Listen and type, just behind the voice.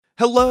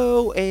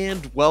Hello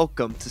and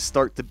welcome to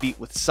Start the Beat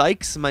with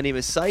Sykes. My name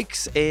is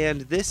Sykes and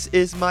this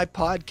is my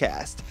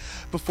podcast.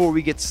 Before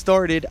we get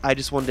started, I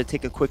just wanted to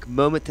take a quick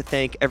moment to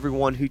thank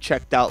everyone who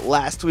checked out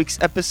last week's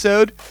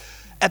episode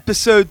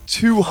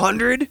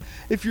 200.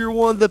 If you're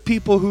one of the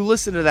people who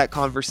listened to that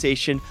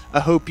conversation,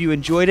 I hope you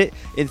enjoyed it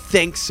and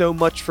thanks so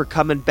much for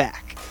coming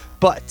back.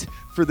 But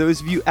for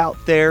those of you out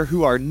there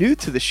who are new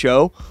to the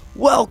show,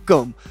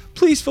 welcome.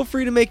 Please feel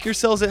free to make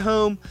yourselves at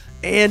home,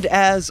 and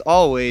as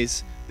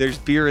always, there's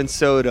beer and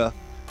soda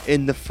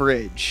in the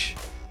fridge.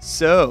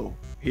 So,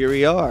 here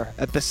we are,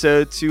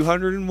 episode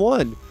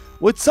 201.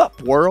 What's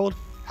up, world?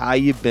 How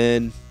you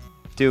been?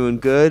 Doing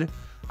good?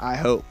 I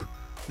hope.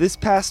 This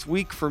past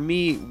week for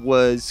me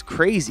was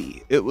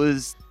crazy. It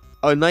was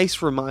a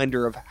nice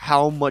reminder of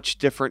how much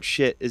different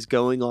shit is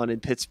going on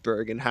in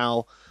Pittsburgh and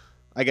how,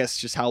 I guess,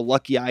 just how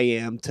lucky I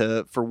am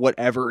to, for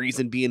whatever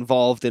reason, be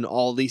involved in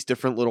all these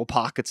different little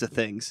pockets of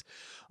things.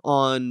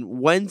 On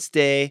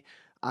Wednesday,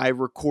 I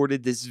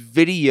recorded this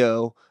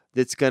video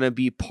that's going to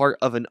be part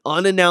of an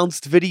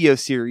unannounced video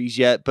series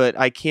yet, but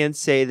I can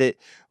say that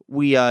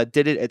we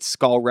did it at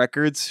Skull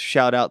Records.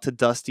 Shout out to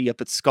Dusty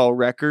up at Skull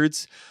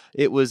Records.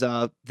 It was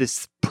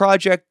this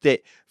project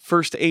that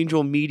First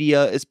Angel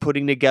Media is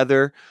putting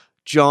together.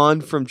 John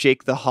from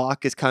Jake the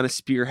Hawk is kind of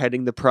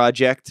spearheading the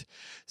project.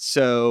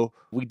 So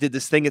we did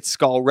this thing at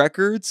Skull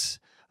Records.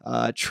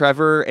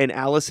 Trevor and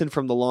Allison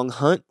from The Long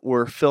Hunt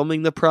were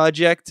filming the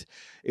project.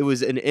 It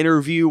was an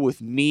interview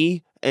with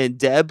me and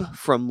Deb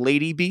from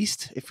Lady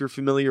Beast, if you're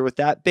familiar with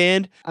that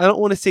band. I don't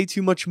want to say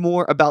too much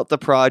more about the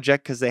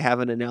project because they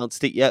haven't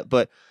announced it yet,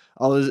 but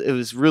it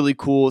was really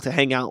cool to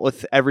hang out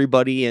with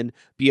everybody and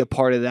be a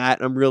part of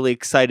that. I'm really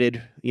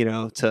excited,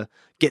 to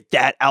get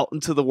that out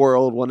into the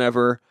world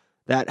whenever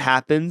that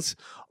happens.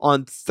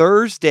 On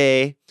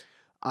Thursday,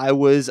 I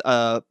was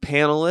a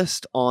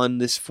panelist on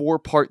this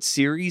 4-part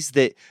series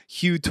that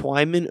Hugh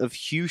Twyman of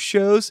Hugh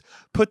Shows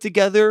put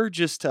together,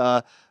 just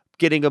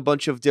getting a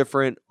bunch of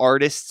different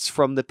artists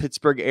from the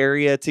Pittsburgh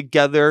area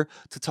together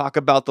to talk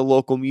about the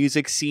local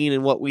music scene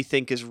and what we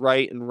think is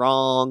right and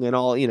wrong and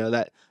all,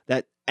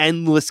 that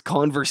endless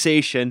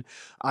conversation.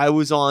 I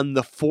was on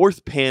the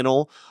 4th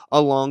panel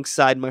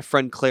alongside my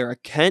friend Clara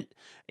Kent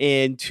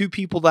and 2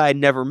 people that I'd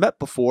never met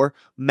before,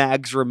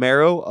 Mags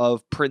Romero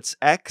of Prince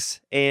X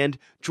and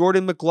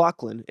Jordan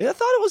McLaughlin. And I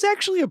thought it was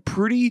actually a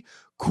pretty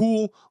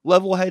cool,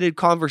 level-headed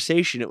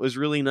conversation. It was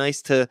really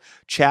nice to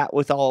chat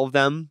with all of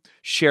them,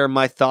 share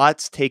my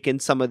thoughts, take in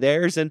some of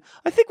theirs, and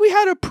I think we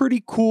had a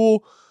pretty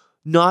cool,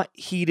 not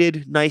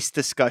heated, nice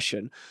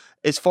discussion.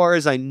 As far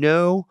as I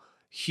know,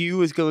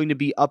 Hugh is going to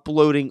be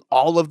uploading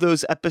all of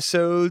those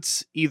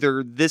episodes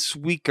either this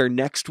week or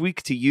next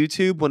week to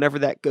YouTube. Whenever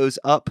that goes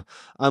up,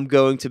 I'm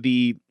going to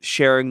be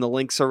sharing the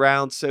links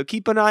around, so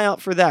keep an eye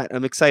out for that.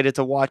 I'm excited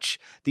to watch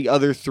the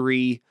other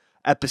 3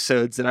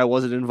 episodes that I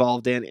wasn't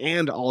involved in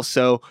and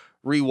also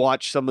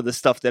rewatch some of the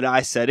stuff that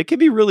I said. It can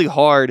be really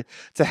hard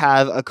to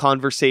have a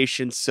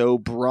conversation so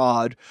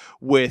broad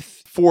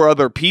with 4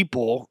 other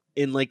people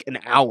in like an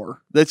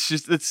hour.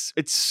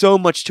 It's so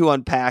much to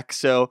unpack.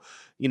 So,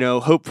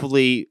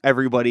 hopefully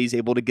everybody's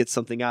able to get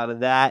something out of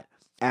that.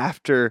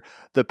 After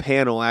the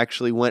panel, I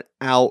actually went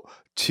out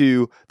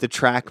to the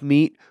track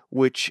meet,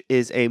 which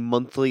is a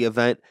monthly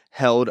event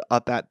held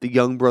up at the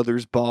Young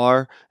Brothers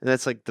Bar, and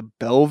that's like the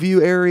Bellevue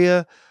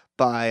area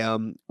by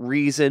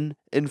Reason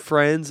and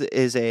Friends.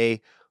 Is a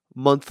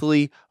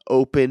monthly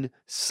open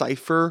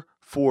cypher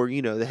for,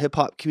 the hip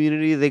hop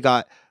community. They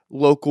got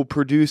local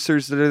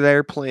producers that are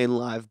there playing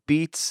live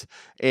beats,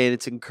 and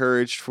it's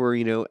encouraged for,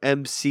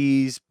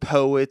 MCs,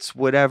 poets,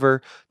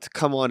 whatever, to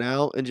come on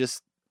out and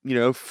just,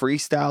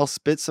 freestyle,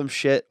 spit some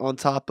shit on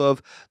top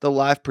of the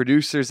live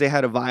producers. They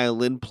had a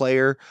violin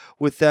player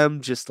with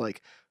them, just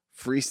like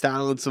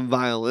freestyling some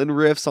violin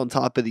riffs on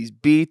top of these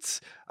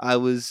beats. I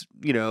was,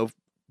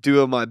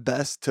 doing my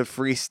best to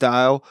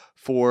freestyle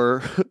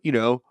for,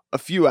 a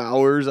few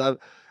hours.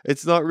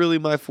 It's not really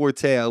my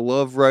forte. I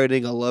love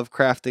writing. I love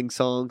crafting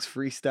songs,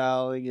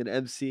 freestyling and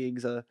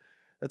MCing.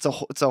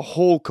 It's a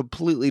whole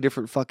completely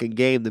different fucking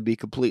game, to be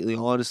completely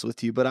honest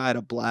with you. But I had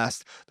a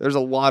blast. There's a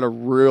lot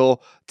of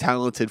real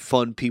talented,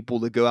 fun people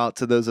that go out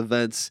to those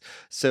events.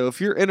 So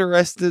if you're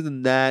interested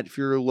in that, if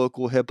you're a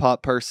local hip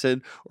hop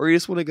person, or you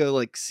just want to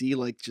go see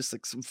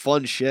some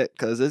fun shit,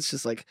 because it's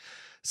just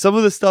some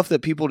of the stuff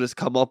that people just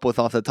come up with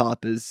off the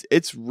top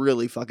it's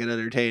really fucking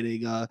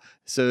entertaining.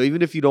 So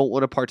even if you don't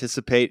want to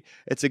participate,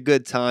 it's a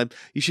good time.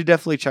 You should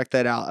definitely check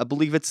that out. I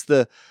believe it's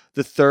the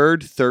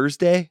 3rd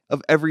Thursday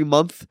of every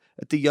month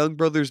at the Young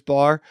Brothers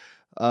Bar.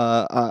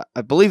 I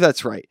believe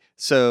that's right.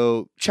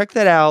 So check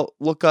that out.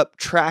 Look up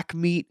Track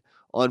Meet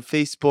on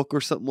Facebook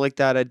or something like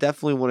that. I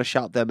definitely want to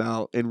shout them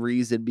out in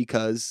Reason,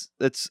 because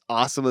it's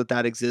awesome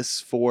that exists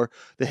for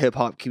the hip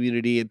hop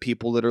community and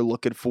people that are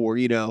looking for,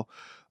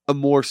 a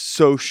more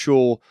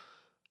social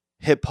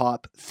hip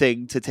hop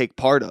thing to take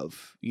part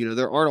of.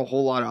 There aren't a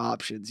whole lot of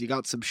options. You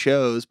got some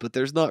shows, but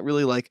there's not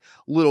really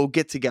little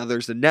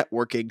get-togethers and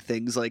networking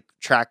things like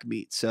Track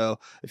Meet. So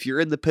if you're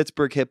in the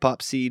Pittsburgh hip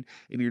hop scene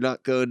and you're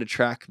not going to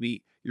Track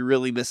Meet, you're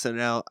really missing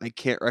out. I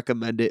can't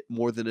recommend it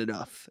more than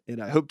enough.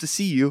 And I hope to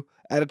see you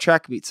at a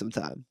track meet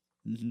sometime.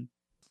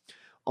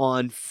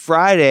 On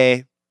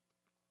Friday,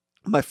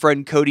 my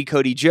friend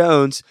Cody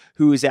Jones,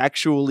 who is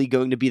actually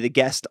going to be the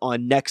guest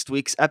on next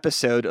week's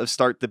episode of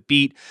Start the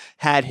Beat,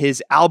 had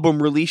his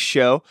album release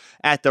show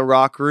at the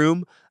Rock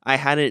Room. I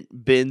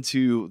hadn't been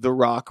to the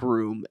Rock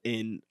Room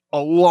in a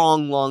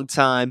long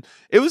time.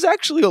 It was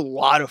actually a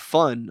lot of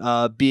fun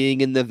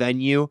being in the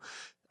venue.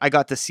 I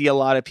got to see a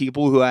lot of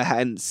people who I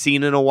hadn't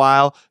seen in a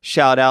while.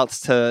 Shout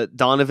outs to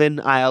Donovan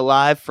I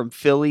Alive from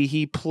Philly.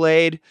 He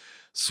played.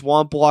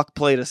 Swamp Walk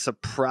played a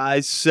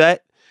surprise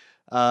set.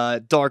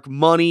 Dark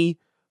Money,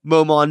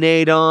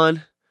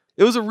 Momonadon.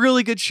 It was a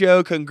really good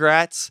show.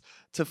 Congrats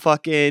to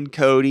fucking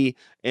Cody.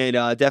 And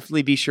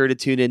definitely be sure to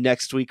tune in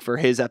next week for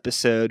his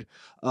episode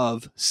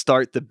of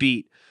Start the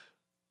Beat.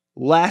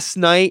 Last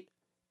night,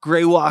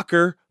 Grey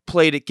Walker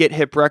played at Get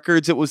Hip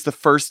Records. It was the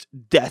first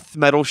death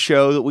metal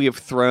show that we have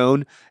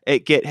thrown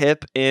at Get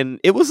Hip, and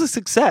it was a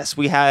success.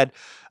 We had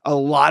a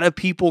lot of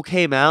people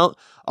came out.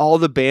 All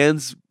the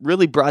bands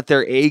really brought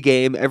their A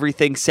game.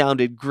 Everything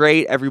sounded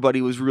great.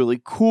 Everybody was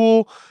really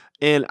cool,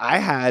 and I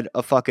had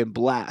a fucking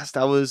blast.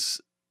 It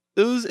was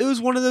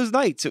one of those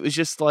nights. It was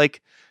just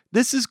like,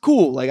 this is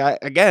cool. Like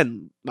I got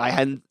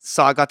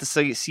to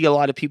see a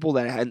lot of people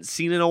that I hadn't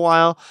seen in a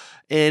while,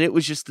 and it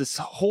was just this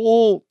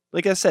whole,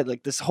 like I said,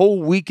 like this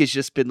whole week has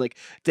just been like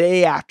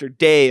day after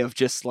day of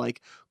just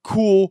like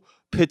cool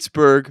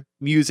Pittsburgh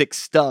music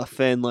stuff.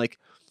 And like,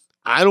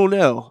 I don't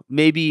know,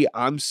 maybe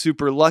I'm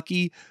super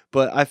lucky,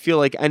 but I feel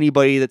like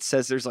anybody that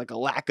says there's like a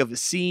lack of a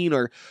scene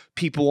or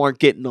people aren't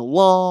getting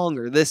along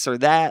or this or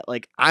that,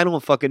 like, I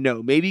don't fucking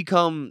know. Maybe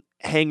come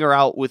hang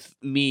out with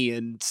me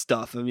and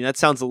stuff. I mean, that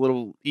sounds a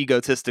little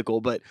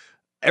egotistical, but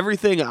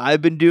everything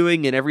I've been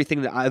doing and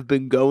everything that I've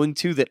been going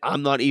to that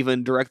I'm not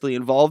even directly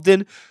involved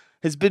in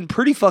has been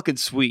pretty fucking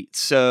sweet.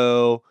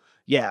 So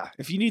yeah,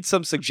 if you need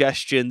some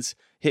suggestions,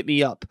 hit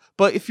me up.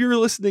 But if you're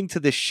listening to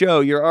this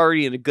show, you're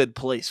already in a good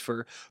place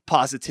for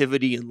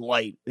positivity and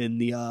light in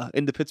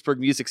the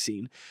Pittsburgh music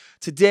scene.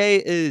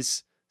 Today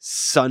is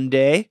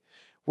Sunday.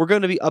 We're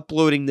going to be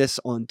uploading this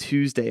on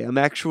Tuesday. I'm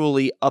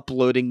actually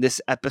uploading this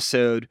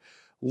episode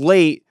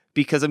late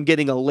because I'm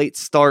getting a late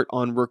start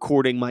on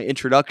recording my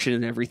introduction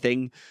and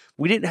everything.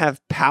 We didn't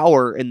have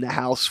power in the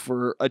house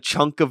for a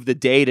chunk of the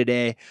day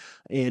today,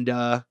 and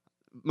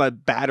my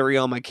battery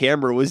on my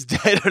camera was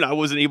dead and I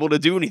wasn't able to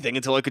do anything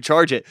until I could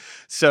charge it.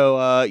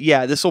 So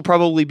yeah, this will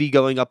probably be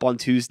going up on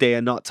Tuesday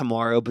and not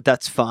tomorrow, but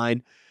that's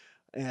fine.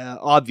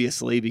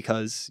 Obviously,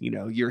 because, you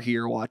know, you're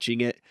here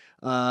watching it.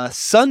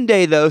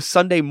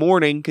 Sunday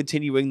morning,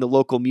 continuing the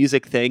local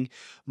music thing,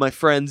 my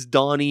friends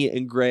Donnie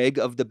and Greg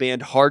of the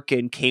band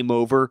Harkin came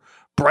over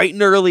bright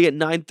and early at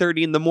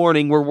 9:30 in the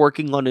morning. We're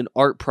working on an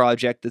art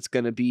project that's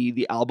going to be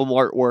the album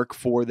artwork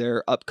for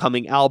their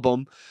upcoming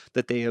album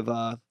that they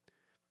have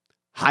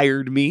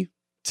hired me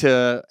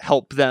to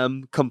help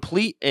them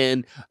complete,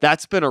 and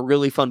that's been a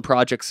really fun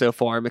project so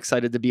far. I'm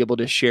excited to be able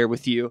to share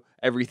with you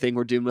everything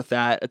we're doing with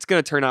that. It's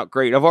going to turn out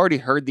great. I've already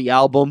heard the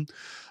album.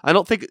 I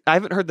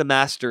haven't heard the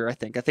master. I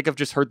think I've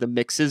just heard the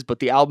mixes, but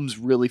the album's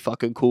really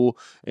fucking cool.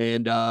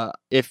 And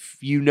if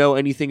you know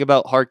anything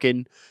about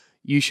Harkin,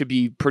 you should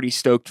be pretty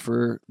stoked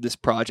for this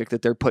project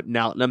that they're putting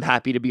out, and I'm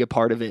happy to be a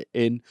part of it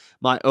in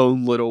my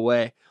own little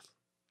way.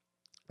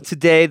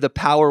 Today, the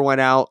power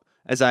went out,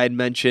 as I had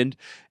mentioned,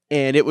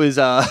 and it was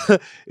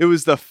it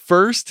was the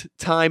first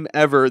time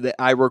ever that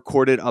I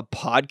recorded a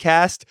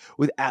podcast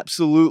with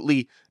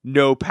absolutely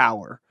no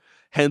power.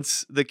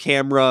 Hence the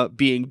camera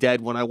being dead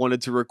when I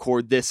wanted to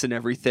record this and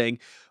everything.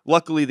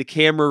 Luckily, the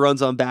camera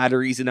runs on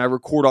batteries and I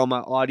record all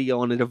my audio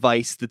on a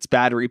device that's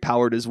battery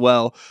powered as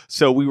well.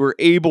 So we were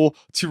able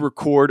to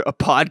record a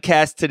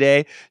podcast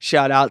today.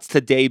 Shout outs to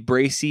Dave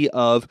Bracey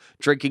of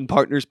Drinking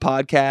Partners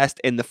Podcast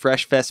and the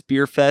Fresh Fest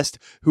Beer Fest,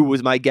 who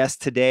was my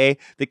guest today,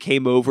 that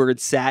came over and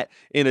sat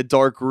in a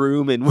dark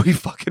room and we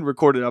fucking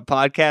recorded a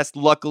podcast.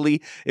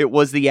 Luckily, it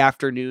was the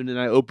afternoon and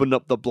I opened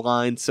up the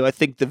blinds. So I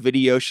think the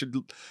video should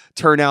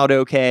turn out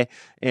okay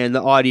and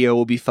the audio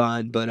will be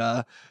fine.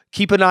 But,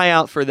 keep an eye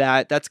out for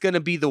that. That's going to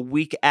be the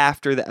week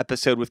after the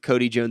episode with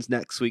Cody Jones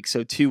next week.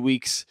 So 2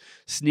 weeks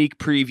sneak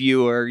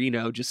preview, or, you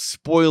know, just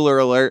spoiler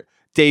alert.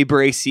 Dave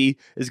Bracey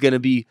is going to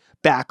be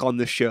back on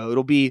the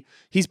show.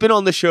 He's been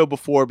on the show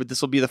before, but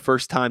this will be the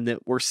first time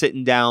that we're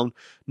sitting down,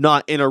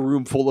 not in a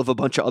room full of a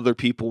bunch of other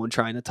people and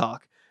trying to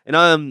talk.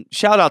 And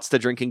shout outs to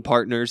Drinking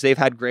Partners. They've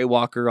had Grey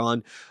Walker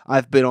on.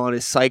 I've been on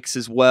as Sykes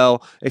as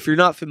well. If you're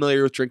not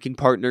familiar with Drinking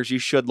Partners, you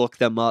should look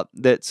them up.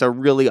 That's a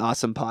really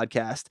awesome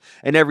podcast.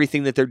 And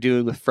everything that they're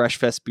doing with Fresh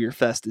Fest Beer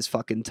Fest is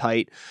fucking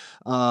tight.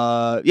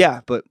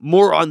 Yeah, but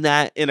more on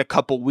that in a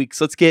couple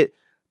weeks. Let's get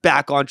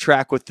back on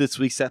track with this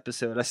week's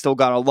episode. I still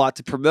got a lot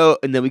to promote,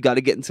 and then we got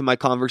to get into my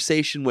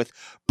conversation with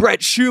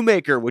Brett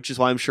Shoemaker, which is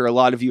why I'm sure a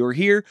lot of you are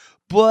here.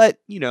 But,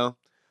 you know,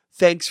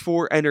 thanks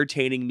for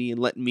entertaining me and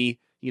letting me,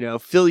 you know,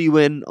 fill you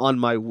in on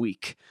my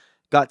week.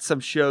 Got some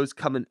shows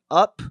coming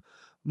up.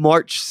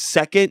 March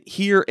 2nd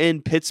here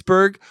in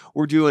Pittsburgh.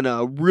 We're doing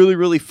a really,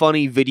 really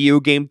funny video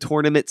game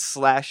tournament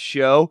 /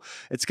 show.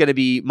 It's going to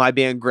be my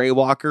band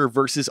Greywalker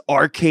versus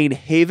Arcane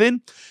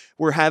Haven.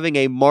 We're having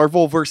a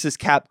Marvel vs.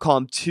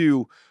 Capcom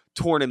 2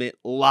 tournament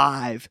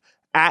live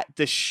at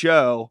the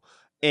show,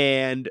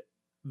 and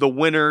the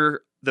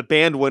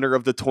band winner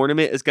of the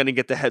tournament is going to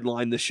get to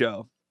headline the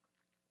show.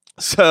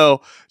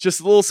 So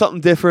just a little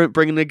something different,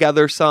 bringing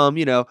together some,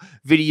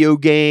 video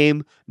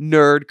game,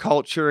 nerd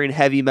culture, and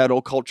heavy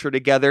metal culture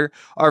together.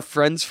 Our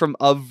friends from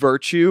Of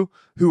Virtue,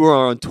 who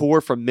are on tour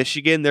from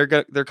Michigan,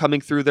 they're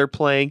coming through, they're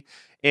playing,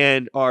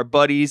 and our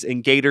buddies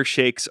and Gator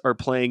Shakes are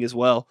playing as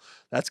well.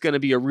 That's going to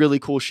be a really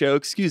cool show.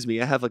 Excuse me,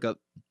 I have like a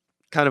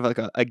kind of like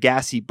a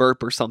gassy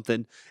burp or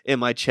something in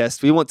my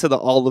chest. We went to the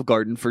Olive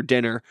Garden for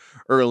dinner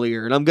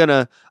earlier, and I'm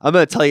gonna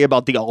tell you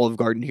about the Olive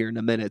Garden here in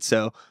a minute.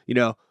 So,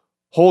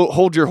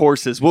 hold your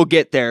horses. We'll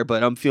get there,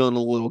 but I'm feeling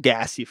a little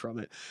gassy from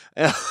it.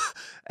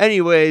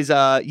 Anyways,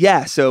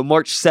 so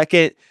March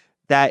 2nd,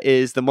 that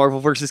is the Marvel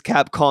vs.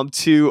 Capcom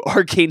 2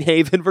 Arcane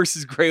Haven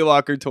versus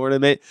Greywalker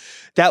tournament.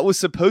 That was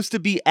supposed to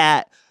be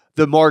at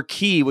the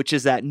Marquee, which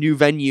is that new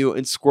venue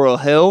in Squirrel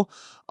Hill.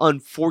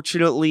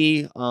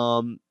 Unfortunately,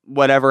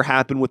 whatever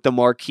happened with the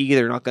Marquee,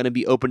 they're not going to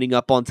be opening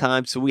up on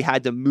time, so we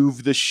had to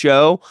move the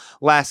show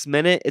last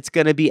minute. It's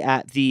going to be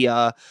at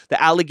the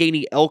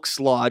Allegheny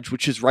Elks Lodge,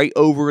 which is right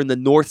over in the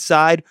north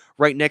side,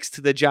 right next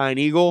to the Giant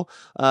Eagle.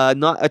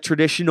 Not a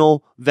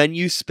traditional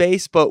venue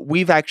space, but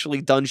we've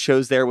actually done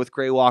shows there with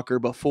Greywalker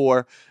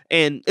before,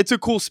 and it's a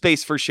cool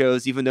space for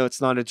shows, even though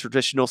it's not a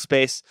traditional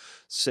space.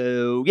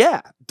 So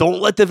yeah, don't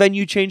let the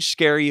venue change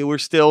scare you. We're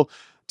still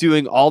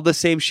doing all the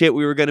same shit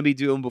we were going to be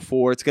doing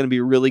before. It's going to be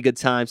a really good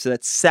time. So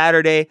that's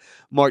Saturday,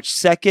 March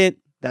 2nd.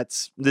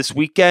 That's this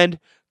weekend.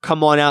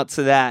 Come on out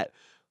to that.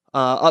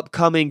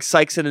 Upcoming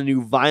Sykes and a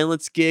New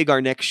Violence gig.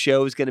 Our next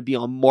show is going to be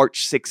on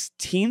March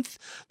 16th.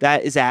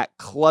 That is at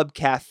Club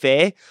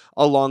Cafe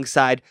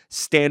alongside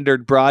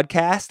Standard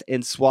Broadcast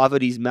and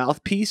Suavity's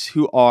Mouthpiece,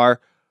 who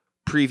are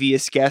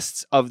previous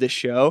guests of the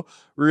show.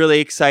 Really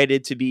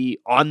excited to be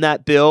on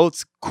that bill.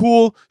 It's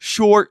cool,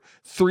 short,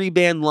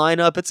 3-band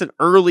lineup. It's an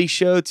early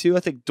show too. I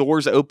think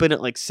doors open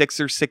at like 6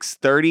 or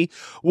 6:30.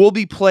 We'll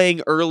be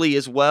playing early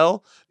as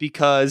well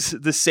because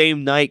the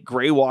same night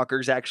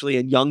Greywalker's actually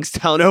in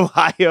Youngstown,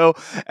 Ohio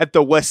at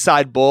the West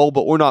Side Bowl,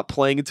 but we're not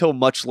playing until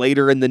much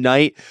later in the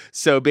night.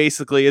 So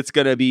basically it's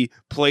going to be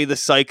play the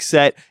Psych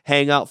set,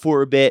 hang out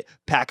for a bit,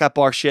 pack up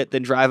our shit,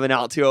 then driving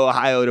out to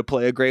Ohio to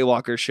play a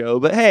Greywalker show.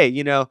 But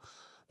hey,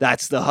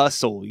 that's the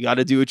hustle. You got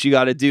to do what you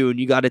got to do, and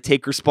you got to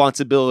take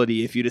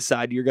responsibility if you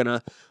decide you're going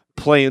to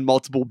play in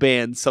multiple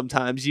bands.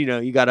 Sometimes,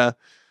 you got to,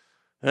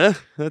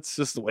 that's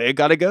just the way it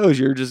got to go.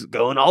 You're just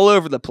going all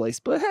over the place.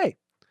 But hey,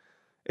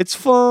 it's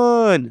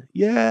fun.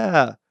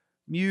 Yeah.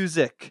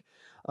 Music.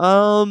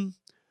 I'm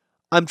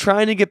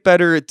trying to get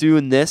better at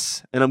doing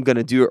this, and I'm going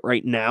to do it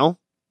right now.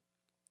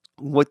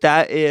 What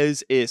that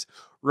is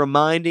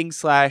reminding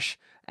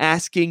 /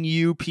 asking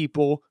you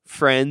people,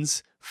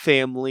 friends,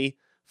 family,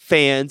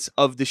 fans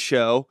of the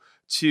show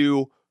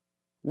to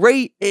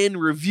rate and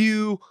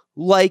review,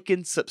 like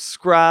and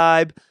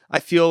subscribe. I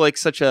feel like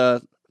such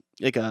a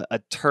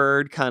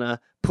turd kind of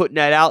putting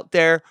that out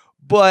there,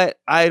 but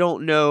I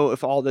don't know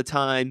if all the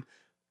time,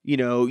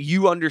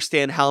 you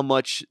understand how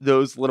much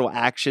those little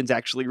actions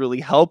actually really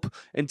help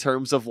in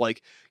terms of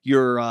like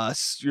your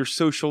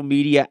social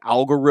media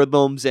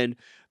algorithms, and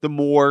the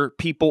more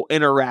people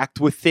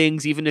interact with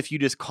things, even if you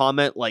just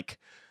comment like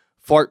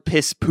fart,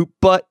 piss, poop,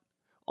 butt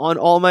on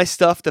all my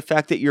stuff, the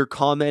fact that you're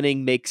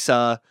commenting makes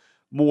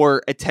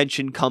more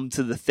attention come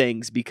to the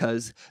things,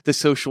 because the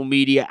social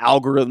media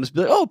algorithms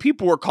be like, oh,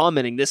 people were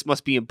commenting, this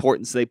must be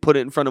important, so they put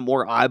it in front of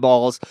more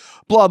eyeballs,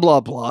 blah, blah,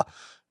 blah.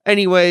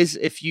 Anyways,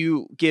 if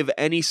you give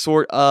any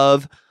sort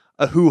of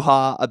a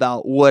hoo-ha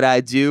about what I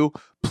do,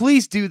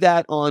 please do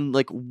that on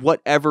like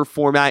whatever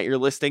format you're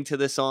listening to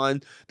this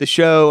on. The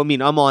show,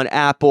 I'm on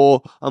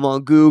Apple, I'm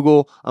on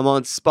Google, I'm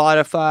on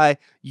Spotify,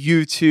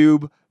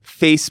 YouTube,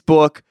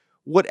 Facebook,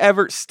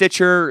 whatever,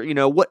 Stitcher,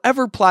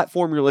 whatever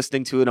platform you're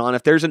listening to it on.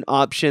 If there's an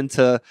option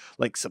to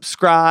like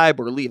subscribe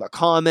or leave a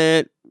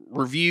comment,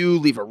 review,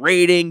 leave a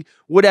rating,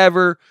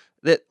 whatever,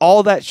 that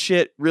all that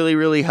shit really,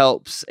 really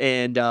helps.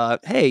 And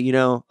hey,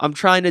 I'm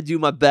trying to do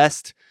my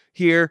best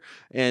here,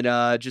 and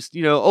just,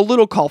 a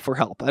little call for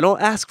help. I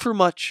don't ask for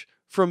much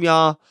from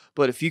y'all,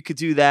 but if you could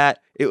do that,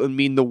 it would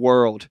mean the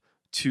world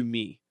to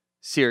me.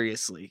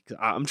 Seriously.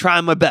 I'm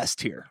trying my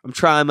best here. I'm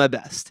trying my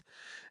best.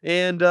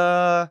 And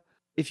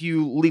if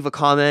you leave a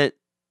comment,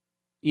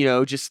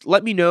 just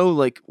let me know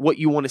like what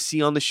you want to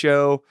see on the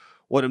show,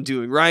 what I'm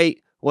doing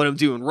right, what I'm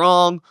doing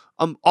wrong.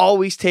 I'm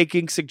always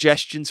taking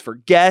suggestions for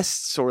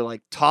guests or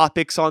like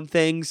topics on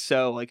things.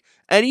 So like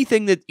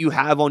anything that you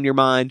have on your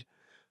mind,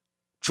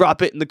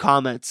 drop it in the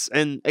comments.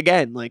 And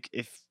again, like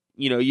if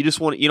you just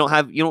want, you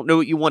don't know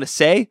what you want to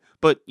say,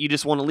 but you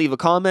just want to leave a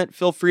comment,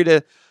 feel free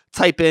to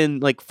type in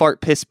like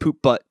fart, piss,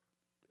 poop, butt,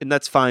 and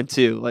that's fine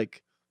too.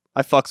 Like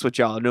I fucks with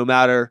y'all no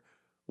matter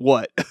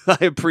what.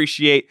 I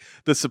appreciate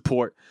the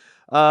support.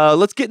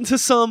 Let's get into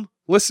some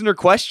listener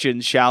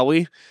questions, shall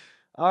we?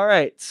 All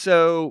right,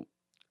 so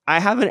I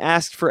haven't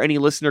asked for any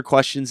listener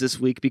questions this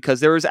week because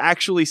there was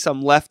actually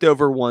some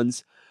leftover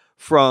ones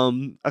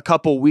from a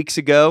couple weeks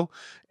ago.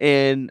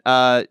 And,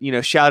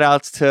 shout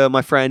outs to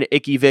my friend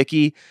Icky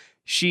Vicky.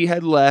 She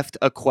had left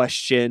a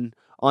question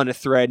on a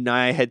thread, and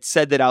I had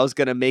said that I was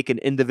going to make an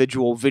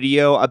individual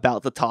video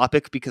about the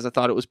topic because I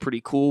thought it was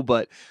pretty cool,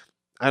 but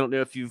I don't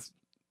know if you've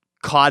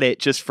caught it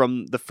just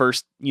from the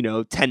first,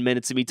 10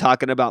 minutes of me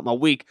talking about my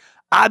week.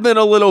 I've been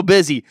a little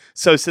busy.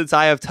 So since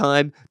I have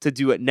time to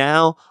do it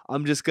now,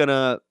 I'm just going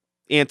to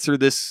answer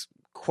this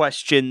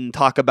question,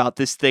 talk about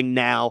this thing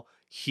now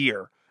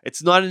here.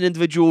 It's not an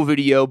individual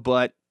video,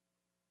 but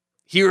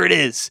here it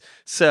is.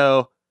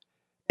 So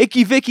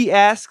Icky Vicky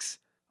asks,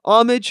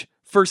 homage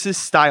versus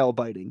style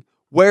biting.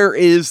 Where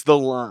is the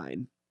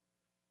line?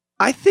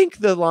 I think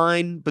the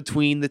line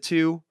between the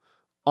two,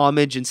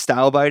 homage and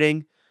style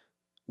biting,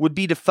 would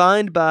be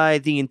defined by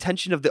the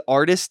intention of the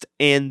artist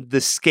and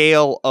the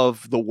scale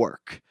of the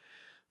work.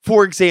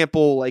 For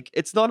example, like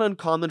it's not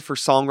uncommon for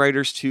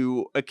songwriters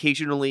to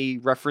occasionally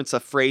reference a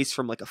phrase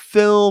from like a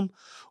film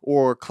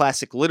or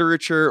classic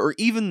literature or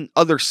even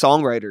other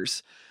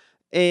songwriters.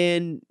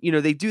 And,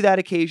 they do that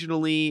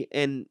occasionally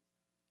and,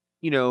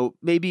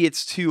 maybe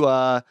it's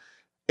to,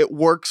 it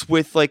works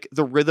with like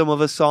the rhythm of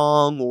a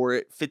song or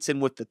it fits in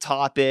with the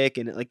topic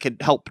and it like can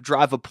help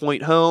drive a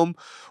point home.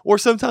 Or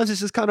sometimes it's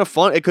just kind of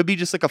fun. It could be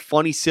just like a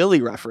funny,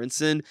 silly reference.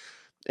 And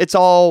it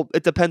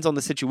depends on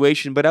the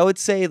situation. But I would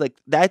say like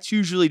that's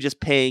usually just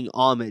paying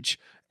homage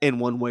in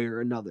one way or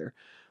another.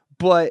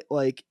 But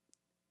like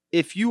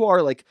if you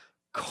are like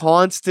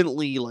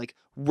constantly like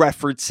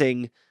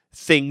referencing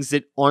things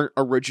that aren't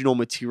original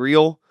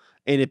material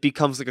and it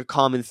becomes like a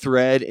common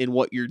thread in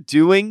what you're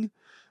doing,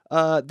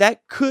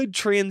 that could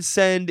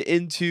transcend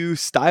into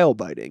style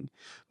biting.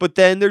 But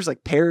then there's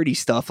like parody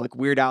stuff like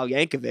Weird Al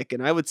Yankovic,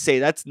 and I would say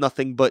that's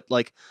nothing but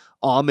like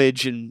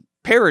homage and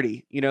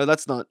parody.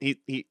 That's not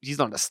he's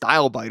not a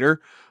style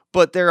biter,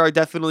 but there are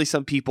definitely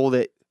some people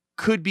that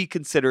could be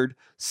considered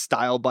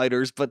style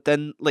biters, but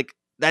then like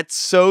that's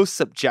so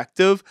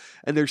subjective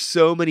and there's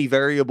so many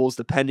variables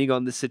depending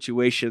on the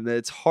situation that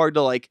it's hard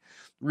to like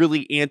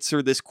really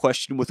answer this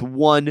question with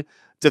one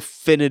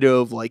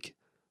definitive like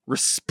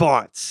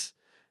response,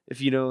 if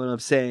you know what I'm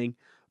saying.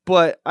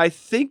 But I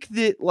think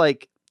that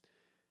like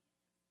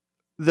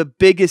the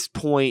biggest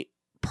point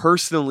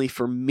personally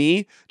for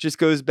me just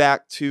goes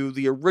back to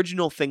the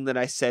original thing that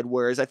I said,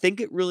 whereas I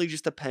think it really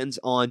just depends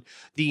on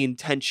the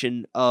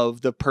intention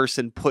of the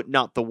person putting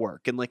out the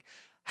work and like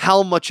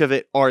how much of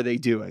it are they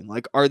doing?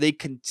 Like, are they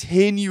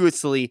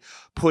continuously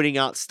putting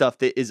out stuff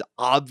that is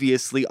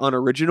obviously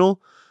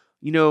unoriginal?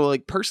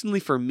 Like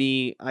personally for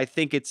me, I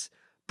think it's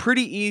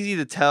pretty easy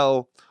to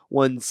tell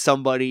when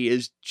somebody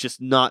is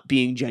just not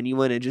being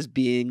genuine and just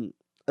being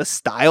a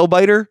style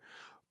biter.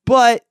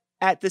 But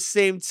at the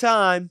same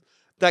time,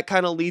 that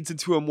kind of leads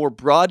into a more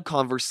broad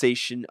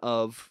conversation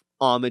of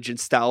homage and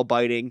style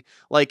biting.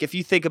 Like if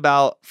you think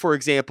about, for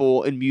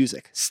example, in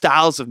music,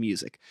 styles of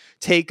music,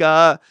 take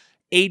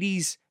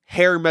 80s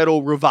hair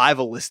metal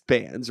revivalist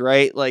bands,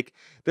 right? Like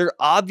they're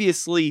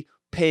obviously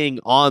paying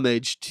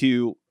homage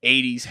to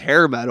 80s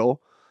hair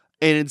metal.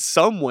 And in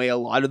some way, a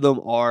lot of them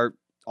are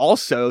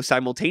also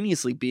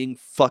simultaneously being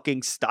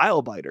fucking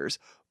style biters.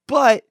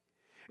 But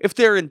if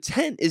their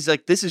intent is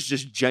like, this is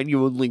just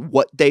genuinely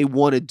what they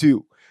want to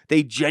do,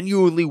 they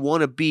genuinely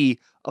want to be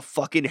a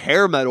fucking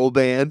hair metal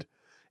band,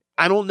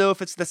 I don't know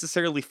if it's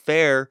necessarily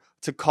fair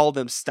to call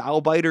them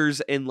style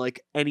biters in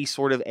like any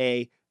sort of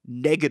a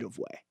negative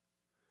way.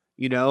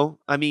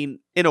 I mean,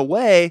 in a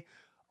way,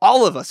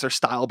 all of us are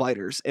style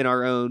biters in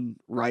our own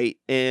right.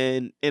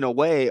 And in a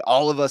way,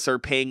 all of us are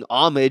paying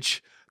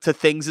homage to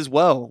things as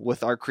well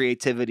with our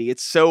creativity.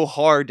 It's so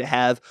hard to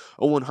have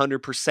a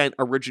 100%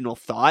 original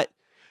thought.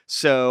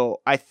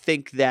 So I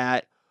think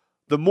that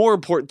the more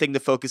important thing to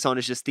focus on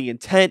is just the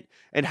intent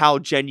and how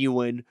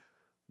genuine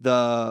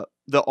the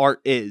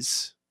art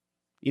is.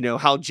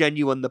 How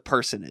genuine the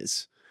person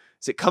is.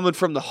 Is it coming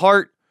from the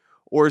heart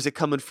or is it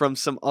coming from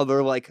some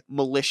other like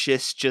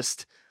malicious,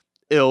 just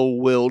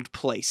ill-willed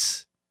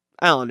place?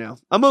 I don't know.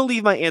 I'm going to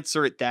leave my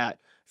answer at that.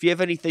 If you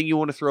have anything you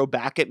want to throw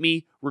back at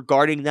me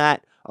regarding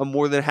that, I'm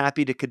more than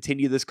happy to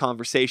continue this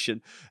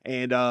conversation.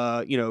 And,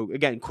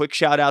 again, quick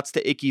shout outs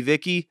to Icky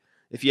Vicky.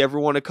 If you ever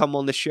want to come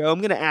on the show, I'm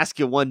going to ask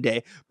you one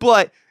day.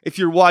 But if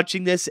you're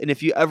watching this and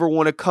if you ever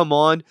want to come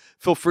on,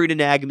 feel free to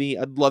nag me.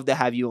 I'd love to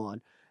have you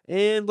on.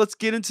 And let's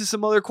get into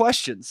some other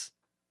questions.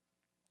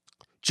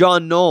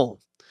 John Knoll.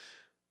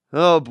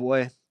 Oh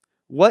boy.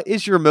 What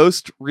is your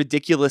most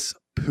ridiculous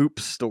poop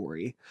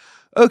story?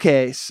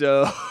 Okay,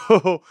 so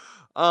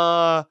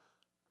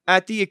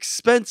at the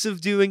expense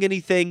of doing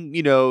anything,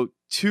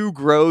 too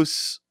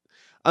gross,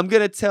 I'm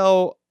going to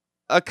tell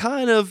a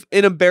kind of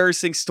an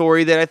embarrassing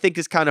story that I think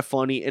is kind of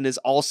funny and is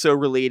also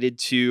related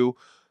to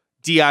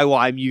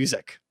DIY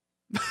music.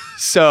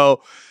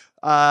 So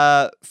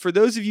For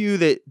those of you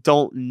that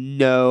don't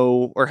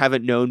know or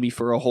haven't known me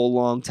for a whole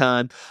long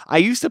time, I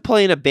used to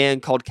play in a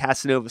band called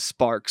Casanova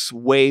Sparks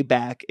way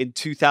back in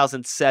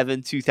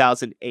 2007,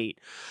 2008.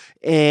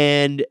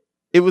 And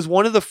it was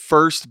one of the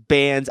first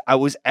bands I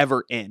was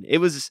ever in. It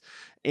was,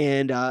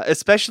 and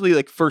especially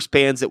like first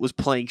bands that was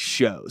playing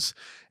shows.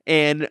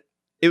 And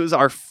it was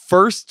our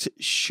first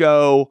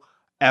show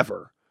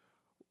ever.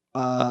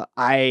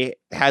 I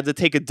had to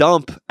take a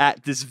dump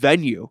at this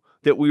venue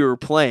that we were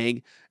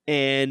playing,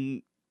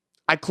 and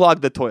I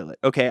clogged the toilet.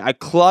 Okay. I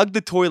clogged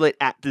the toilet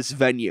at this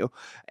venue.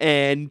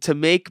 And to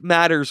make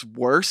matters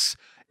worse,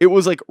 it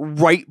was like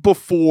right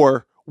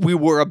before we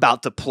were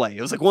about to play.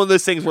 It was like one of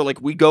those things where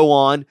like we go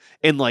on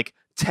in like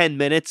 10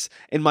 minutes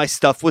and my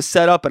stuff was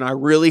set up and I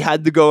really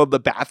had to go to the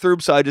bathroom.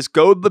 So I just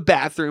go to the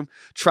bathroom,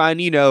 try and,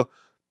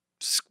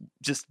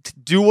 just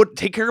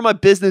take care of my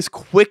business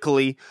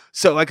quickly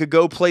so I could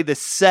go play the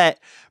set.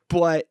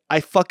 But I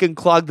fucking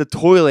clogged the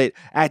toilet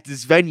at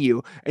this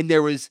venue and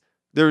there was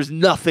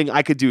nothing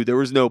I could do. There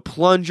was no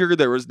plunger.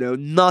 There was no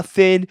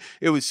nothing.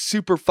 It was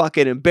super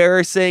fucking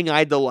embarrassing. I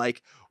had to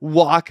like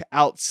walk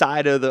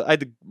outside I had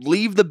to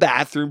leave the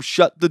bathroom,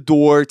 shut the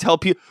door, tell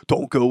people,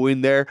 don't go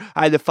in there.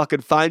 I had to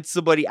fucking find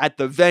somebody at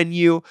the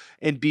venue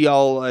and be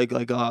all like,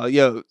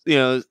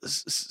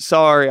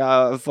 sorry,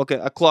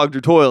 I clogged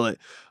your toilet.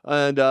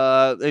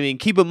 And,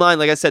 keep in mind,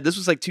 like I said, this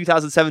was like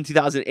 2007,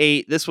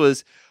 2008. This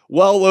was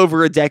well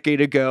over a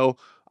decade ago.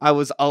 I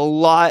was a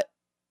lot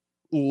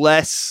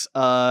less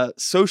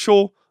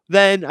social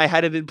then. I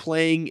hadn't been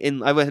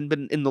I hadn't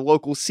been in the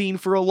local scene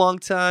for a long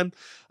time.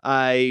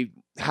 I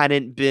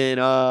hadn't been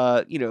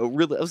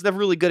really, I was never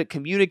really good at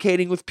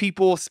communicating with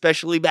people,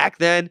 especially back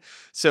then.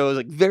 So I was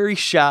like very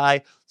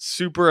shy,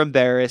 super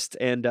embarrassed,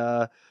 and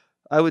I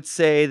would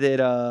say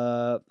that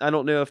I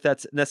don't know if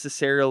that's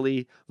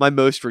necessarily my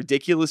most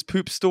ridiculous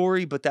poop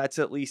story, but that's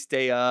at least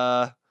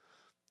that's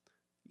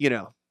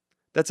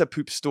a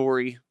poop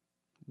story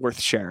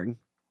worth sharing.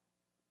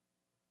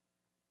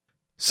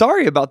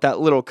 Sorry about that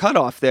little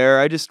cutoff there.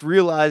 I just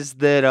realized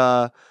that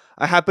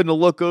I happened to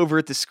look over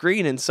at the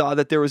screen and saw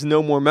that there was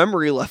no more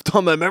memory left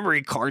on my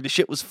memory card. The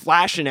shit was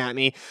flashing at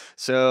me.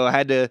 So I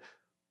had to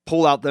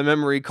pull out the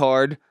memory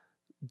card,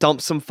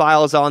 dump some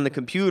files on the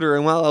computer.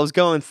 And while I was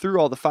going through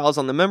all the files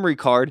on the memory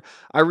card,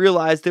 I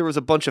realized there was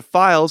a bunch of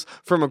files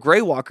from a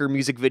Greywalker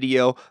music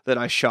video that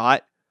I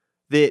shot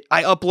that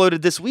I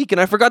uploaded this week and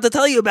I forgot to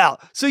tell you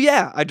about. So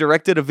yeah, I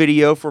directed a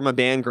video for my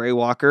band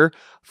Greywalker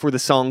for the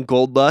song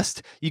Gold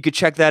Lust. You could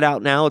check that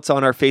out now. It's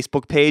on our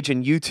Facebook page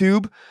and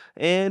YouTube,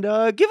 and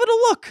give it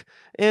a look.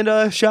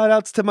 And shout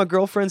outs to my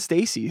girlfriend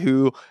Stacy,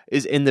 who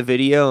is in the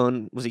video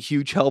and was a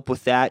huge help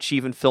with that. She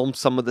even filmed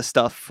some of the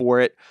stuff for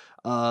it.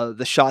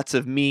 The shots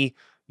of me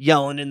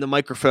yelling in the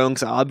microphone,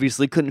 because I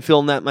obviously couldn't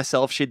film that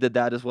myself. She did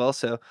that as well.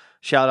 So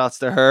shout outs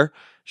to her.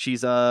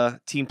 She's a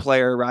team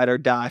player, ride or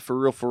die, for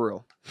real, for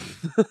real.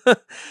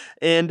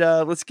 And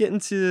let's get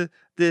into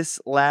this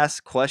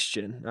last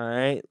question. All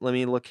right, let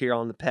me look here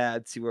on the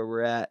pad, see where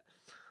we're at.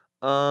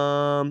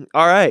 All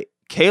right,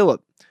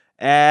 Caleb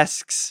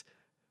asks,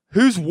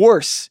 who's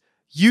worse,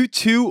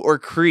 U2 or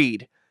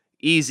Creed?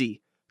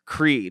 Easy,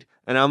 Creed.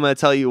 And I'm going to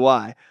tell you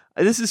why.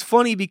 This is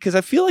funny because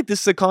I feel like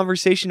this is a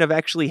conversation I've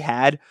actually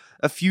had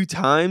a few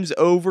times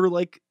over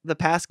like the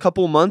past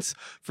couple months.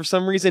 For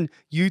some reason,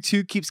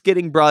 U2 keeps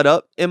getting brought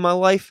up in my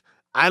life.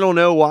 I don't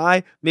know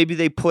why. Maybe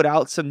they put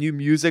out some new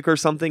music or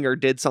something, or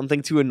did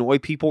something to annoy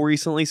people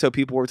recently, so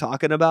people were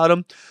talking about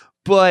them.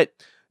 But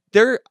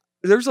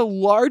there's a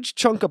large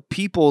chunk of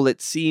people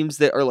that seems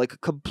that are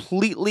like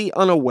completely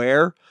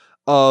unaware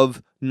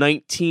of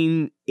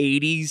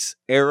 1980s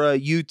era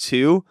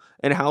U2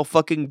 and how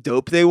fucking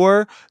dope they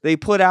were. They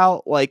put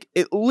out like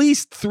at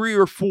least 3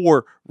 or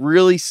 4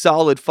 really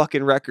solid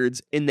fucking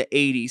records in the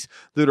 80s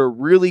that are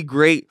really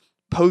great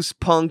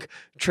post-punk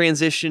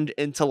transitioned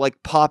into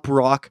like pop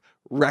rock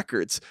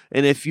records.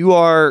 And if you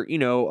are,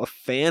 a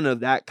fan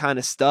of that kind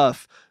of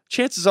stuff,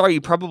 chances are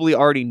you probably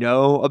already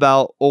know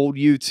about old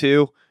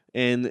U2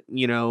 and,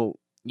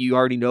 you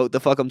already know what the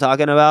fuck I'm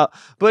talking about.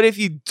 But if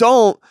you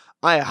don't,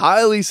 I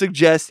highly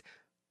suggest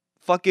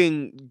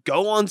fucking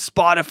go on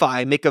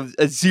Spotify, make a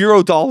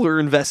 $0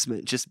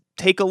 investment. Just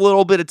take a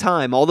little bit of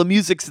time. All the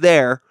music's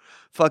there.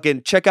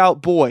 Fucking check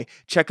out Boy,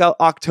 check out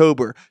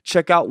October,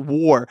 check out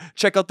War,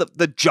 check out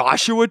the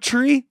Joshua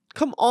Tree.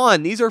 Come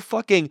on, these are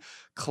fucking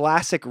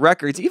classic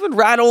records. Even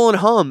Rattle and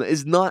Hum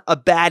is not a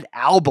bad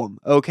album,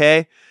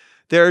 okay?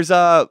 There's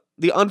The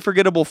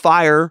Unforgettable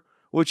Fire,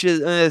 which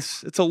is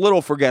it's a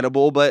little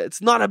forgettable, but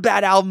it's not a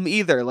bad album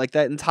either. Like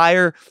that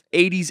entire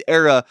 80s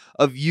era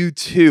of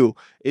U2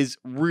 is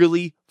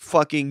really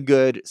fucking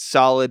good,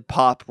 solid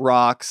pop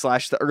rock /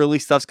 the early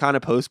stuff's kind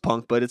of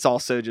post-punk, but it's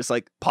also just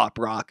like pop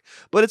rock.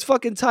 But it's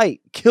fucking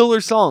tight.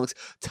 Killer songs,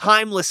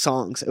 timeless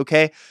songs,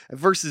 okay?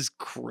 Versus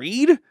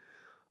Creed,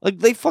 like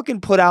they fucking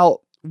put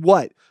out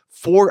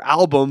 4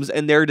 albums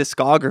in their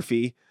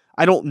discography.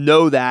 I don't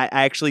know that.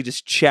 I actually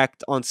just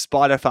checked on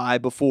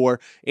Spotify before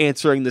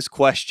answering this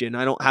question.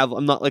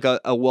 I'm not like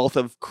a wealth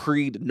of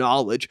Creed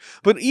knowledge,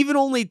 but even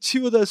only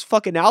 2 of those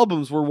fucking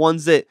albums were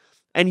ones that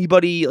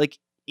anybody like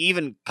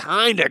even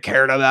kind of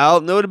cared about,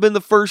 and that would have been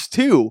the first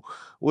 2.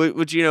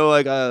 Which, you know,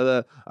 like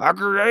I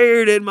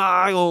created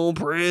my own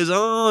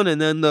prison,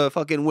 and then the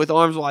fucking With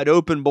Arms Wide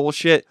Open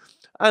bullshit.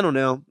 I don't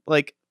know.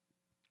 Like,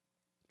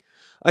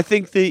 I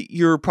think that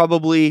you're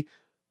probably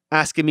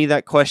asking me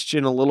that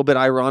question a little bit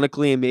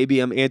ironically, and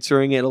maybe I'm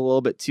answering it a little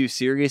bit too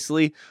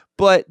seriously.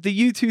 But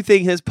the U2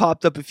 thing has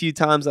popped up a few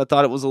times. I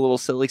thought it was a little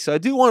silly, so I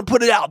do want to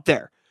put it out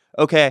there.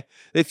 Okay,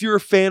 if you're a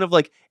fan of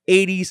like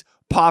 80s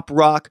pop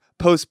rock,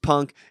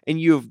 post-punk,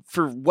 and you've,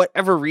 for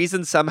whatever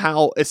reason,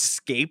 somehow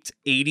escaped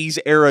 80s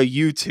era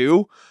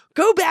U2,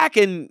 go back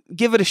and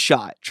give it a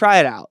shot. Try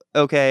it out,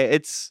 okay?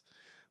 It's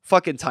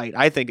fucking tight.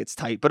 I think it's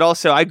tight. But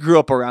also, I grew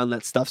up around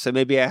that stuff, so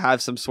maybe I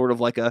have some sort of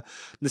like a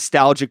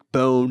nostalgic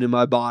bone in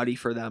my body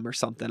for them or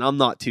something. I'm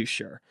not too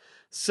sure.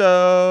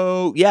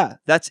 So, yeah,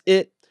 that's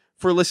it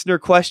for listener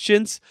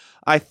questions.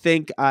 I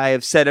think I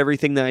have said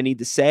everything that I need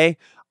to say.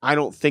 I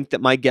don't think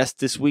that my guest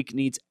this week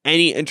needs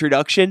any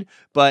introduction,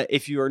 but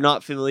if you are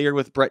not familiar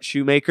with Brett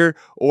Shoemaker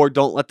or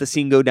Don't Let the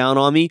Scene Go Down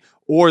on Me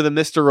or the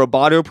Mr.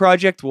 Roboto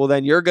Project, well,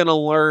 then you're going to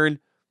learn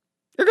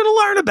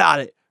about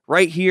it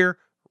right here,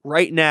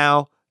 right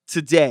now,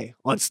 today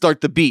on Start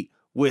the Beat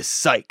with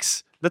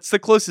Sykes. That's the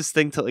closest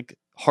thing to like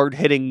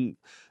hard-hitting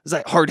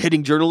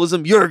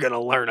journalism. You're going to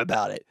learn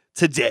about it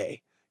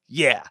today.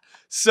 Yeah.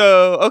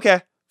 So,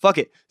 okay, fuck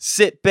it.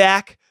 Sit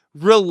back,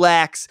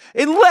 relax,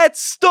 and let's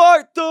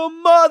start the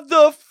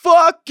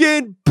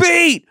motherfucking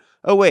beat.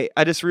 Oh, wait,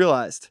 I just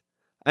realized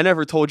I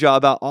never told y'all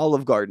about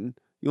Olive Garden.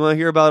 You want to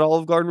hear about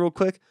Olive Garden real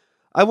quick?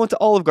 I went to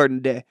Olive Garden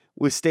today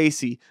with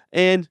Stacy,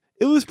 and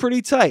it was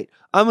pretty tight.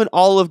 I'm an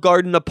Olive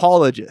Garden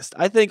apologist.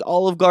 I think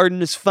Olive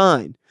Garden is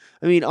fine.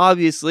 I mean,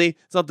 obviously,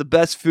 it's not the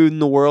best food in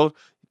the world,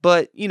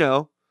 but, you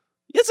know,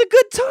 it's a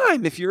good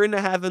time if you're into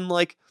having,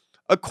 like,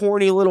 a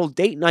corny little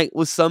date night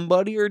with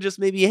somebody or just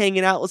maybe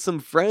hanging out with some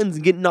friends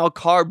and getting all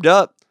carved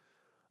up.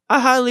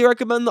 I highly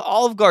recommend the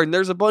Olive Garden.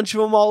 There's a bunch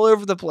of them all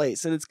over the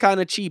place, and it's kind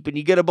of cheap, and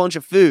you get a bunch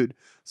of food.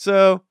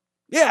 So,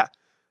 yeah,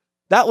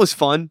 that was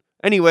fun.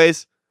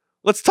 Anyways,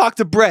 let's talk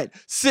to Brett.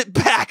 Sit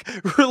back,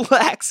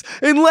 relax,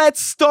 and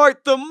let's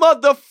start the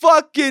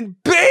motherfucking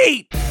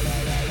beat!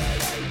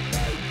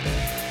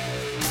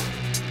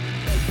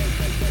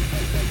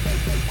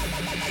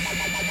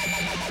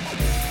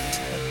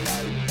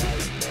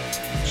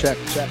 Check.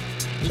 You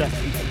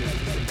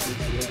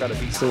gotta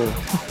be so.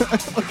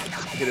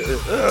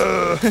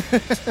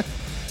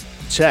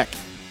 Check.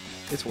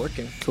 It's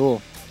working.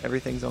 Cool.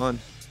 Everything's on.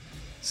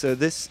 So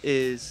this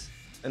is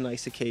a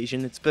nice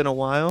occasion. It's been a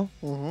while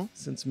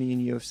since me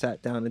and you have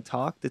sat down and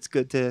talked. It's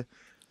good to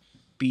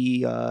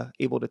be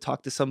able to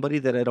talk to somebody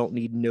that I don't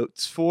need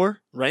notes for.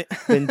 Right.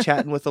 Been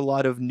chatting with a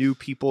lot of new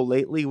people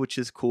lately, which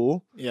is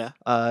cool. Yeah.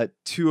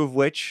 2 of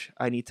which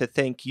I need to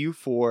thank you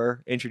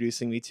for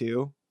introducing me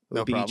to. No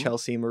Would be problem.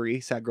 Chelsea and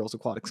Marie, Sad Girls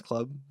Aquatics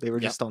Club. They were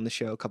just on the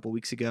show a couple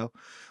weeks ago.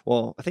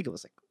 Well, I think it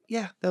was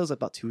that was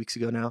about 2 weeks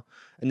ago now.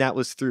 And that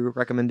was through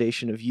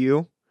recommendation of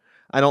you.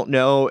 I don't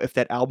know if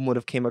that album would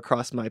have came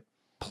across my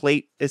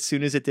plate as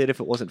soon as it did if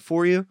it wasn't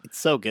for you. It's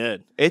so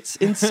good. It's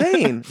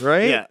insane,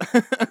 right? Yeah.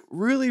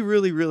 Really,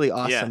 really, really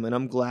awesome. Yeah. And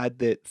I'm glad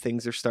that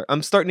things are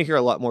I'm starting to hear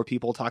a lot more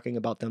people talking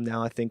about them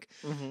now. I think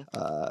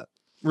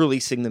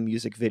releasing the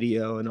music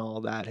video and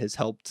all that has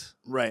helped,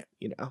 Right.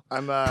 you know,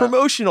 I'm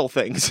promotional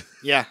things.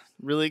 yeah,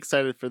 really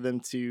excited for them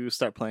to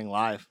start playing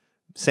live.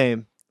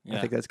 Same. Yeah. I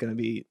think that's going to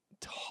be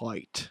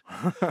tight.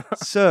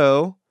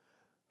 So,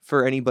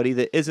 for anybody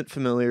that isn't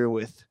familiar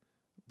with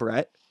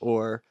Brett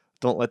or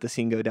Don't Let the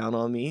Scene Go Down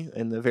on Me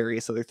and the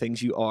various other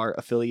things you are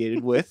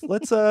affiliated with,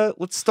 let's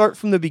start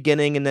from the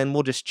beginning and then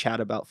we'll just chat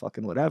about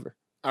fucking whatever.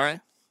 All right.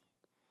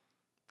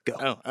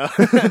 Go.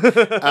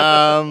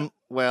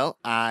 Well,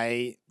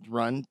 I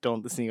run Don't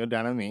Let the Scene Go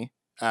Down on Me.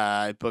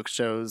 I book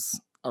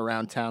shows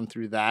around town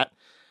through that.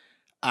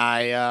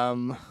 I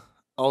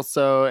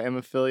also am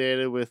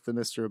affiliated with the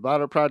Mr.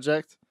 Roboto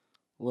Project,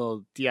 a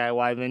little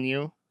DIY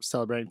venue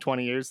celebrating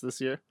 20 years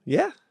this year.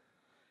 Yeah.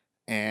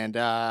 And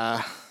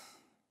I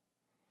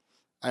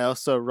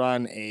also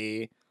run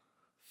a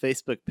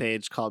Facebook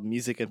page called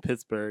Music in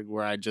Pittsburgh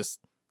where I just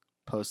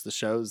post the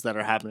shows that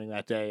are happening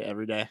that day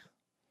every day.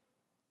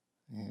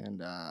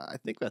 And I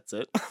think that's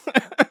it.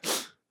 I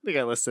think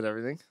I listed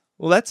everything.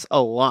 Well, that's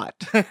a lot.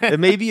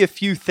 It may be a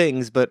few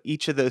things, but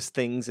each of those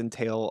things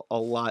entail a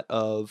lot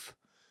of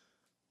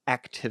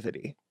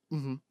activity.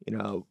 Mm-hmm. You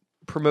know,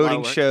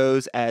 promoting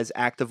shows as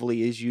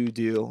actively as you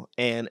do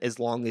and as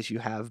long as you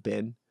have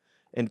been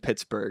in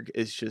Pittsburgh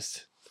is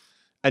just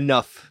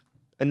enough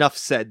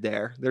said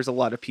there. There's a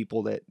lot of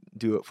people that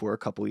do it for a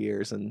couple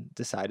years and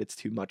decide it's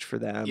too much for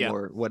them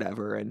or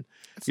whatever, and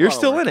you're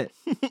still in it.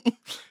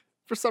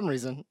 For some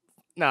reason.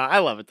 No, I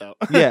love it though.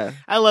 Yeah.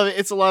 I love it.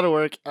 It's a lot of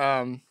work.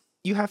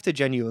 You have to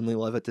genuinely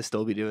love it to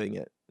still be doing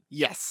it.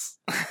 Yes.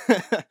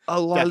 A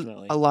lot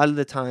of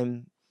the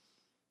time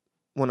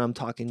when I'm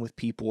talking with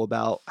people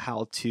about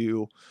how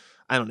to,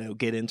 I don't know,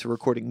 get into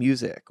recording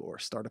music or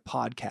start a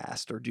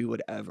podcast or do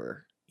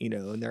whatever,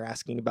 and they're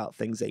asking about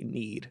things they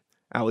need.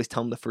 I always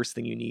tell them the first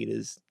thing you need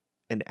is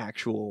an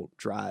actual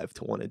drive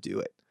to want to do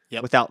it.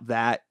 Yep. Without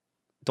that,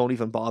 don't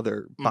even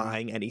bother Mhm.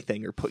 buying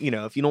anything or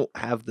if you don't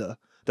have the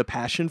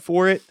passion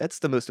for it, that's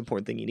the most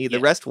important thing you need. Yeah.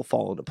 The rest will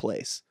fall into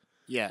place.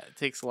 Yeah, it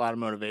takes a lot of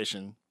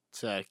motivation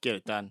to get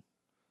it done.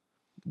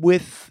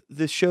 With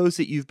the shows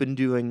that you've been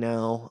doing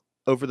now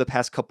over the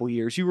past couple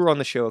years, you were on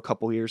the show a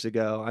couple years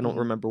ago. I don't Mhm.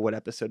 remember what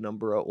episode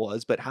number it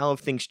was, but how have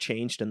things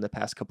changed in the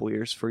past couple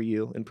years for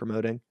you in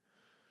promoting?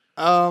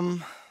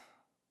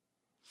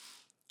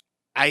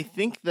 I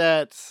think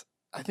the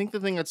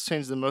thing that's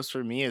changed the most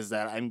for me is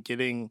that I'm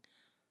getting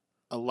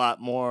a lot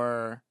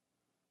more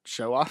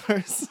show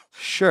offers.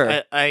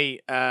 Sure. I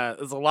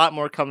there's a lot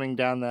more coming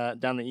down the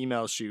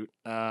email chute.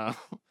 I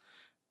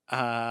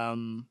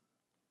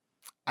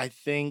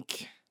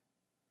think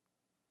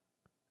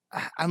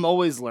I'm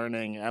always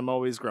learning. I'm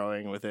always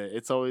growing with it.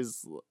 It's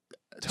always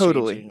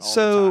Totally. changing all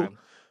So the time.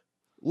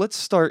 let's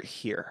start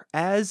here.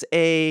 As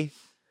a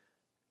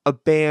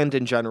band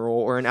in general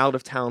or an out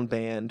of town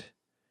band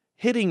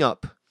hitting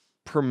up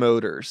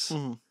promoters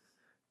Mhm.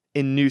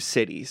 in new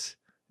cities,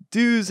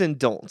 do's and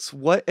don'ts.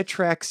 What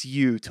attracts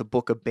you to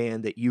book a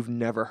band that you've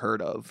never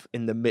heard of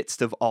in the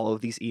midst of all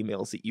of these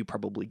emails that you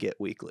probably get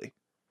weekly?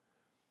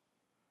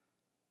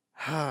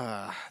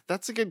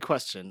 That's a good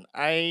question.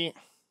 I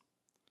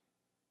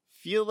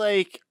feel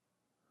like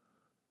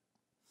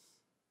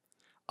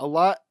a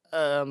lot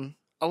of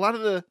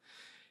the,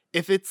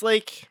 if it's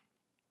like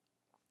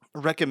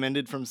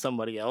recommended from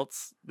somebody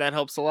else, that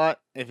helps a lot.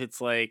 If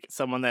it's like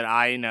someone that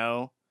I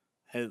know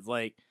has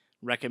like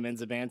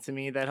recommends a band to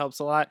me, that helps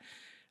a lot.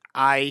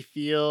 I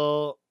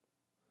feel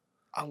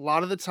a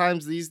lot of the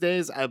times these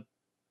days I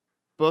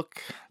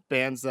book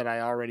bands that I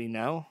already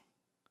know.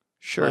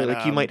 Sure, But,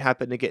 like you might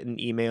happen to get an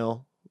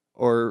email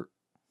or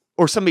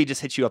somebody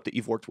just hits you up that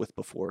you've worked with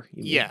before.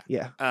 You mean? Yeah.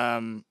 Yeah.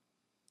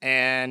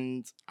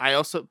 And I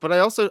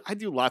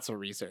do lots of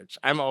research.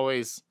 I'm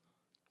always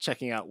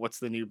checking out what's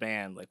the new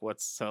band, like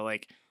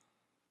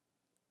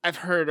I've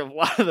heard of a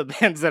lot of the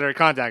bands that are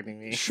contacting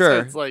me.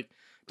 Sure. So it's like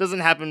doesn't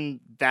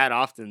happen that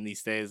often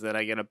these days that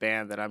I get a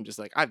band that I'm just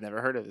like, I've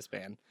never heard of this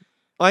band.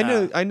 I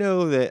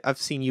know that I've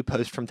seen you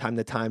post from time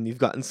to time. You've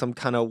gotten some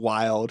kind of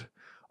wild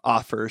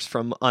offers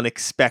from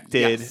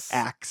unexpected Yes.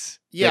 acts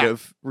Yeah. that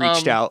have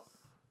reached out.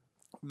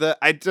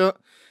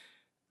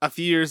 A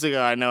few years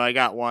ago, I know I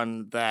got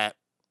one that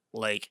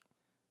like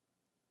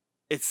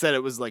it said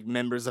it was like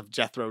members of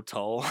Jethro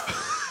Tull.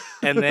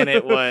 And then they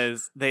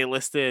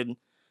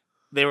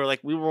were like,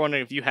 we were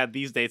wondering if you had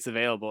these dates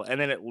available. And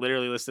then it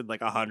literally listed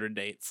like 100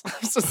 dates.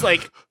 It's just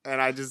like,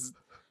 and I just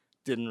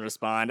didn't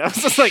respond. I was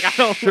just like, I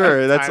don't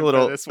Sure, have that's time a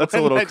little for this that's a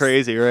one. little I just-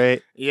 crazy,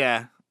 right?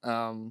 Yeah.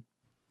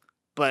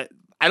 But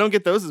I don't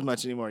get those as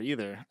much anymore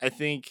either. I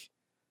think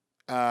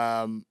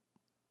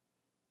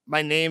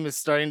my name is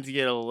starting to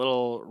get a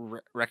little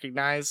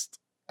recognized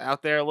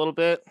out there a little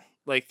bit,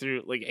 like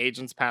through like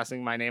agents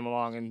passing my name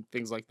along and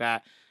things like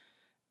that.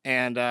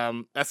 And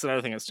that's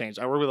another thing that's changed.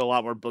 I work with a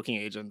lot more booking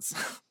agents.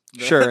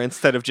 Sure,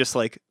 instead of just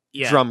like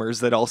Yeah. drummers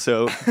that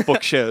also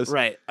book shows.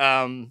 Right.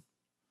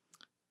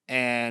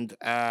 And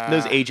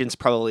Those agents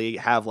probably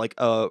have like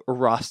a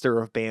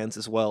roster of bands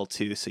as well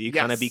too, so you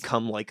kind of Yes.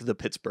 become like the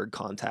Pittsburgh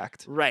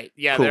contact. Right.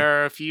 Yeah, Cool.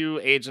 there are a few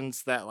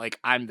agents that like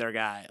I'm their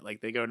guy. Like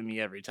they go to me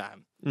every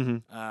time.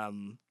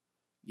 Mm-hmm.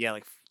 Yeah,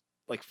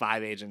 like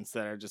 5 agents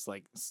that are just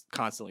like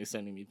constantly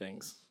sending me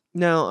things.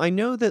 Now, I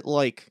know that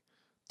like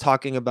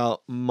talking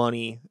about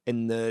money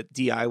in the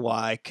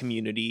DIY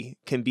community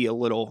can be a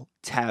little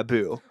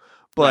taboo,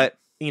 but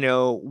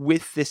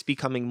with this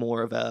becoming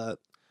more of a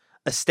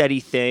steady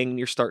thing,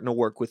 you're starting to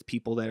work with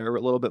people that are a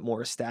little bit more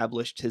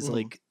established. Has Mhm.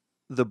 like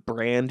the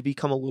brand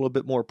become a little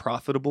bit more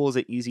profitable? Is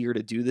it easier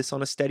to do this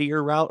on a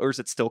steadier route, or is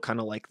it still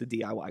kind of like the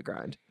DIY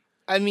grind?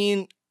 I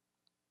mean,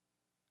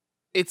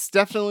 it's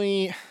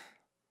definitely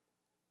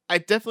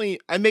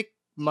I make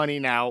money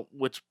now,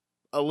 which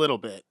a little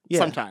bit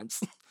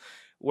sometimes.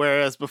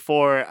 Whereas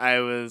before I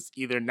was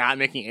either not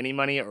making any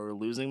money or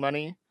losing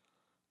money.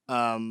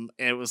 And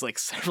it was like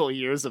several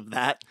years of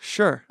that.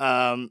 Sure.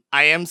 I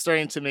am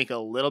starting to make a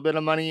little bit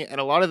of money,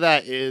 and a lot of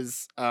that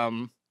is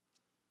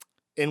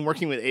in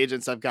working with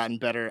agents. I've gotten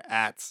better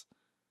at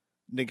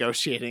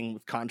negotiating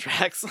with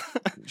contracts.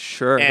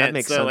 Sure, that And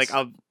makes so sense. like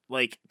I'll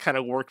like kind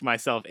of work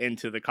myself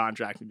into the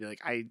contract and be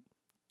like,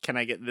 can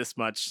I get this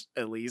much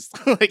at least?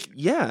 Like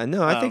Yeah,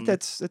 no, I think Um,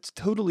 that's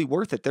totally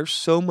worth it. There's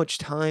so much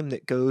time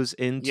that goes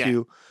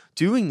into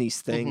doing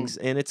these things,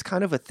 and it's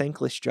kind of a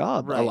thankless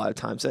job a Right. lot of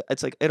times.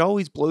 It's like it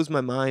always blows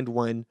my mind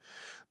when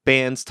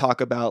bands talk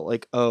about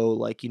like, oh,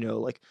 like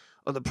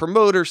oh, the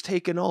promoter's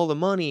taking all the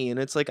money, and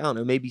it's like, I don't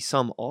know, maybe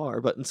some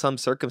are, but in some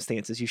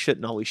circumstances, you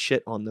shouldn't always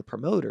shit on the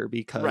promoter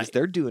because Right.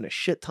 they're doing a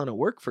shit ton of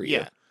work for you.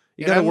 Yeah.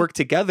 You And got to I'm- work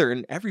together,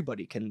 and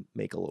everybody can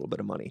make a little bit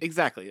of money.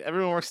 exactly.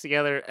 Everyone works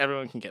together.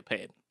 Everyone can get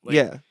paid. Like,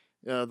 Yeah,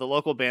 the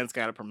local band's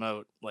got to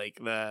promote. Like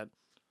the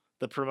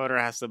promoter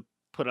has to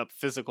put up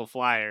physical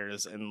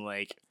flyers and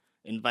like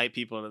invite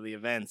people to the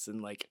events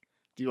and like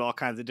do all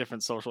kinds of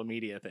different social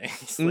media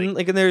things.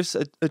 Like, and there's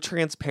a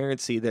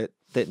transparency that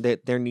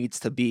there needs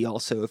to be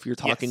also if you're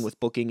talking Yes. with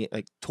booking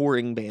like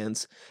touring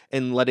bands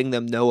and letting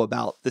them know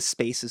about the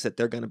spaces that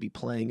they're going to be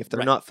playing if they're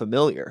Right. not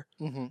familiar,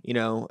 Mm-hmm. you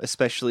know,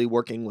 especially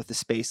working with a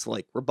space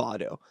like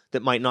Roboto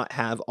that might not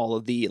have all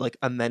of the like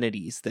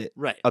amenities that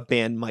Right. a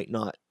band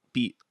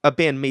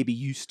may be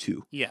used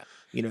to, Yeah.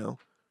 you know.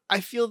 I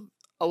feel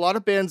a lot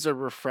of bands are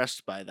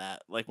refreshed by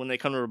that. Like when they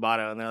come to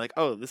Roboto and they're like,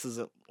 "Oh, this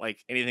isn't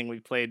like anything we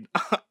played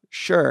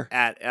Sure.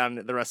 at on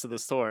the rest of the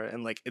tour,"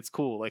 and like it's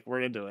cool. Like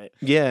we're into it.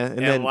 Yeah, And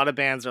then a lot of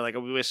bands are like, "Oh,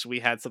 we wish we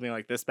had something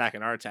like this back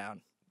in our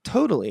town."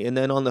 totally. And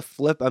then on the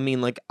flip, I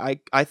mean, like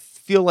I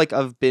feel like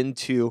I've been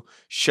to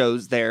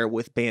shows there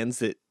with bands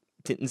that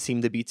didn't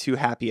seem to be too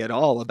happy at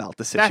all about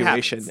the That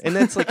situation. happens. And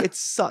that's like it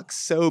sucks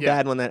so Yeah.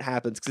 bad when that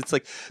happens because it's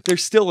like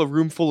there's still a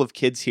room full of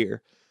kids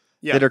here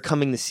Yeah. that are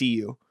coming to see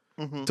you.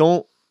 Mhm.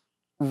 Don't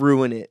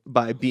ruin it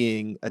by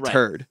being a Right.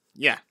 turd.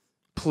 Yeah.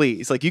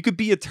 Please. Like you could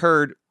be a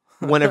turd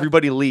when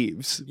everybody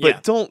leaves, but Yeah.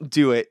 don't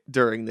do it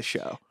during the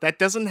show. That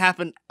doesn't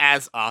happen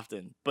as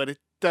often, but it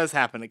does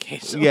happen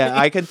occasionally. Yeah,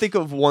 I can think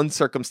of one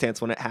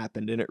circumstance when it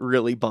happened and it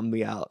really bummed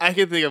me out. I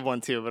can think of one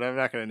too, but I'm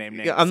not going to name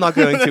names. Yeah, I'm not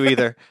going to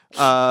either.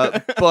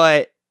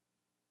 But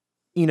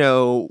you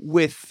know,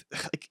 with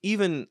like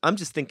even I'm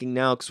just thinking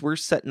now because we're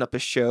setting up a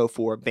show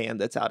for a band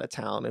that's out of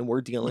town and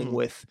we're dealing Mhm.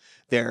 with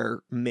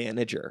their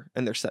manager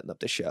and they're setting up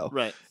the show.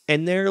 Right.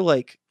 And they're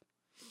like,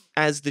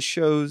 as the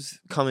show's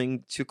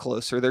coming to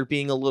closer, they're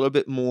being a little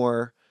bit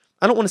more,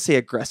 I don't want to say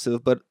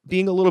aggressive, but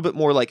being a little bit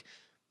more like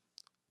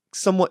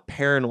somewhat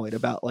paranoid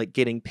about like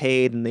getting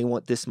paid and they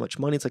want this much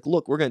money. It's like,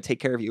 look, we're going to take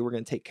care of you. We're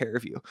going to take care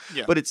of you.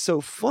 Yeah. But it's so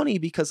funny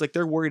because like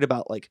they're worried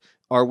about like,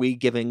 are we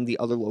giving the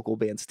other local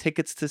bands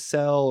tickets to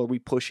sell? Are we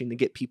pushing to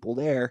get people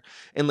there?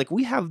 And like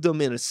we have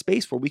them in a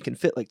space where we can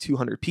fit like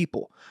 200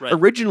 people. Right.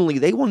 Originally,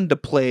 they wanted to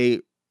play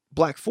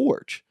Black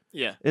Forge.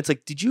 Yeah. And it's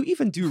like, did you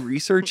even do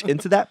research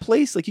into that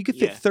place? Like you could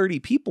fit Yeah. 30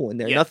 people in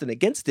there. Yeah. Nothing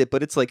against it,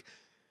 but it's like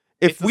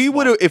if It's a we small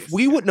would have if space,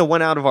 we yeah. wouldn't have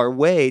went out of our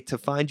way to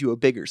find you a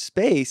bigger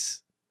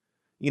space,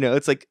 you know,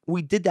 it's like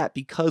we did that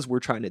because we're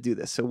trying to do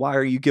this. So why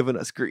are you giving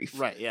us grief?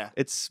 Right. Yeah.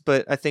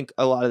 But I think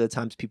a lot of the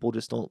times people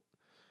just don't,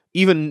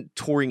 even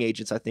touring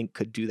agents I think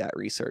could do that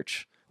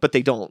research, but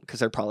they don't because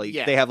they're probably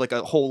Yeah. they have like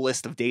a whole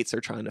list of dates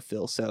they're trying to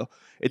fill. So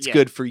it's Yeah.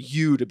 good for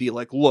you to be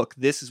like, look,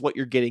 this is what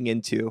you're getting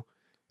into.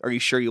 Are you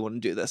sure you want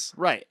to do this?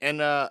 Right. And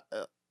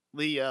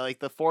like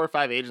the 4 or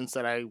 5 agents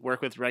that I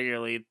work with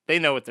regularly, they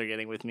know what they're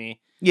getting with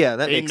me. Yeah,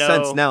 that They makes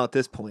sense know- now at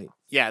this point.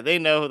 Yeah, they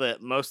know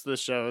that most of the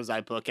shows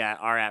I book at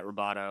are at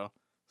Roboto,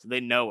 so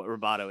they know what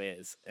Roboto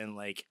is, and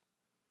like,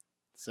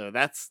 so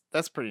that's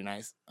pretty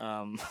nice.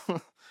 And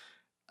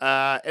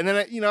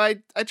then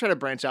I try to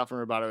branch out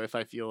from Roboto if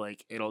I feel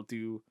like it'll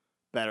do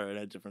better in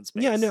a different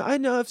space. Yeah, I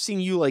know. I've seen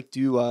you like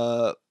do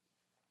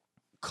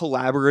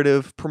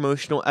collaborative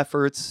promotional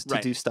efforts to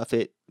Right. do stuff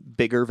at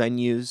bigger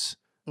venues.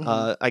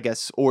 Mhm. I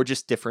guess, or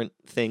just different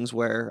things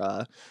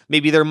where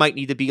maybe there might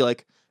need to be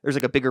like there's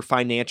like a bigger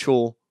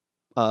financial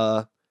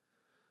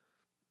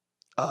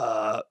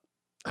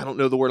I don't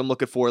know the word I'm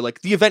looking for.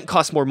 Like the event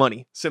costs more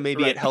money, so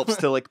maybe Right. it helps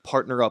to like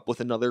partner up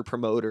with another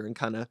promoter and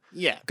kind of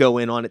Yeah. go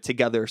in on it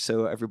together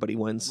so everybody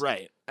wins.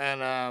 Right.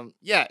 And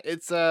yeah,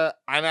 it's and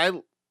I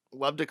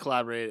love to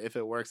collaborate if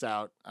it works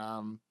out.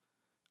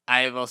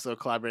 I have also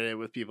collaborated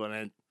with people and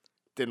it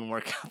didn't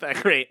work out that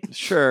great.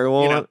 Sure.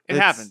 Well, know, it it's-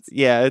 happens.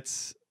 Yeah,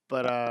 it's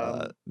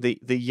But the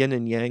yin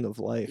and yang of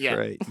life, Yeah.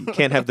 right? You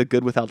can't have the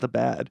good without the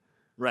bad.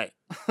 right.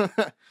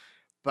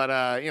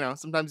 But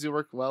sometimes you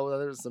work well with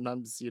others,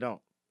 sometimes you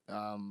don't.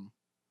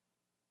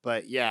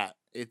 But yeah,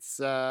 it's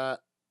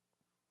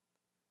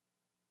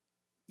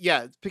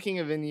picking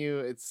a venue,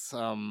 it's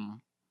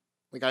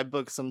like I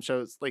book some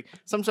shows, like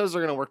some shows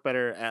are gonna work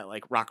better at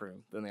like Rock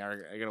Room than they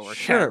are gonna work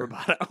Sure. at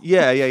Roboto.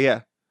 Yeah.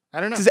 I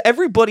don't know. Because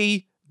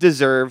everybody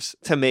deserves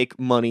to make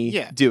money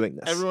Yeah. doing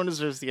this. Everyone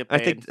deserves to get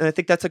paid. I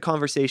think that's a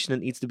conversation that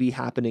needs to be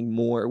happening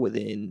more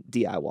within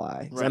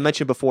DIY. As I Right.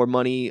 mentioned before,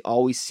 money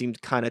always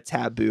seemed kind of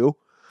taboo,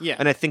 Yeah.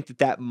 and I think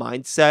that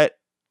mindset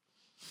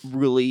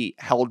really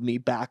held me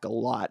back a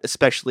lot,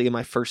 especially in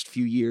my first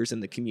few years in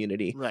the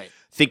community, Right.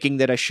 thinking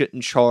that I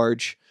shouldn't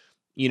charge,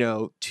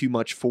 too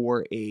much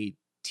for a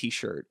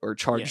t-shirt or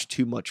charge Yeah.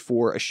 too much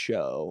for a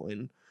show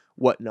and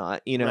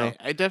whatnot, Right.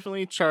 I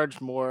definitely charge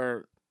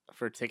more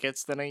for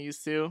tickets than I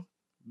used to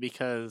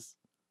because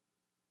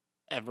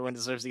everyone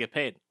deserves to get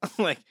paid.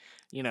 Like,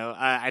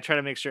 I try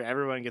to make sure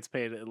everyone gets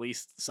paid at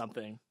least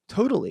something.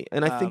 Totally.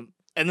 And I think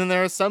and then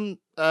there are some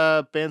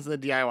bands in the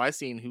DIY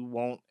scene who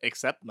won't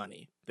accept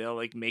money. They'll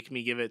like make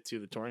me give it to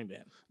the touring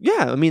band.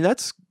 yeah, I mean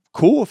that's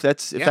cool if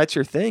that's Yeah.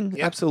 your thing.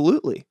 Yeah.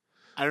 Absolutely.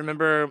 I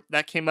remember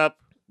that came up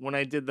when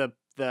I did the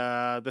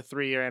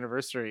 3-year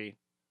anniversary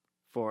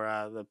for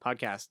the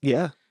podcast.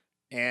 Yeah.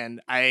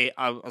 And I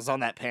was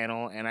on that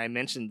panel and I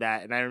mentioned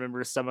that, and I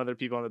remember some other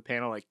people on the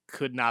panel like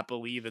could not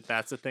believe that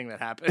that's a thing that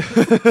happened.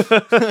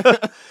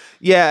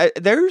 Yeah,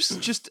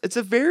 it's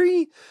a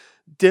very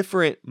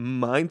different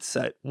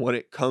mindset when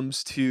it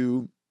comes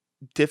to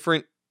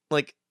different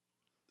like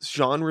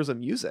genres of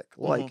music.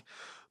 Like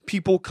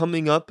people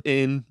coming up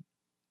in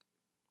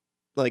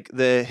like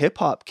the hip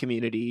hop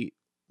community,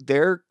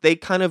 they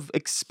kind of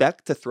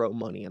expect to throw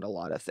money at a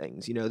lot of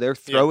things. You know, they're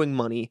throwing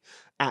money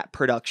at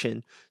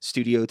production,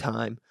 studio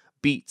time,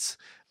 beats.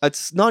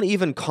 It's not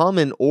even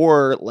common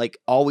or like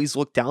always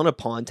looked down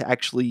upon to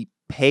actually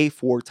pay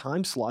for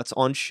time slots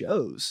on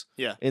shows.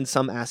 Yeah. In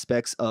some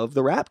aspects of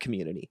the rap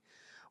community.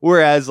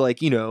 Whereas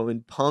like, you know,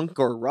 in punk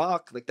or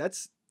rock, like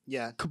that's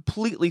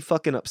completely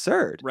fucking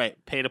absurd. Right.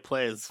 Pay to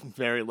play is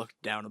very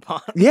looked down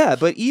upon. Yeah,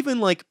 but even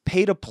like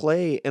pay to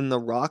play in the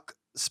rock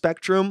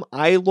spectrum,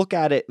 I look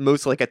at it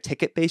most like a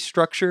ticket-based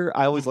structure.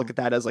 I always look at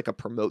that as like a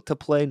promote to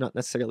play, not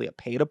necessarily a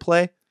pay to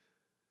play.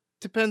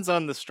 Depends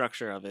on the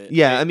structure of it.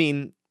 Yeah, I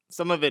mean,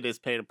 some of it is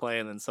pay to play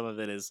and then some of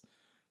it is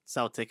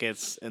sell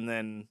tickets, and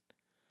then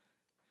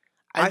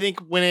I think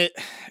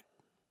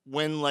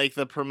when like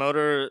the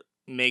promoter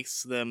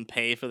makes them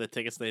pay for the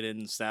tickets they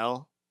didn't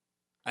sell,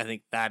 I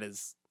think that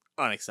is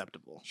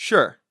unacceptable.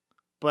 Sure.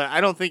 But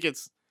I don't think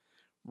it's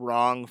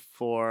wrong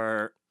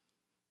for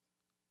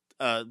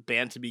a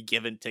band to be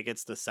given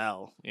tickets to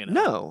sell, you know?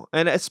 No,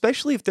 and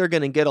especially if they're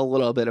going to get a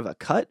little bit of a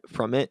cut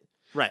from it.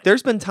 Right.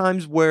 There's been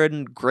times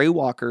when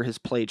Greywalker has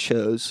played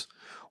shows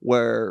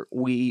where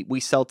we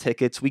sell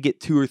tickets, we get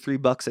 $2 or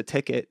 $3 a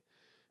ticket,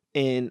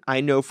 and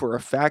I know for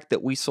a fact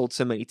that we sold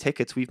so many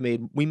tickets, we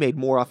made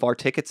more off our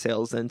ticket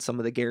sales than some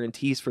of the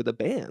guarantees for the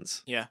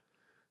bands. Yeah.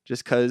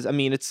 Just because, I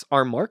mean, it's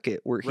our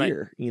market. We're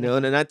here, you know,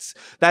 and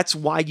that's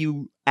why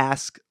you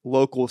ask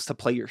locals to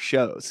play your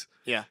shows.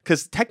 Yeah.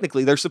 Because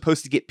technically they're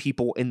supposed to get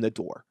people in the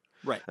door.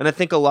 Right. And I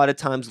think a lot of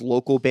times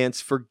local bands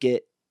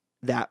forget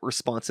that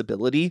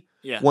responsibility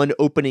when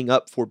opening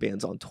up for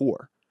bands on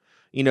tour.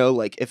 You know,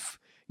 like if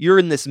you're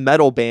in this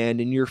metal band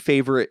and your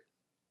favorite,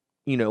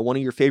 you know, one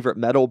of your favorite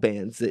metal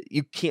bands that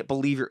you can't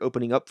believe you're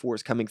opening up for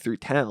is coming through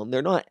town,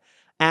 they're not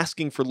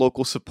asking for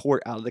local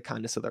support out of the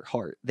kindness of their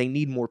heart. They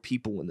need more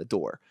people in the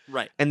door.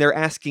 Right. And they're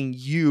asking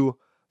you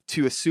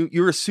to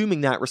you're assuming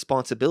that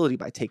responsibility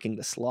by taking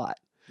the slot.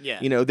 Yeah.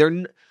 You know,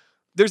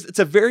 it's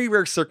a very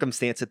rare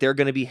circumstance that they're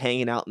going to be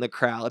hanging out in the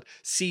crowd,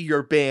 see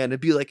your band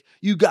and be like,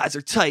 you guys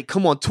are tight.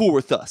 Come on tour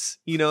with us.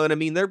 You know what I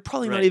mean? They're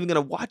probably not even going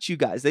to watch you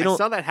guys. I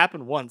saw that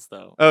happen once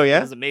though. Oh yeah.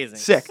 It was amazing.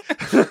 Sick.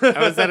 I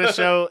was at a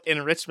show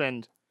in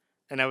Richmond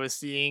and I was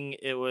seeing,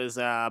 it was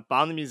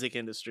Bomb the Music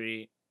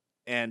Industry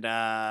and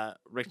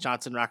Rick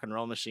Johnson Rock and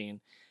Roll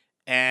Machine.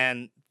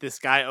 And this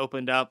guy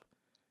opened up.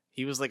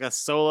 He was like a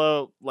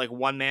solo, like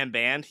one man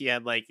band. He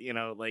had like, you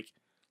know, like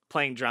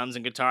playing drums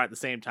and guitar at the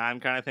same time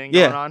kind of thing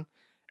going on.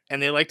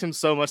 And they liked him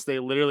so much, they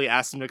literally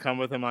asked him to come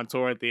with him on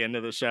tour at the end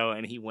of the show,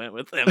 and he went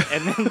with them.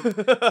 And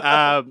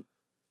then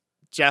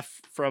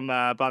Jeff from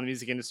Bomb the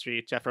Music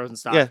Industry, Jeff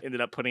Rosenstock,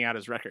 ended up putting out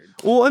his record.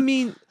 Well, I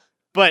mean,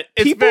 but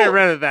it's very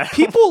rare that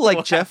people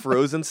like Jeff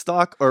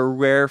Rosenstock are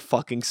rare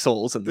fucking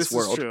souls in this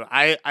world. Is true.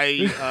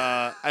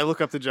 I look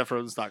up to Jeff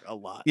Rosenstock a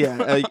lot.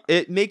 Yeah,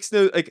 it makes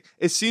no like.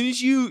 As soon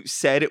as you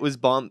said it was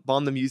Bomb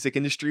the Music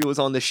Industry was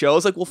on the show, I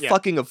was like, well,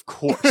 fucking of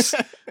course.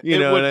 You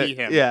know, would be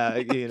him. Yeah,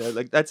 you know,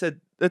 like that's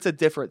a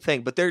different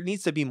thing. But there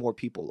needs to be more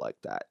people like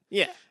that.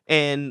 Yeah,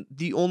 and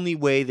the only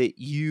way that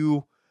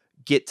you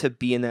get to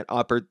be in that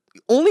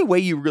only way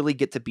you really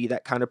get to be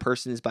that kind of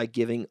person is by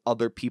giving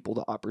other people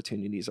the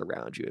opportunities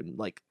around you and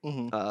like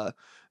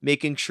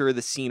making sure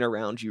the scene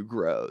around you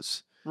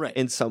grows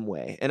in some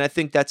way. And I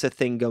think that's a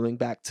thing going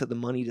back to the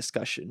money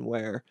discussion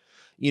where,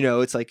 you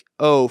know, it's like,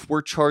 oh, if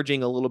we're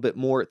charging a little bit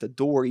more at the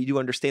door, you do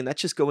understand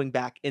that's just going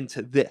back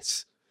into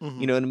this.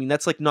 You know what I mean?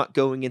 That's like not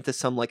going into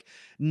some like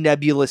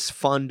nebulous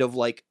fund of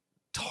like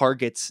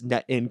Target's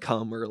net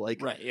income or like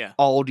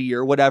Aldi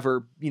or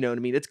whatever, you know what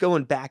I mean? It's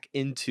going back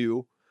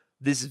into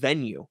this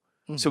venue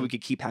so we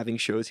could keep having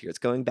shows here. It's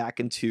going back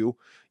into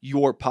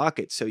your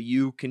pocket so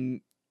you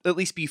can at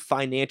least be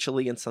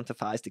financially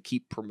incentivized to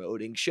keep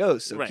promoting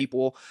shows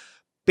so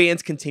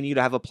bands continue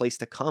to have a place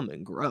to come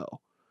and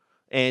grow.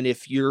 And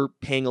if you're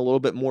paying a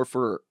little bit more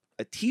for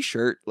a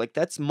t-shirt, like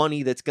that's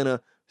money that's going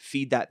to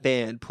feed that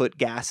band, put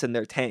gas in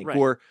their tank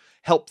or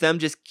help them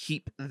just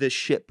keep the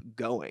ship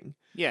going.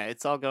 Yeah,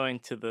 it's all going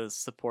to the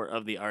support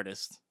of the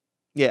artist.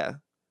 Yeah.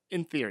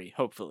 In theory,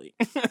 hopefully.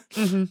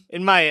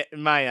 In my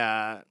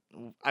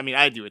I mean,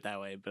 I do it that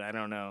way, but I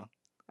don't know.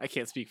 I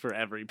can't speak for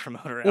every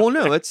promoter out Well,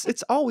 no, there.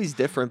 it's always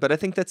different, but I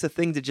think that's a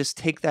thing to just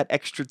take that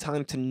extra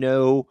time to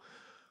know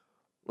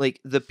like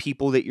the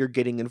people that you're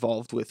getting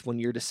involved with when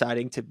you're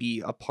deciding to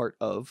be a part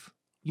of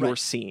your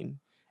scene.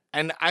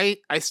 And I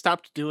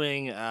stopped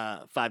doing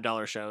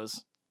 $5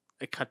 shows.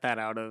 I cut that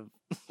out of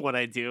what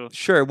I do.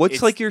 Sure.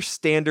 What's like your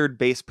standard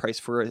base price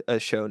for a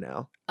show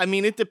now? I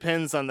mean, it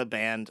depends on the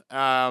band.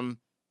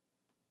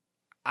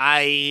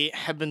 I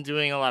have been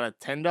doing a lot of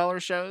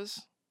 $10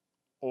 shows,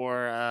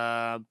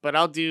 but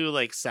I'll do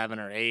like 7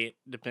 or 8,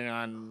 depending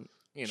on,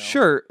 you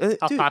know,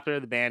 how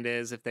popular the band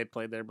is, if they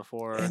played there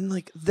before. And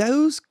like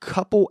those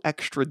couple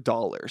extra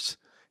dollars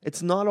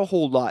It's not a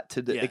whole lot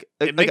to Yeah,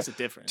 it makes a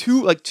difference.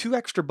 two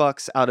extra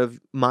bucks out of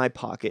my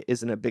pocket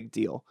isn't a big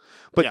deal,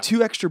 but Yeah.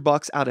 2 extra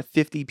bucks out of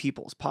 50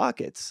 people's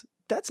pockets,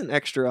 that's an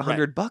extra Right.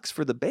 $100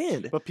 for the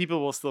band. But people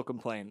will still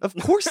complain. Of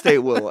course they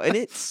will, and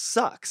it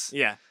sucks.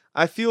 Yeah.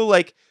 I feel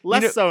like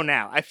Less so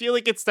now. I feel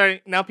like it's starting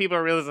now. People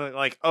are realizing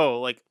like, oh,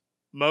 like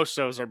most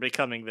shows are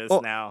becoming this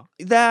now.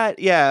 that,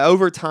 yeah,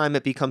 over time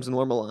it becomes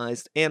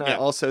normalized, and I Yeah.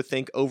 also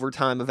think over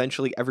time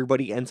eventually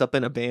everybody ends up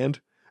in a band.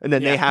 And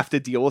then Yeah. they have to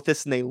deal with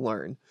this and they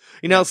learn.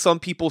 You know,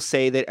 some people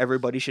say that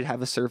everybody should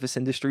have a service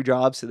industry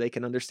job so they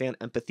can understand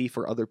empathy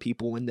for other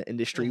people in the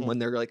industry when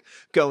they're like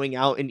going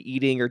out and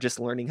eating or just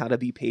learning how to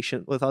be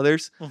patient with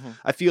others.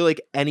 I feel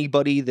like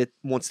anybody that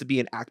wants to be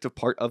an active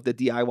part of the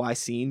DIY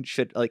scene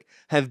should like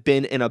have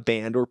been in a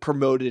band or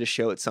promoted a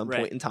show at some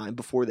point in time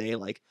before they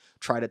like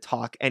try to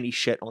talk any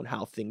shit on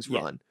how things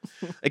run.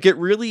 Like it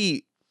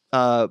really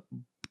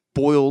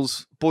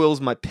boils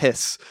my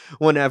piss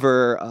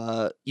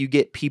whenever you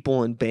get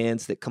people in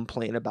bands that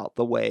complain about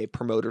the way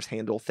promoters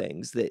handle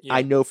things that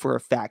I know for a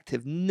fact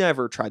have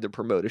never tried to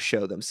promote a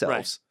show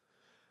themselves.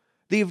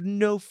 They have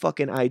no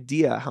fucking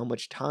idea how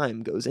much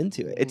time goes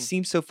into it. It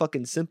seems so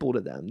fucking simple to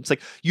them. It's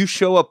like you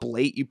show up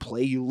late, you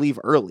play, you leave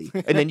early,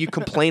 and then you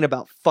complain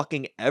about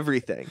fucking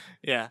everything.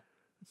 Yeah.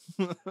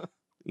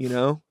 You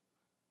know?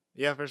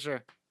 Yeah, for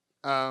sure.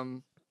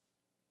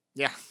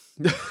 Yeah.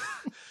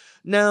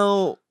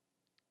 Now,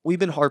 we've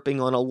been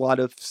harping on a lot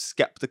of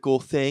skeptical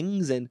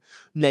things and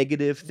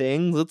negative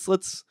things.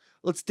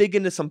 Let's dig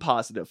into some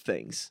positive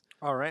things.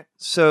 All right.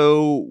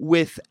 So,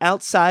 with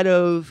outside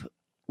of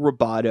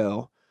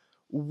Roboto,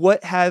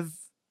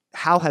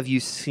 how have you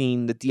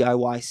seen the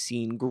DIY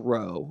scene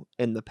grow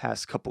in the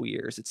past couple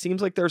years? It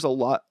seems like there's a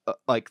lot,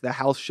 like the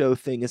house show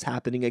thing is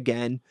happening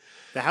again.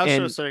 The house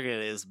show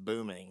circuit is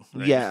booming.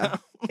 Right now.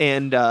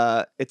 And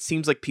it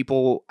seems like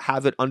people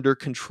have it under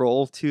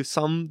control to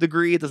some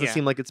degree. It doesn't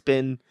seem like it's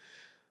been.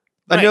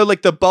 I know,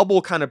 like the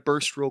bubble kind of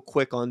burst real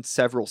quick on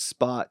several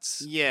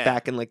spots.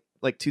 Back in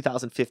like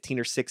 2015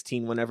 or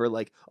 16, whenever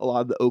like a lot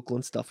of the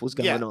Oakland stuff was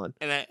going on.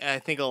 And I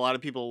think a lot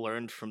of people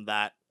learned from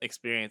that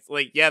experience.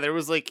 Like, yeah, there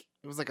was like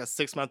it was like a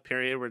 6-month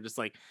period where just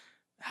like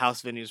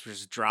house venues were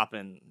just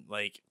dropping.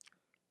 Like,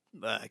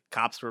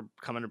 cops were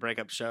coming to break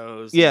up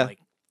shows. And, like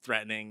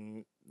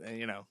threatening.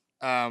 You know.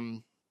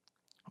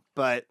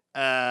 But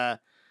a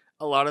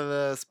lot of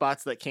the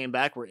spots that came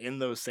back were in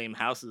those same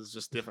houses,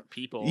 just different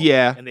people.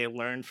 Yeah. And they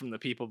learned from the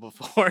people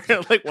before,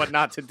 like what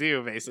not to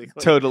do,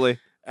 basically. Totally.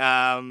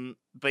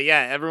 But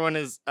yeah, everyone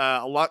is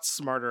a lot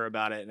smarter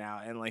about it now,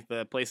 and like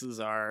the places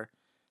are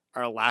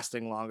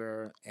lasting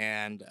longer.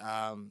 And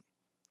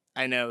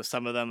I know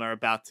some of them are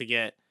about to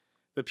get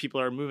the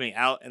people are moving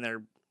out, and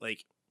they're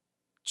like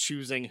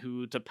choosing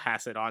who to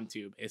pass it on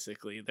to.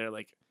 Basically, they're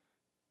like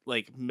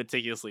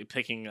meticulously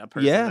picking a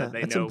person that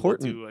they know will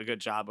do a good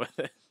job with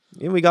it.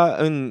 Yeah, we got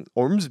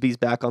Ormsby's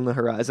back on the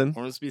horizon.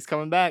 Ormsby's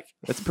coming back.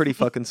 That's pretty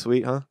fucking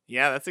sweet, huh?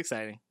 Yeah, that's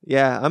exciting.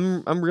 Yeah,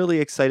 I'm really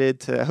excited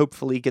to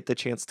hopefully get the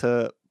chance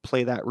to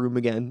play that room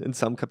again in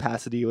some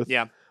capacity with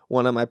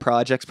one of my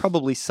projects.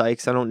 Probably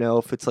Sykes. I don't know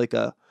if it's like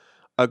a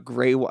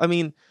gray. I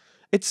mean,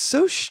 it's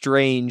so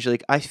strange.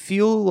 Like I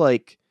feel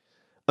like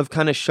I've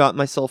kind of shot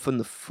myself in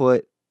the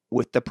foot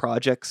with the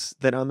projects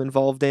that I'm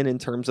involved in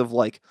terms of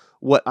like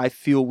what I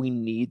feel we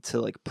need to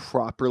like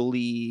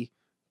properly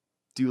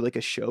do like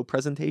a show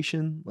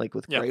presentation, like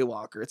with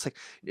Greywalker.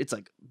 It's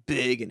like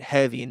big and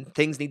heavy and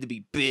things need to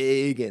be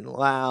big and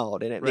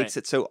loud, and it makes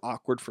it so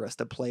awkward for us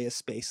to play a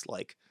space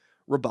like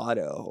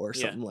Roboto or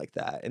something like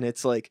that. And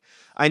it's like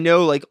I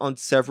know like on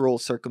several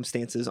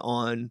circumstances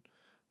on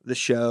the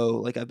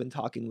show, like I've been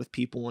talking with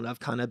people and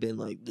I've kind of been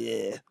like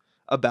bleh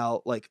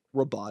about like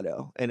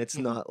Roboto, and it's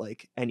not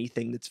like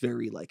anything that's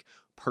very like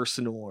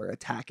personal or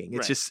attacking.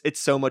 It's just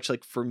it's so much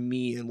like for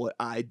me and what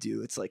I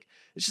do, it's like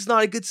it's just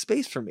not a good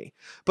space for me.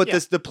 But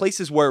the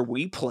places where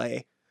we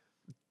play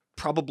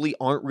probably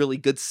aren't really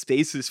good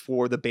spaces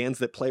for the bands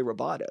that play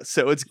Roboto.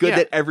 So it's good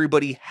that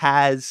everybody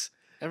has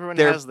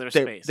their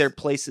space, their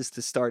places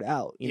to start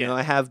out. You know,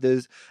 I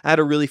had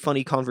a really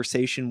funny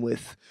conversation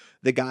with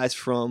the guys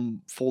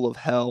from Full of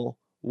Hell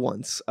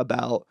once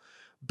about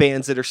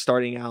bands that are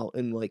starting out,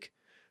 and like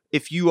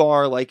if you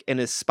are like an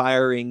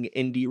aspiring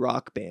indie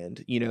rock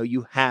band, you know,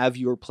 you have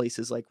your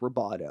places like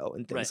Roboto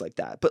and things like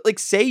that. But like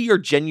say you're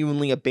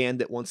genuinely a band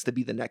that wants to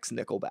be the next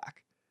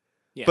Nickelback.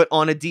 But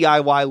on a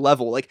DIY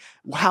level, like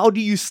how do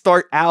you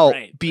start out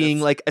being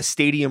like a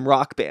stadium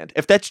rock band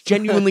if that's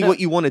genuinely what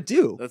you want to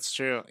do? That's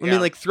true. I mean,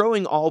 like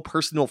throwing all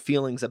personal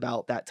feelings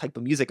about that type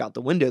of music out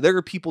the window. There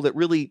are people that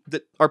really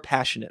that are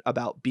passionate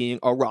about being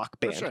a rock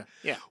band. For sure.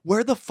 Yeah.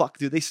 Where the fuck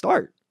do they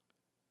start?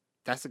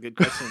 That's a good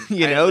question.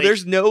 You know,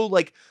 there's no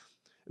like,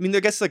 I mean,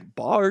 I guess like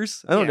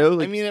bars. I don't know.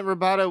 Like, I mean, at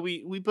Roboto,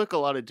 we book a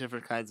lot of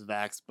different kinds of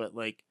acts, but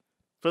like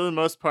for the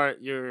most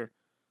part, you're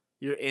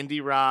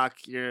indie rock.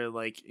 You're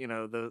like, you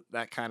know,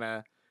 that kind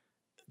of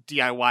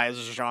DIY as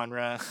a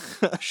genre.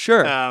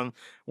 Sure.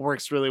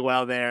 Works really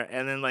well there,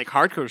 and then like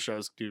hardcore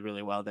shows do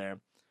really well there.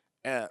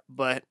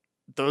 But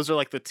those are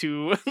like the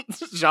two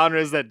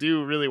genres that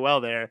do really well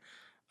there.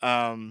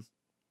 Um,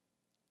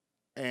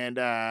 and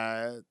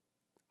I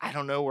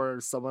don't know where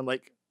someone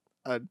like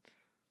a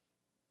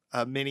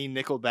mini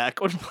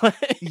Nickelback would play.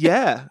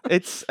 Yeah,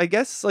 it's I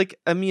guess like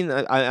I mean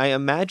I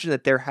imagine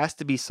that there has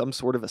to be some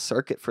sort of a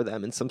circuit for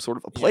them and some sort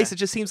of a place. Yeah. It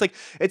just seems like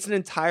it's an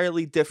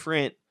entirely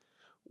different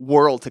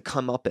world to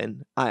come up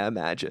in, I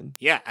imagine.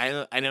 Yeah,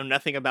 I know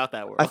nothing about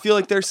that world. I feel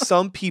like there's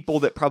some people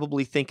that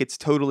probably think it's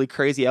totally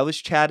crazy. I was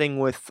chatting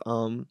with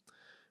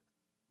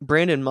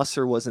Brandon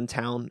Musser was in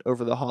town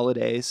over the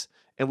holidays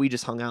and we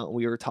just hung out and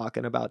we were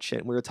talking about shit.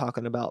 And we were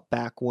talking about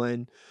back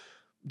when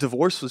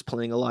Divorce was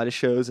playing a lot of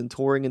shows and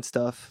touring and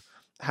stuff,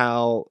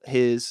 how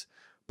his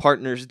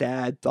partner's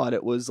dad thought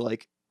it was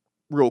like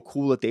real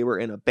cool that they were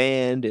in a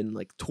band and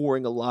like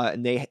touring a lot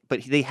and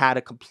they had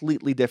a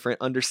completely different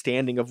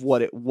understanding of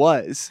what it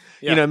was.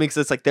 Yeah. You know what I mean? Because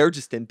it's like they're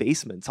just in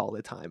basements all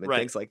the time and Right.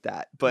 things like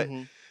that. But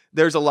Mhm.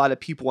 there's a lot of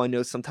people I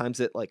know sometimes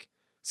that like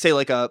say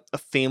like a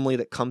family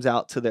that comes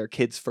out to their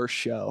kid's first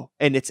show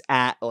and it's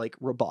at like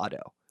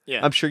Roboto.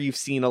 Yeah. I'm sure you've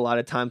seen a lot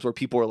of times where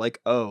people are like,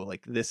 oh,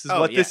 like this is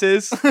Oh, what yeah. this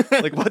is?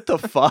 Like what the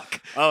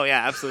fuck? Oh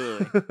yeah,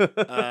 absolutely.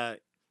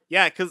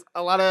 Yeah, because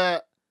a lot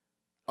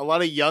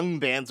of young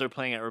bands are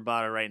playing at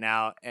Roboto right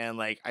now, and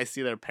like I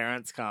see their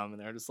parents come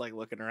and they're just like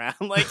looking around,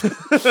 like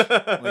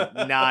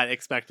not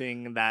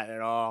expecting that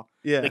at all.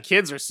 Yeah. The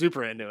kids are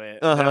super into it.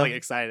 Uh-huh. They're like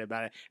excited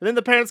about it, and then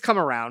the parents come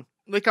around.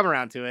 They come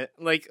around to it.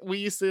 Like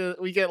we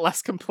get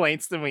less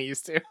complaints than we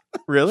used to.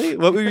 Really?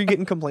 What were you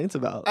getting complaints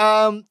about?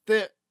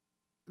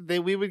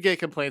 We would get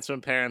complaints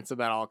from parents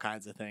about all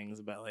kinds of things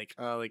about like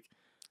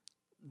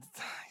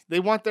they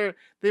want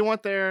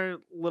their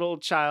little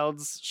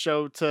child's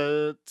show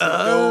to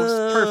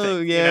go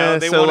perfect. Yeah. You know?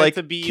 They so want like, it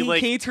to be can, like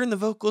can you turn the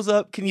vocals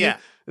up? Can you? Yeah.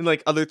 And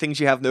like other things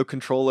you have no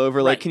control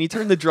over. Like, Right. can you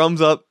turn the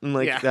drums up and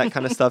like Yeah. that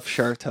kind of stuff?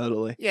 Sure,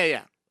 totally.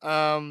 yeah.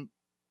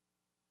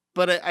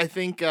 But I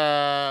think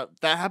that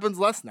happens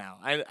less now.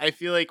 I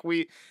feel like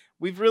we've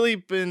really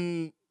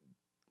been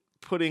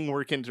putting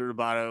work into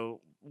Roboto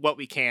what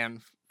we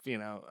can. You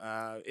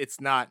know,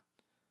 it's not.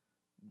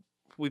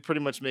 We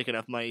pretty much make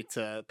enough money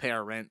to pay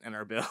our rent and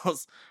our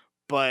bills,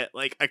 but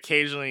like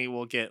occasionally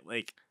we'll get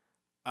like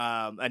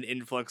an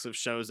influx of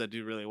shows that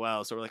do really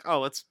well. So we're like, oh,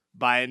 let's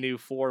buy a new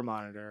 4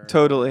 monitor,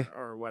 Totally.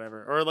 or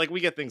whatever, or like we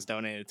get things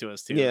donated to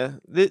us too. Yeah.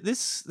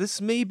 This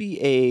may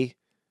be a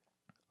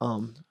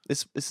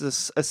this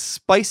is a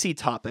spicy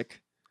topic.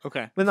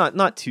 Okay. But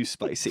not too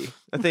spicy.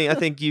 I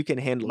think you can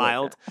handle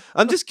Mild. it.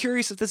 I'm just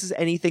curious if this is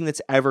anything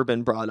that's ever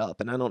been brought up,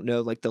 and I don't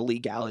know like the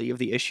legality of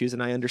the issues,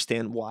 and I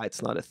understand why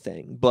it's not a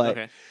thing. But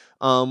Okay.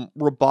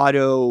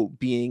 Roboto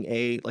being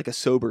a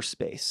sober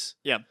space.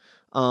 Yeah.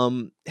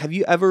 Have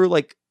you ever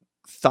like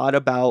thought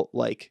about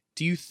like,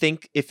 do you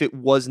think if it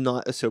was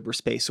not a sober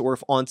space, or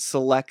if on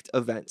select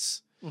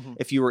events, Mhm.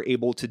 if you were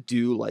able to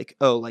do like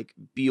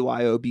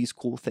BYOB's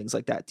cool things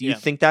like that, do you Yeah.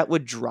 think that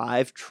would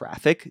drive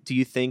traffic? Do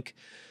you think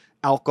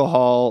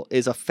alcohol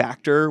is a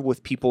factor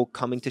with people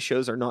coming to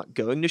shows or not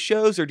going to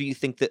shows, or do you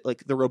think that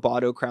like the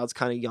Roboto crowd's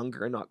kind of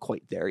younger and not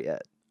quite there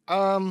yet?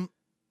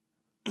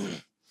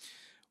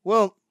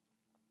 Well,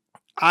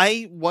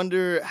 I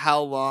wonder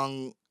how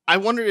long. I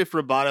wonder if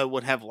Roboto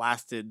would have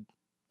lasted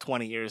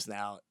 20 years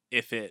now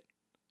if it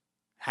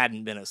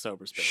hadn't been a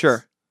sober space.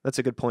 Sure, that's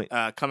a good point.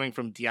 Coming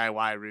from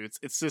DIY roots,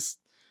 it's just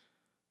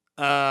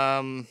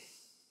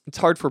It's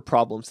hard for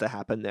problems to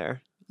happen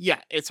there.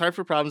 yeah, it's hard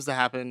for problems to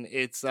happen.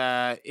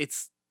 I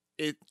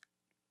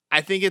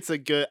think it's a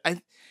good.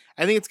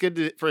 I think it's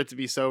good for it to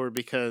be sober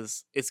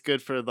because it's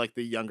good for like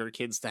the younger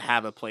kids to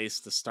have a place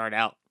to start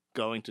out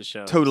going to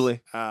shows.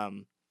 Totally.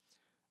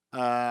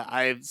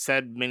 I've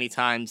said many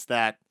times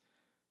that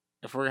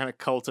if we're gonna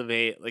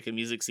cultivate like a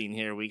music scene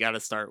here, we got to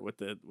start with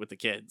the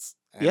kids.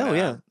 And,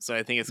 Yeah. So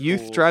I think it's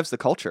Youth cool. drives the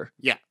culture.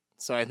 Yeah.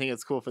 So I think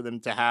it's cool for them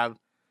to have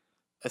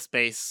a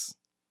space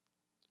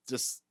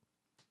just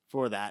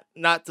for that.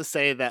 Not to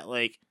say that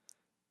like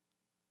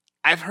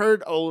I've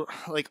heard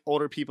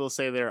older people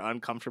say they're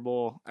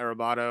uncomfortable at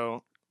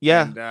Roboto.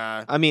 Yeah.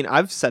 And, I mean,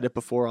 I've said it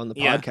before on the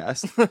Yeah.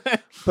 podcast,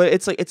 but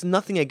it's like, it's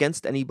nothing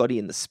against anybody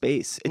in the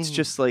space. It's Mhm.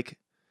 just like,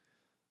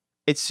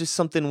 it's just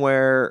something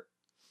where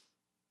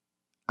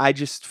I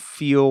just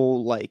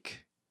feel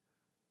like,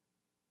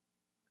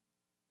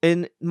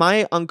 and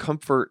my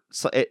uncomfort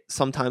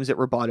sometimes at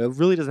Roboto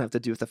really doesn't have to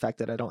do with the fact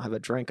that I don't have a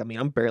drink. I mean,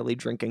 I'm barely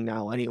drinking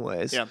now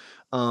anyways. Yeah.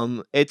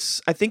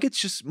 I think it's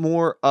just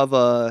more of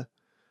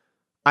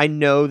I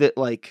know that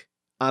like,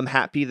 I'm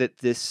happy that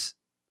this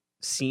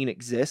scene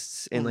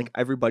exists and like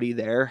everybody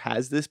there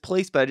has this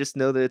place, but I just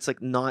know that it's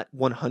like not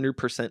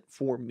 100%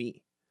 for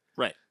me.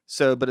 Right.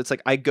 So, but it's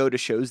like I go to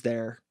shows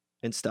there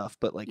and stuff,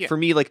 but like Yeah. for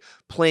me, like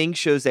playing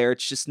shows there,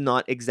 it's just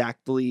not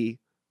exactly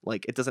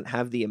like, it doesn't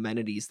have the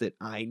amenities that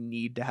I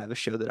need to have a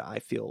show that I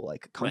feel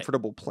like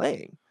comfortable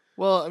playing.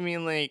 Well, I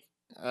mean, like,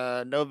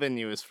 no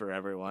venue is for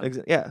everyone.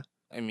 Yeah.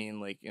 I mean,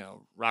 like,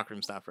 Rock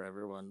Room's not for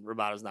everyone.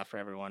 Roboto's not for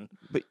everyone.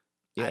 But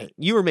yeah,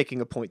 you were making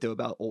a point though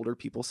about older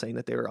people saying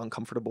that they were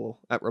uncomfortable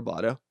at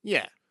Roboto.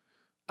 Yeah.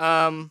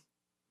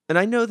 And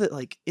I know that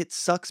like it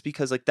sucks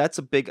because like that's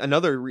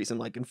another reason,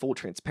 like in full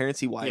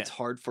transparency, why Yeah. it's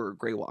hard for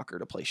Grey Walker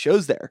to play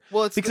shows there.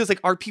 Well, it's Because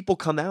like our people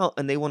come out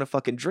and they want to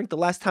fucking drink. The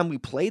last time we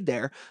played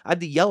there, I had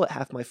to yell at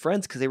half my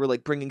friends because they were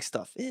like bringing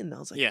stuff in. And I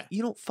was like, Yeah.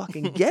 you don't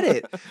fucking get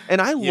it.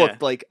 And I Yeah.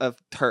 looked like a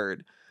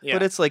turd. yeah.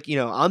 But it's like,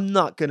 I'm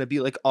not gonna be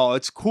like, oh,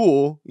 it's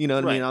cool. You know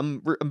what I Right.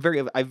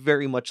 mean? I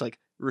very much like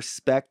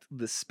respect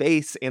the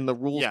space and the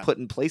rules Yeah. put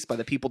in place by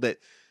the people that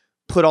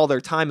put all their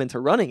time into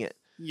running it.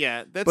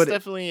 Yeah, that's But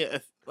definitely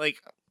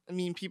like. I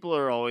mean, people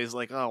are always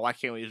like, "Oh, why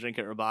can't we drink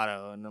at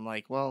Roboto?" And I'm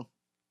like, "Well,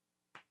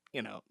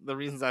 the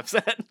reasons I've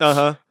said."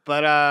 Uh-huh.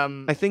 But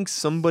I think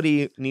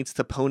somebody needs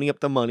to pony up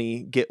the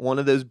money, get one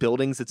of those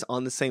buildings that's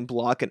on the same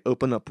block, and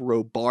open up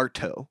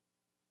Robarto.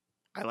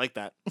 I like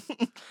that.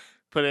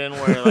 Put it in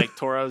where like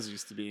Toro's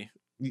used to be.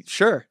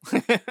 Sure.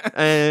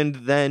 And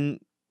then,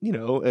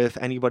 if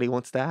anybody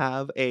wants to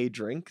have a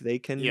drink, they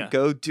can Yeah.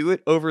 go do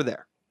it over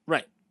there.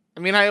 Right. I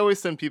mean, I always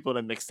send people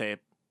to Mixtape,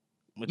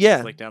 which Yeah.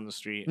 is like down the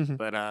street. Mhm.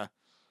 But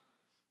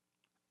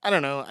I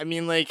don't know. I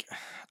mean, like,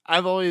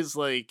 I've always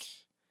like,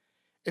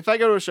 if I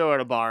go to a show at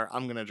a bar,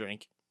 I'm gonna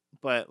drink.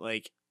 But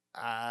like,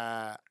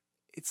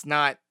 it's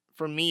not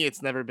for me.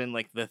 It's never been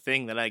like the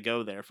thing that I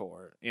go there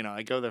for.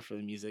 I go there for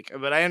the music.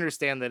 But I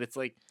understand that it's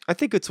like I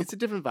think it's a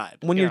different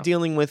vibe when you're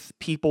dealing with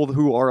people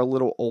who are a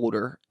little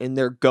older and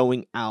they're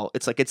going out.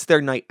 It's like it's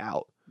their night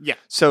out. Yeah.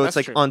 So it's That's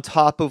like true. on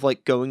top of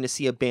like going to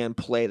see a band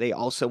play, they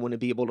also want to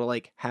be able to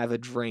like have a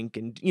drink,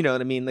 and you know what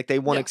I mean? Like they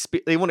want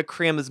to they want to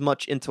cram as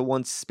much into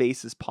one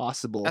space as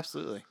possible.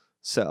 Absolutely.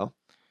 So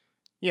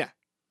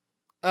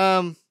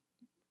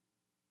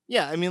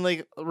yeah, I mean,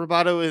 like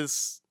Roboto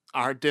is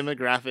our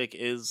demographic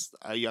is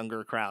a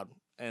younger crowd,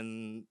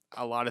 and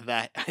a lot of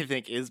that I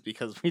think is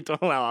because we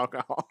don't allow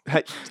alcohol.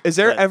 Is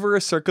there But- ever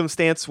a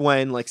circumstance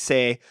when, like,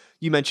 say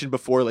you mentioned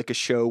before, like a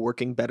show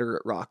working better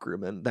at Rock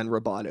Room than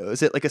Roboto?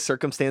 Is it like a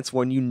circumstance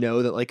when you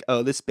know that like,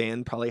 oh, this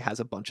band probably has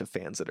a bunch of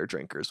fans that are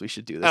drinkers? We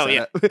should do this. Oh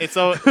yeah, it's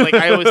so like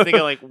I always think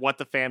of like what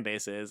the fan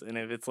base is, and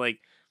if it's like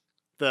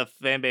the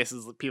fan base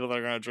is people that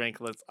are gonna drink,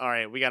 all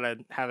right, we gotta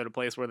have it a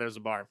place where there's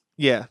a bar.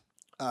 Yeah.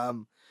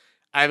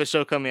 I have a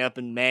show coming up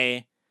in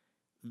May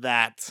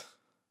that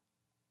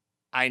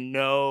I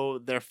know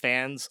their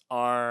fans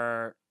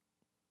are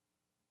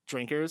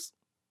drinkers.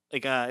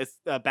 Like it's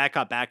Bad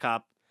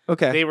Cop.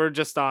 Okay. They were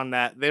just on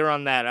that. They were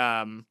on that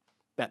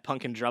that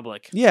Punk and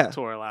Drublic Yeah.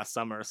 tour last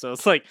summer. So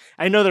it's like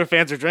I know their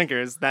fans are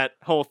drinkers. That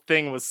whole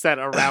thing was set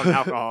around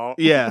alcohol.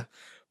 Yeah.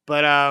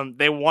 But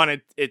they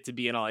wanted it to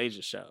be an all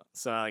ages show.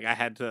 So like I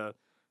had to,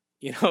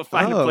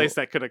 find a Oh. place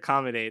that could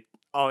accommodate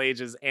all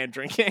ages and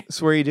drinking.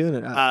 So where are you doing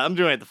it at? I'm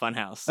doing it at the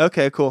Funhouse.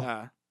 Okay, cool.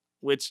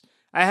 Which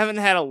I haven't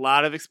had a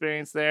lot of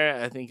experience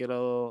there. I think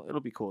it'll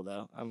be cool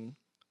though. I'm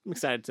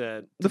excited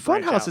to The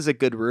branch Funhouse out. is a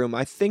good room.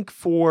 I think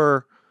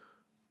for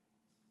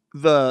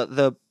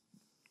the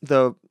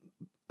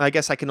I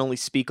guess I can only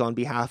speak on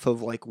behalf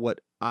of like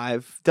what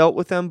I've dealt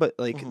with them, but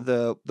like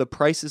Mhm. the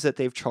prices that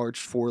they've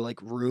charged for like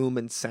room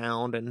and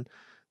sound, and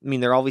I mean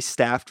they're always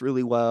staffed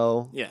really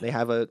well. Yeah. They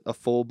have a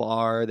full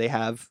bar. They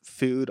have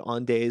food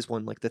on days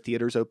when like the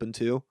theater's open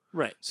too.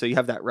 right. So you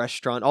have that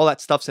restaurant. All that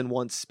stuff's in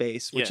one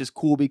space, which Yeah. is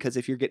cool because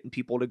if you're getting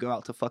people to go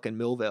out to fucking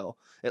Millville,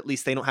 at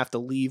least they don't have to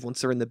leave once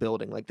they're in the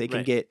building. Like they can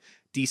Right. get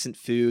decent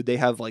food. They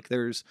have like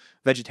there's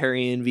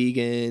vegetarian,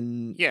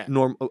 vegan, Yeah.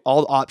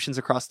 all options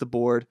across the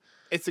board.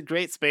 It's a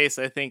great space.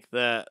 I think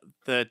the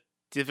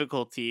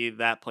difficulty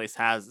that place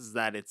has is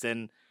that it's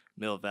in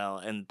Millville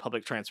and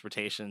public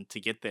transportation to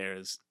get there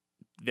is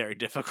very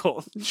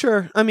difficult.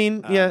 Sure. I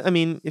mean, yeah, Um, I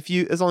mean,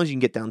 as long as you can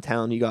get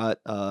downtown, you got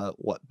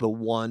the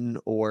one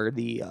or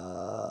the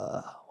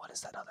what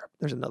is that other?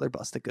 There's another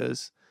bus that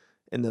goes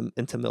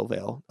into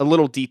Millvale, a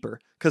little deeper,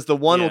 because the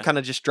one will Yeah. kind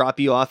of just drop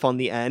you off on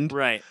the end,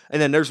 Right.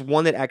 and then there's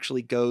one that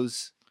actually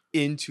goes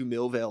into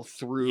Millvale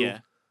through Yeah.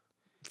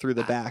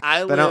 the back.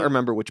 I but I don't live,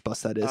 remember which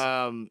bus that is.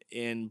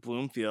 in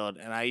Bloomfield,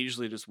 and I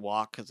usually just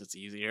walk because it's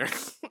easier.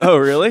 Oh,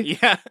 really?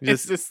 Yeah,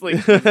 it's just like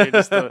easier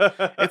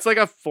it's like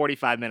a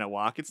 45-minute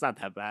walk. It's not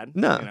that bad.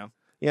 No.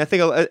 Yeah, I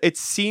think it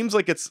seems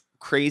like it's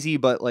crazy,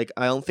 but like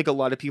I don't think a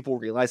lot of people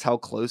realize how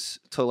close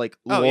to like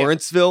Oh, yeah.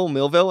 Lawrenceville,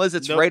 Millville is.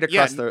 It's No, right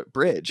yeah, across the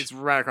bridge. It's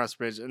right across the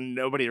bridge, and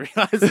nobody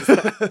realizes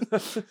that.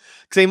 Because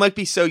they might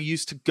be so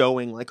used to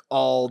going like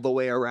all the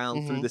way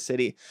around through Mhm. the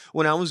city.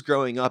 When I was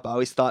growing up, I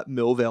always thought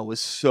Millville was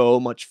so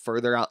much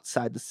further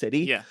outside the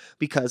city. Yeah.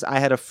 Because I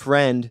had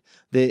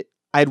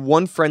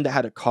one friend that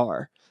had a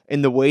car,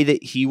 and the way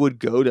that he would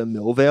go to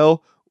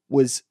Millville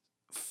was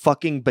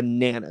fucking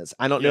bananas.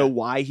 I don't know Yeah.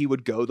 why he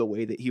would go the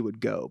way that he would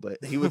go,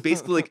 but he would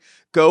basically like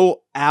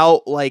go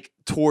out like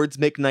towards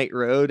McKnight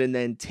Road and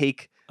then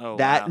take Oh,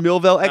 that wow.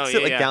 Millville exit, yeah,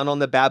 like yeah. down on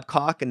the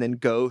Babcock, and then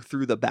go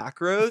through the back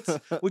roads,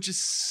 which is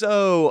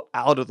so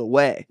out of the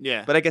way.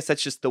 Yeah. But I guess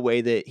that's just the way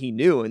that he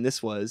knew. And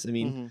this was, I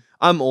mean, Mhm.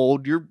 I'm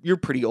old. You're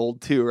pretty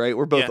old too, right?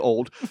 We're both Yeah.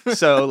 old.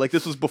 So like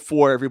this was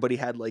before everybody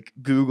had like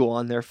Google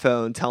on their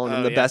phone telling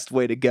them Oh, the yeah. best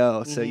way to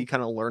go. So Mhm. you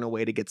kind of learn a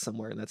way to get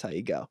somewhere, and that's how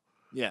you go.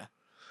 Yeah.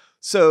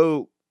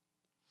 So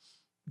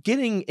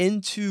getting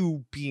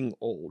into being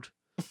old,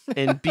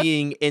 and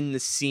being in the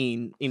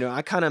scene,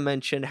 I kind of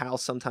mentioned how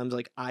sometimes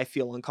like I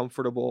feel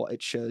uncomfortable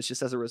at shows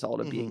just as a result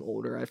of being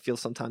older. I feel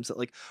sometimes that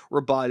like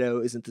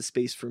Roboto isn't the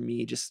space for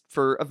me just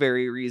for a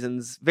varied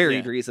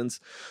reasons.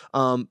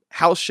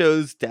 House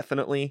shows,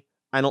 definitely.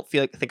 I don't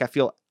think I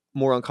feel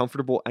more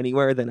uncomfortable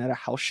anywhere than at a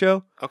house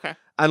show. Okay.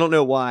 I don't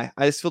know why.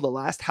 I just feel the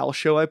last house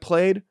show I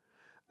played,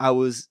 I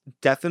was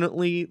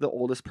definitely the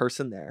oldest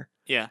person there.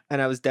 Yeah.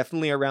 And I was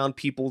definitely around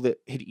people that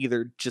had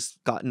either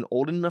just gotten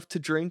old enough to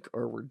drink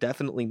or were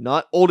definitely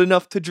not old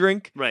enough to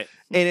drink. Right.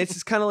 And it's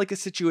just kind of like a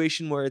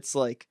situation where it's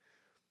like,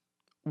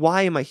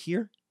 why am I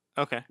here?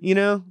 Okay.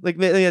 Like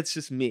maybe that's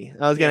just me.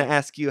 I was going to Yeah.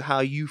 ask you how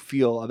you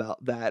feel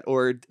about that,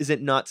 or is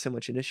it not so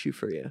much an issue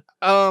for you?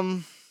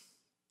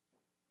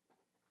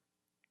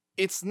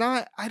 It's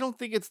not, I don't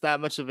think it's that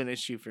much of an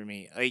issue for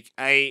me. Like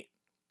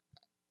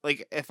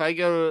if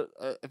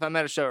I'm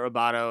at a show at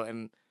Roboto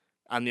and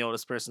I'm the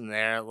oldest person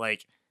there,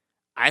 like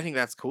I think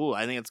that's cool.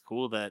 I think it's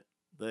cool that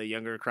the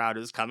younger crowd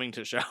is coming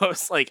to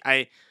shows. Like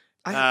I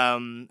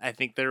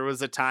think there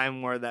was a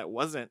time where that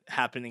wasn't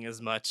happening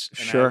as much,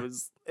 and Sure.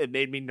 it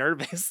made me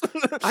nervous.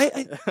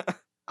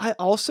 I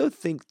also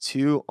think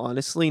too,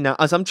 honestly, now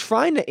as I'm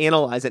trying to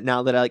analyze it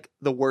now that like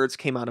the words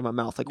came out of my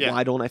mouth, like Yeah.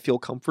 why don't I feel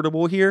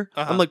comfortable here?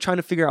 Uh-huh. I'm like trying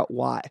to figure out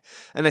why.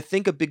 And I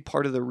think a big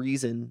part of the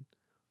reason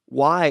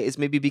why is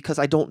maybe because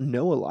I don't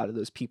know a lot of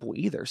those people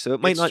either. So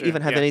it might It's not true,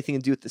 even have yeah. anything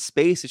to do with the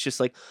space. It's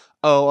just like,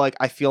 oh, like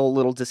I feel a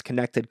little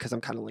disconnected because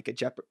I'm kind of like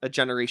a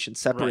generation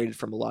separated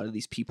from a lot of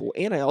these people.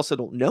 And I also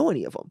don't know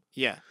any of them.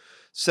 Yeah.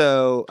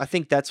 So I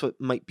think that's what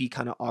might be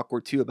kind of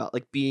awkward too about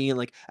like being in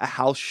like a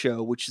house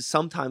show, which is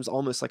sometimes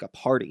almost like a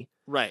party.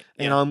 Right.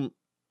 And Yeah. I'm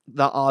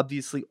the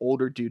obviously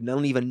older dude and I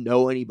don't even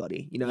know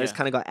anybody. I just Yeah.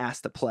 kind of got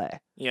asked to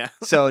play. Yeah.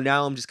 So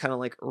now I'm just kind of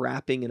like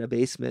rapping in a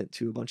basement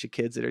to a bunch of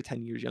kids that are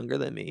 10 years younger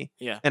than me.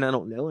 Yeah. And I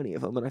don't know any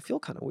of them and I feel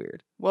kind of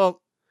weird. Well,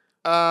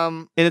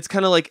 And it's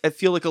kind of like I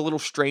feel like a little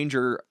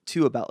stranger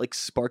too about like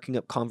sparking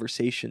up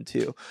conversation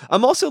too.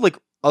 I'm also like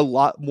a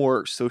lot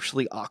more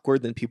socially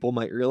awkward than people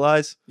might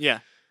realize. yeah.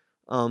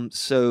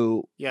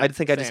 So Yeah, I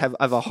think I just same.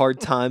 have a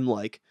hard time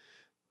like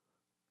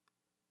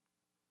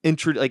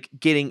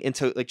getting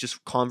into like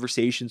just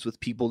conversations with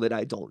people that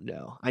I don't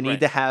know. I need Right.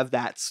 to have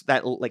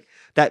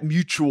that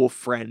mutual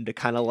friend to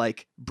kind of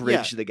like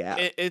bridge the gap.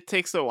 It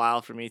takes a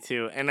while for me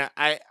too, and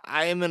I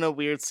am in a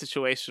weird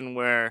situation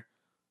where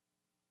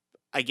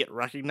I get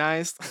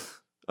recognized.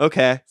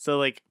 Okay. So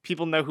like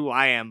people know who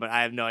I am, but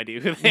I have no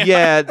idea who they are.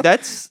 Yeah,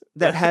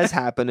 that has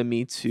happened to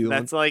me too.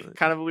 That's like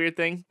kind of a weird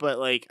thing, but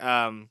like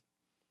I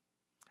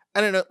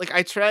don't know, like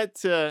I tried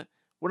to,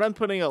 when I'm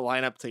putting a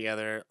lineup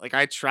together, like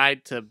I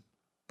tried to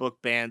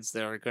book bands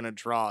that are going to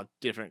draw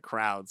different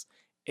crowds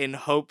in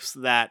hopes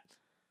that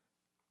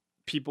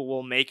people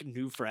will make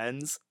new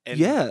friends and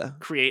Yeah.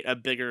 create a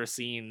bigger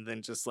scene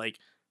than just like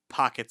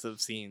pockets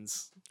of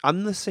scenes.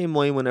 I'm the same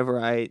way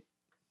whenever I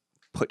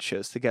put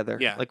shows together.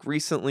 Yeah. Like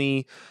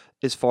recently,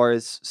 as far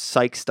as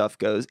Psych stuff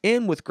goes,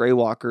 and with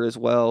Greywalker as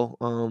well.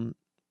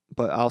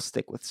 But I'll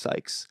stick with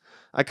Sykes.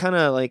 I kind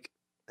of like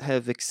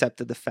have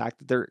accepted the fact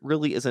that there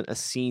really isn't a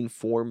scene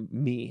for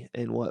me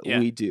in what Yeah.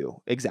 we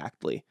do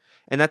exactly,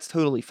 and that's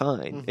totally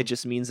fine. It Mhm.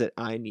 just means that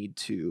I need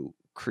to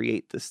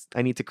create this.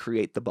 I need to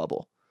create the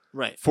bubble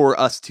Right. for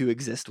us to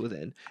exist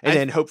within, and I-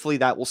 then hopefully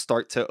that will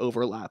start to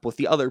overlap with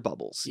the other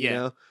bubbles. You Yeah.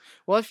 know?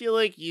 Well, I feel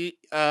like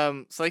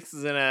Sykes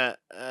is in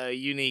a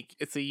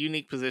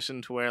unique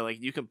position to where like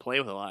you can play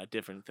with a lot of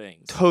different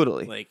things.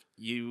 Totally. Like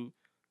you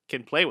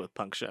can play with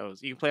punk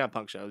shows. You can play on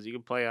punk shows. You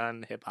can play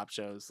on hip hop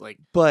shows. Like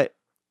But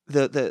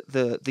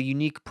the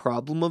unique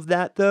problem of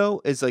that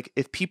though is like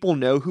if people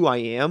know who I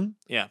am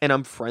Yeah. and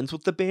I'm friends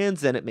with the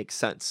bands, then it makes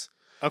sense.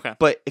 okay.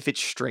 But if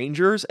it's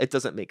strangers, it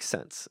doesn't make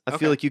sense. I Okay.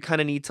 feel like you kind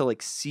of need to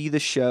like see the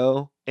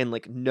show and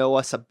like know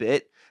us a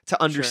bit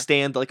to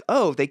understand like,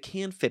 oh, they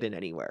can fit in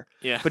anywhere.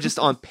 Yeah. But just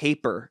on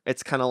paper,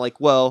 it's kind of like,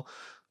 well,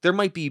 there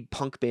might be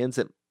punk bands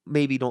that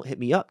maybe don't hit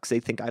me up because they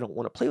think I don't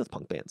want to play with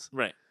punk bands.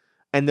 right.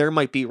 And there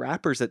might be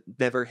rappers that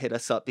never hit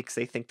us up because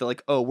they think they're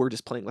like, oh, we're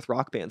just playing with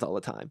rock bands all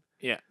the time.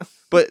 Yeah.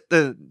 But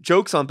the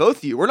joke's on both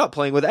of you. We're not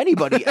playing with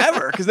anybody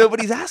ever because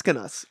nobody's asking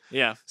us.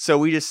 Yeah. So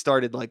we just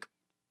started like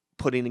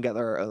putting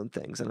together our own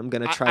things. And I'm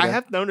going to try I to.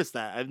 have noticed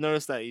that. I've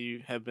noticed that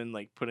you have been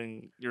like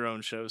putting your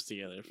own shows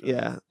together. For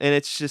Yeah. And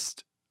it's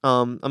just,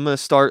 I'm going to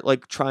start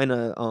like trying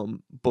to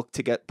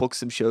book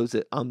some shows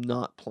that I'm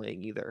not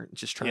playing either.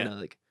 Just trying to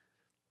like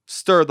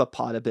stir the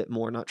pot a bit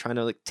more, not trying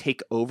to like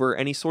take over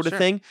any sort of Sure.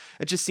 thing.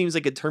 It just seems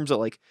like in terms of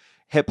like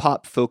hip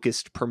hop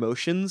focused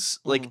promotions,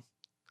 like Mhm.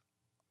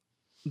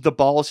 the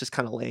ball is just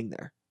kind of laying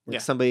there. Like Yeah.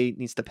 somebody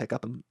needs to pick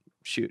up and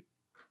shoot.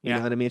 You Yeah.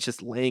 know what I mean? It's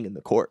just laying in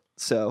the court.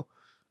 So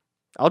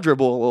I'll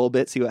dribble a little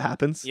bit, see what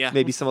happens. Yeah.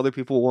 Maybe some other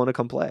people will want to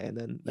come play, and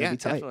then that'd Yeah, be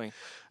tight. definitely.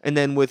 And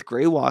then with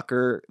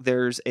Greywalker,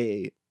 there's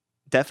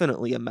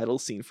definitely a metal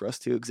scene for us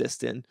to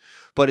exist in,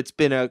 but it's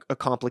been a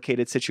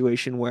complicated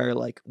situation where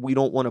like we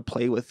don't want to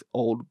play with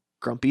old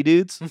grumpy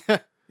dudes.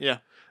 Yeah.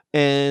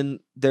 And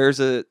there's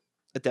a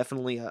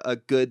definitely a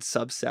good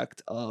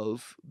subsect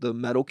of the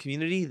metal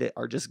community that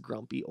are just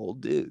grumpy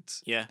old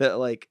dudes Yeah. that,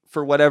 like,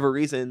 for whatever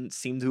reason,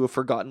 seem to have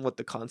forgotten what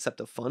the concept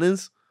of fun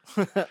is.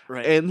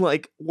 Right. And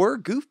like, we're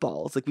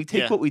goofballs. Like, we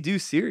take Yeah. what we do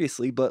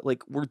seriously, but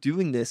like, we're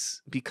doing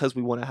this because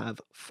we want to have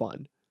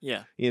fun.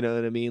 Yeah. You know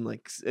what I mean?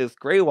 Like, with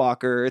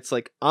Greywalker, it's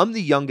like I'm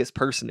the youngest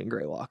person in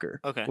Greywalker,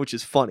 Okay. which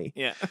is funny.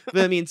 Yeah. But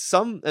I mean,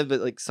 some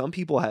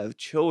people have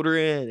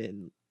children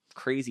and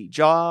crazy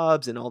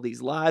jobs and all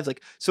these lives.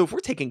 Like, so if we're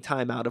taking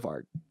time out of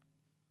our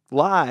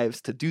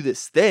lives to do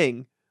this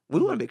thing, we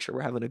want to Mhm. make sure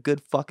we're having a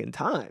good fucking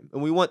time,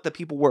 and we want the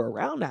people we're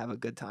around to have a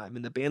good time,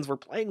 and the bands we're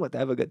playing with to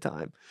have a good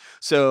time.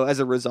 So as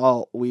a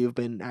result, we've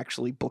been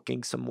actually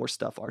booking some more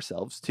stuff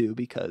ourselves too,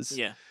 because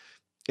Yeah.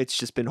 it's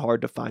just been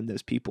hard to find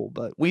those people,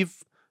 but we've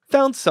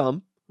found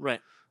some.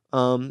 Right.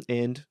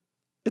 And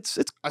it's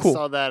I cool.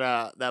 saw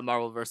that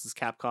Marvel versus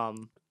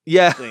Capcom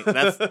Yeah. thing.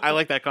 I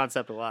like that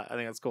concept a lot. I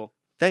think that's cool.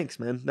 Thanks,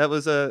 man. That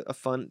was a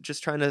fun,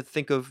 just trying to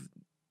think of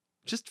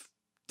just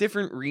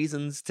different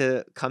reasons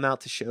to come out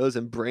to shows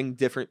and bring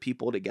different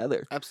people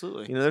together.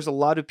 Absolutely. You know, there's a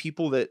lot of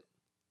people that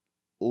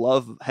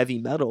love heavy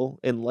metal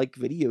and like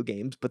video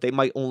games, but they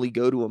might only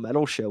go to a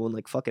metal show when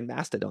like fucking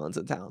Mastodon's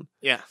in town.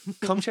 Yeah.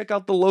 Come check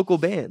out the local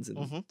bands and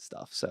Mhm.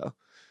 stuff. So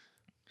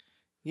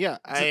Yeah.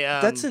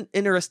 that's an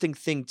interesting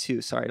thing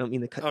too. Sorry, I don't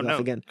mean to cut Oh you no. off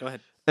again. Go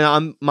ahead.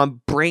 And my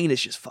brain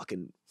is just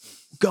fucking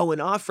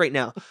going off right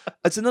now.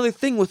 It's another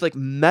thing with like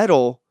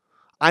metal.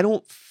 I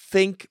don't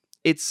think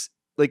it's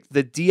like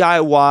the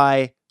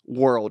DIY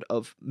world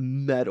of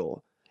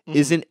metal Mhm.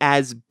 isn't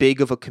as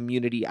big of a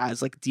community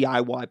as like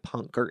DIY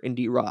punk or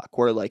indie rock,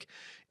 where like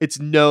it's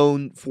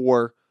known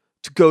for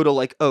to go to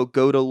like, oh,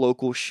 go to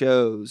local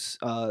shows.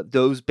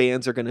 Those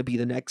bands are going to be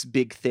the next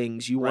big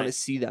things. You want to Right.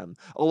 see them.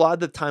 A lot of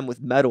the time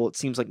with metal, it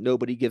seems like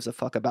nobody gives a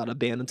fuck about a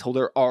band until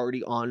they're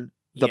already on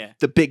Yeah.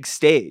 the big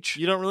stage.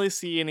 You don't really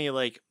see any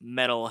like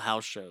metal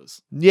house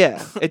shows.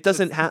 Yeah, it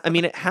doesn't I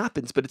mean, it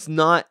happens, but it's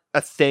not a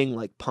thing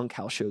like punk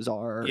house shows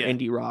are or Yeah.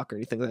 indie rock or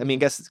anything. I mean,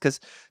 I guess it's because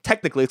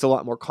technically it's a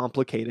lot more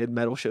complicated.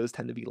 Metal shows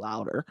tend to be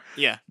louder.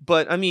 Yeah.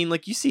 But I mean,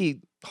 like, you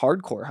see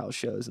hardcore house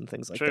shows and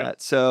things like True.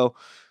 that. So,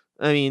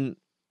 I mean,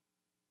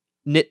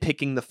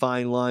 nitpicking the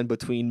fine line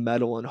between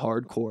metal and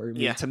hardcore. I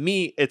mean, Yeah. to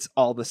me, it's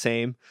all the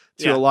same.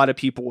 To Yeah. a lot of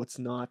people, it's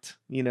not.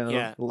 You know,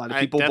 Yeah, a lot of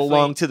I people definitely-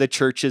 belong to the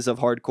churches of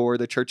hardcore,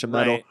 the church of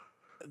metal. Right.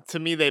 To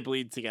me, they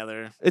bleed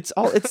together. It's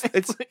all it's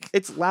Like,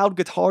 it's loud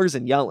guitars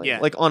and yelling,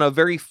 Yeah. like on a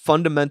very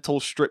fundamental,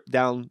 stripped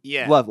down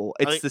Yeah. level.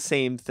 It's Like, the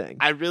same thing.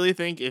 I really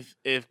think if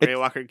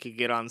Greywalker could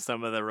get on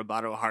some of the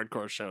Roboto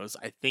hardcore shows,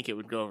 I think it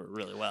would go over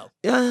really well.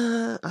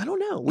 I don't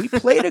know. We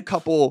played a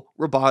couple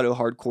Roboto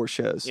hardcore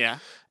shows, Yeah.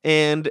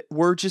 and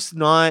we're just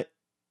not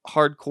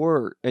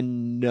hardcore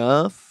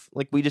enough.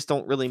 Like, we just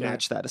don't really Fair.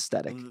 match that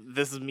aesthetic.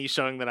 This is me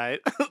showing that I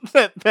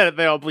that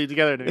they all bleed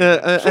together.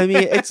 To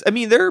me. I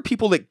mean, there are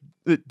people that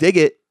dig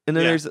it, and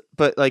then Yeah. there's,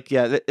 but like,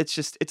 yeah, it's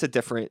a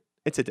different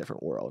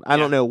world. I Yeah.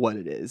 don't know what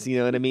it is. You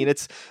know what I mean?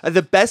 It's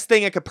the best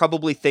thing I could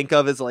probably think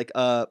of is like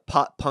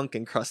pop punk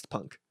and crust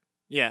punk.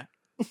 Yeah.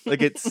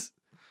 Like, it's,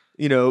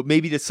 you know,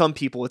 maybe to some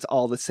people it's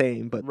all the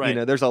same, but you Right.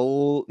 know, there's a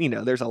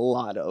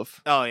lot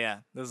of. Oh yeah.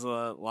 There's a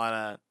lot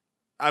of.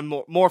 I'm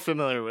more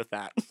familiar with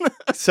that.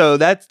 So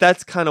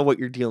that's kind of what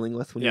you're dealing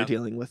with when Yeah. you're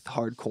dealing with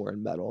hardcore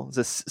and metal.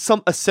 It's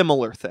a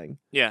similar thing.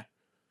 Yeah.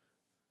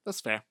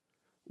 That's fair.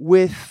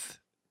 With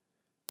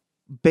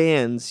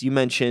bands, you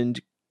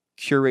mentioned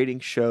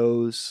curating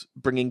shows,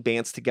 bringing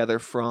bands together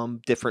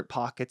from different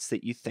pockets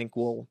that you think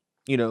will,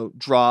 you know,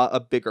 draw a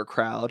bigger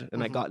crowd.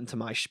 And I Mhm. got into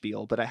my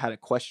spiel, but I had a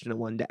question I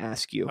wanted to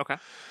ask you. Okay.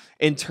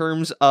 In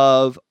terms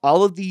of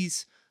all of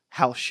these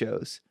house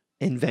shows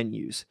and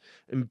venues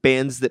and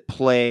bands that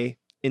play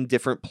in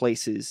different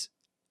places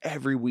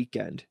every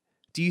weekend,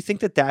 do you think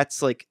that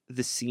that's like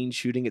the scene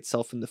shooting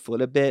itself in the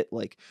foot a bit?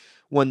 Like,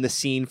 when the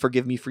scene,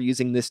 forgive me for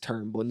using this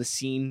term, but when the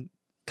scene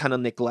kind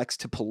of neglects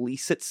to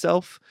police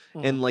itself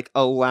and like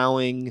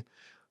allowing,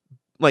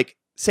 like,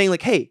 saying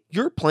like, hey,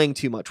 you're playing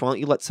too much. Why don't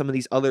you let some of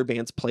these other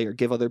bands play or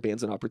give other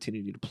bands an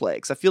opportunity to play?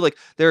 Because I feel like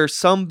there are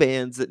some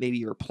bands that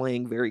maybe are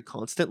playing very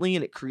constantly,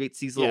 and it creates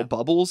these little Yeah.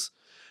 bubbles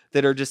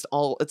that are just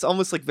all, it's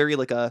almost like very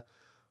like a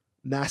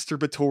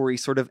masturbatory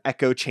sort of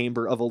echo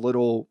chamber of a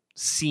little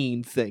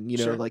scene thing, you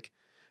know, Sure. like,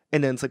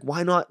 and then it's like,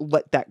 why not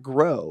let that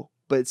grow?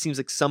 But it seems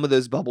like some of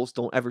those bubbles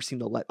don't ever seem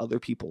to let other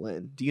people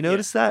in. Do you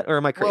notice that, or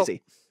am I Well,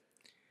 crazy?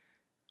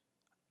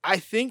 I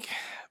think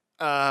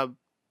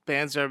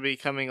bands are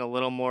becoming a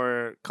little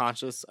more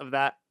conscious of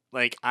that.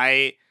 Like,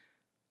 I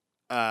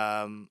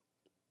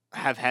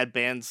have had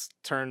bands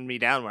turn me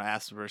down when I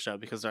asked them for a show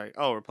because they're like,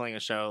 "Oh, we're playing a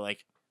show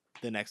like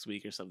the next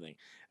week or something."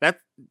 That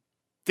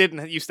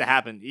didn't used to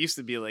happen. It used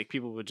to be like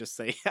people would just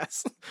say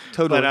yes.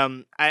 Totally. But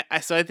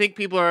I think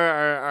people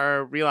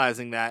are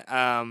realizing that.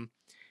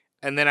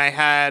 And then I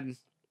had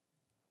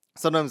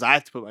sometimes I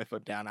have to put my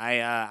foot down.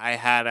 I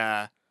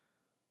had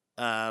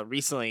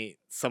recently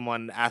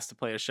someone asked to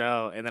play a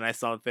show, and then I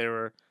saw that they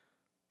were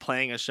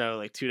playing a show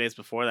like 2 days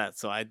before that,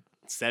 so I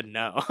said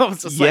no. I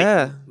was just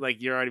Yeah. like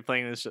you're already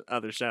playing this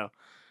other show.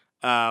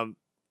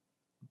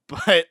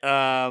 But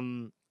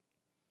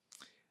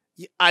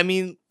I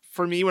mean,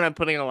 for me, when I'm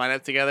putting a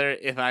lineup together,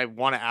 if I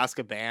want to ask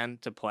a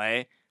band to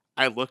play,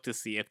 I look to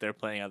see if they're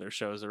playing other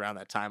shows around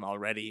that time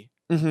already.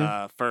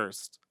 Mhm.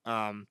 First,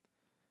 it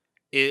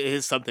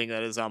is something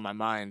that is on my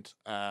mind.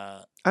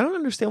 I don't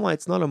understand why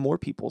it's not on more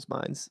people's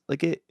minds.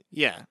 Like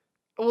Yeah.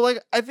 Well,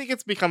 like I think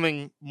it's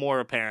becoming more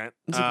apparent.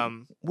 it's like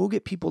we'll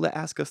get people to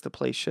ask us to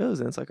play shows,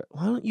 and it's like,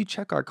 why don't you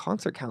check our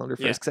concert calendar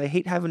Yeah. first? Because I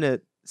hate having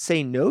to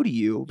say no to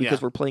you because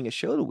Yeah. we're playing a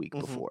show the week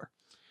Mhm. before.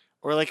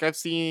 Or like I've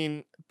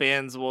seen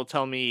bands will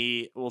turn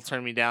me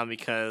down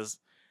because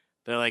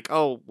they're like,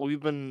 "Oh, we're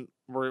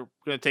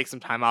gonna take some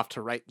time off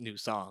to write new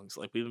songs.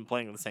 Like we've been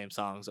playing the same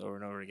songs over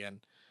and over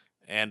again,"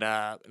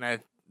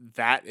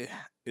 that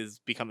is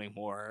becoming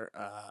more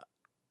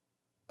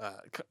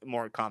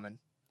common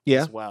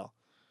Yeah. as well.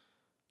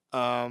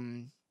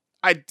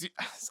 I do,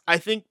 I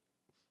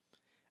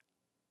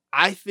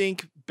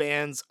think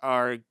bands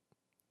are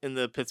in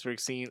the Pittsburgh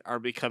scene are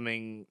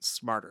becoming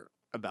smarter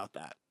about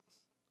that.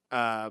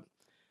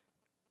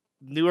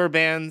 Newer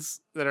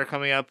bands that are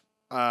coming up,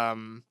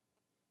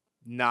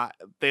 not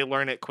they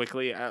learn it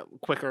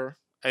quicker.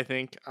 I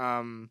think.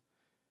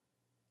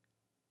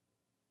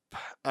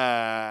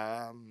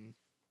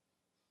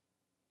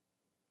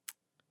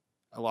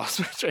 I lost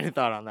my train of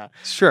thought on that.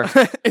 Sure.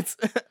 It's,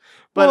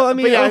 Well, I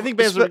mean, yeah, I think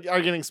bands are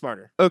getting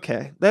smarter.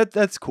 Okay,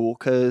 that's cool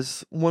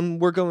because when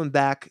we're going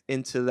back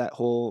into that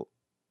whole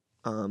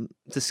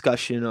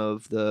discussion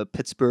of the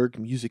Pittsburgh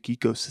music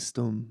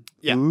ecosystem,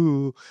 Yeah.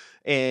 ooh,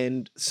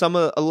 and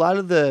a lot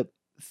of the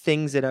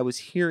things that I was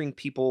hearing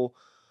people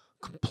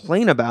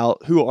complain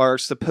about who are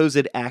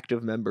supposed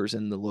active members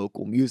in the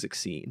local music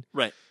scene,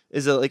 Right.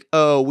 is that like,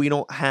 oh, we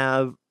don't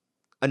have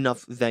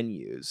enough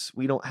venues,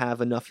 we don't have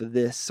enough of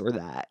this or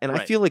that, and I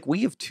Right. feel like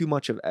we have too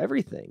much of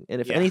everything, and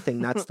if Yeah. anything,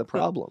 that's the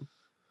problem.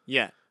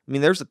 Yeah. I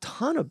mean, there's a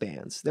ton of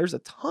bands. There's a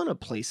ton of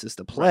places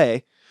to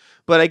play.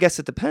 But I guess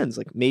it depends.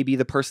 Like maybe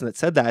the person that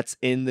said that's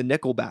in the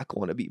Nickelback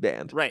wannabe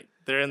band. Right.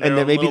 They're in their And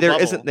then own maybe little there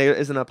bubble.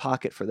 isn't a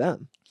pocket for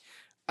them.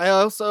 I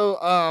also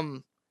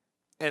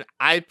and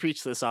I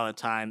preach this all the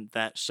time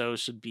that shows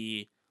should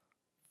be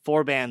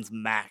 4 bands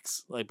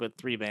max, like with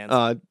 3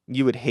 bands.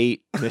 You would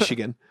hate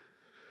Michigan.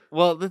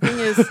 Well, the thing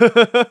is,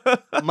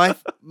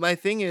 my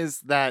thing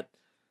is that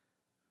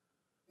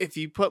if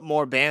you put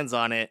more bands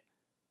on it,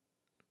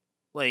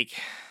 like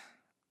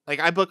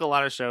I book a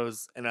lot of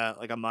shows in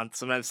a month,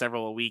 sometimes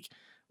several a week.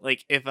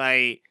 Like if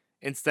I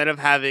instead of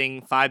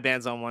having 5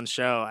 bands on one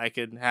show, I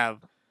could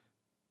have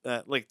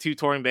like 2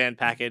 touring band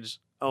package,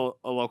 a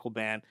local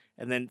band,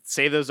 and then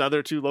save those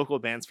other 2 local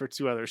bands for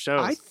 2 other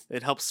shows.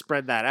 It helps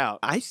spread that out.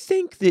 I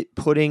think that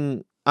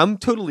I'm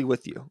totally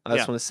with you. I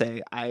just Yeah. want to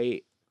say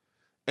I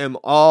am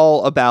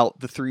all about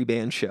the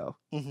 3-band show.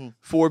 Mm-hmm.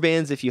 4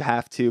 bands if you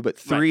have to, but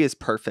 3 is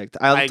perfect.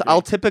 I agree.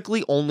 I'll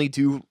typically only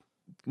do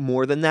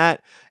more than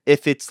that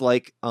if it's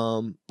like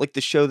the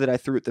show that I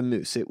threw at the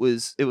Moose. It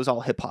was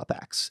all hip hop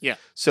acts. Yeah.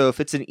 So if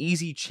it's an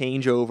easy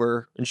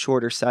changeover and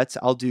shorter sets,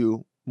 I'll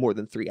do more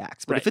than 3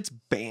 acts. But if it's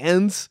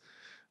bands,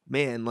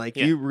 man, like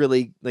you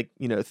really like,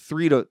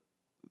 3 to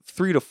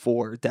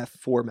 4,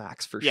 4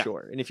 max for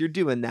sure. And if you're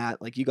doing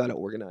that, like you got to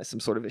organize some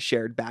sort of a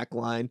shared back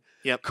line,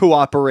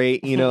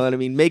 cooperate, you know what I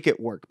mean? Make it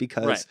work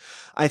because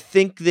I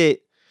think that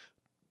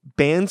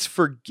bands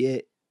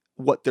forget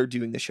what they're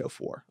doing the show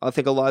for. I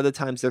think a lot of the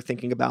times they're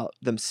thinking about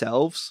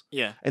themselves.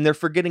 Yeah. And they're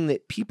forgetting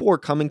that people are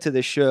coming to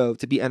this show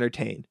to be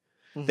entertained.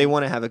 Mm-hmm. They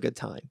want to have a good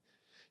time.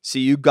 So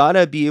you got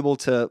to be able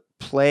to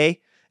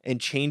play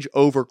and change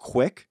over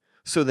quick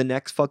so the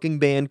next fucking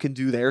band can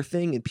do their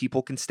thing and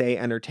people can stay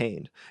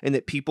entertained. And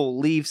that people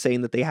leave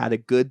saying that they had a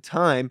good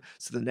time.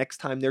 So the next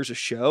time there's a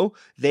show,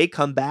 they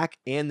come back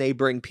and they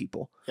bring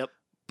people. Yep.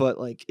 But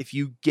like if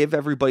you give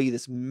everybody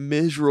this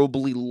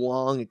miserably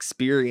long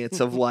experience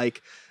of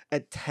like a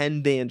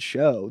 10-band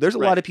show, there's a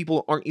lot of people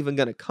who aren't even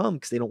going to come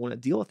because they don't want to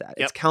deal with that.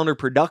 It's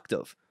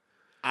counterproductive.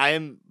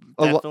 I'm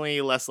definitely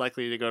less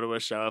likely to go to a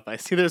show if I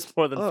see there's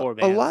more than 4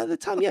 bands. A lot of the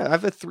time, I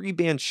have a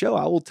 3-band show.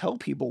 I will tell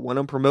people when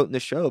I'm promoting the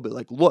show, but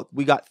like, look,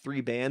 we got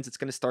 3 bands. It's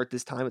going to start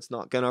this time. It's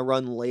not going to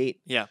run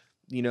late. Yeah.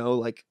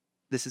 Like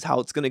this is how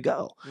it's going to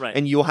go. Right.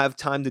 And you'll have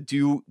time to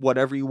do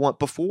whatever you want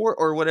before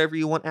or whatever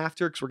you want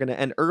after because we're going to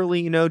end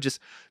early, just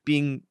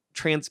being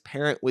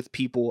transparent with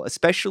people,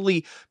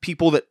 especially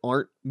people that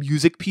aren't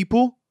music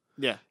people.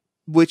 Yeah.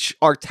 Which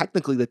are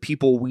technically the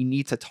people we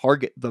need to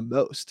target the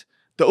most.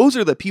 Those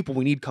are the people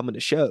we need coming to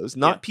shows,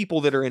 not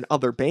people that are in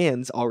other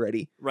bands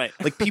already. Right.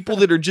 Like people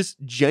that are just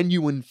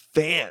genuine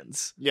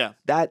fans. Yeah.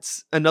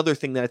 That's another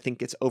thing that I think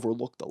gets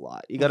overlooked a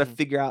lot. You got to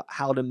figure out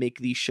how to make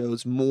these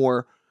shows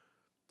more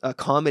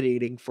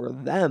accommodating for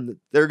them.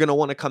 They're going to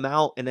want to come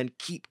out and then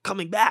keep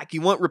coming back. You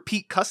want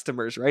repeat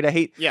customers,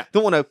 right?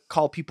 Don't want to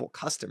call people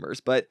customers,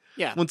 but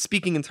when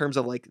speaking in terms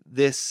of like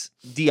this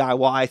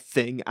DIY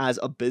thing as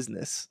a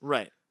business,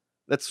 right?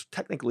 That's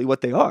technically what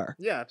they are.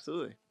 Yeah,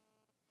 absolutely.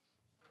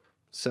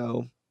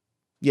 So,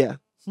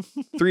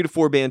 3 to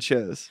 4 band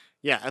shows.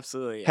 Yeah,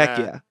 absolutely. Heck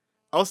yeah.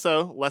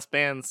 Also, less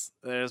bands,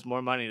 there's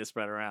more money to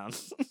spread around.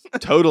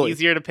 Totally.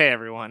 Easier to pay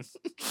everyone.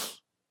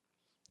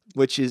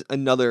 which is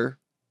another,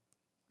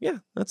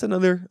 that's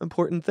another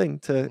important thing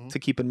Mhm. to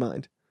keep in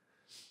mind.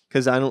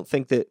 Because I don't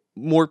think that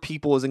more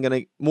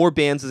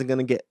bands isn't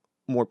gonna get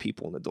more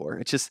people in the door.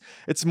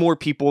 It's more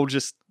people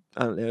just,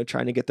 I don't know,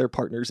 trying to get their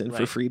partners in for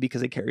Right. free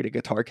because they carried a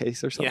guitar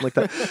case or something Yeah.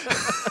 like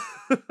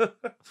that.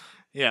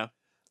 Yeah.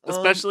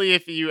 Especially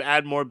if you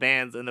add more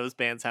bands and those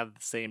bands have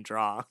the same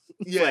draw.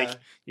 It's Yeah. like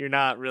you're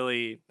not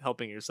really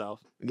helping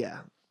yourself.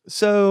 Yeah.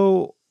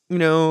 So,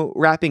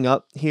 wrapping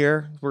up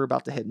here, we're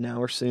about to hit an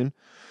hour soon.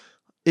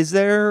 Is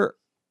there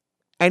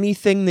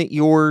anything that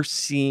you're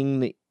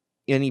seeing,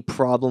 any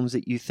problems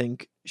that you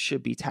think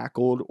should be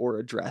tackled or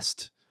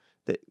addressed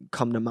that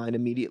come to mind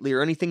immediately,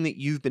 or anything that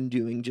you've been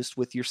doing just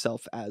with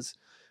yourself as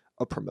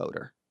a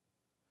promoter?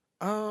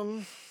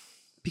 Um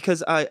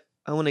Because I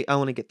want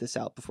to get this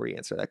out before you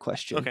answer that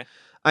question. Okay.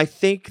 I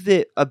think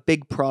that a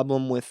big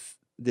problem with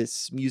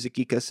this music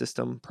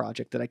ecosystem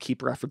project that I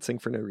keep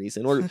referencing for no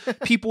reason, or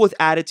people with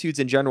attitudes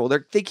in general,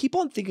 they keep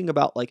on thinking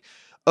about like,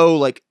 oh,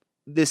 like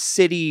this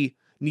city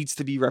needs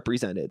to be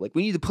represented. Like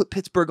we need to put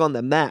Pittsburgh on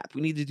the map.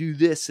 We need to do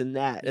this and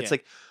that. It's Yeah.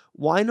 like,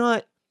 why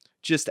not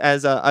just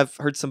I've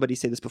heard somebody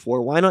say this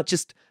before, why not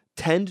just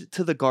tend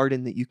to the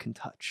garden that you can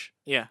touch?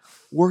 Yeah.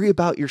 Worry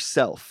about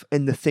yourself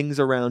and the things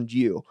around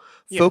you.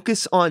 Yeah.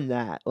 Focus on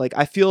that. Like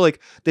I feel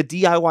like the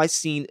DIY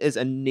scene is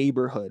a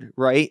neighborhood,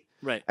 right?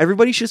 Right.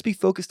 Everybody should just be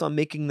focused on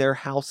making their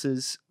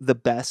houses the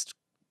best,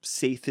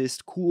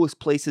 safest, coolest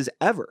places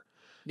ever.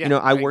 Yeah.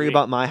 I worry agree.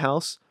 about my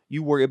house.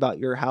 You worry about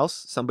your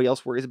house. Somebody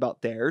else worries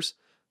about theirs.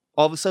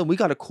 All of a sudden, we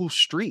got a cool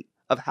street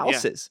of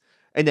houses.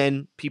 And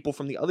then people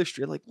from the other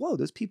street are like, whoa,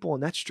 those people on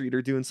that street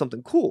are doing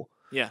something cool.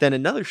 Yeah. Then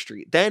another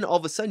street. Then all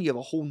of a sudden, you have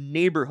a whole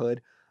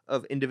neighborhood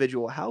of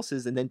individual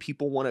houses. And then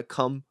people want to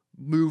come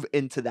move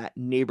into that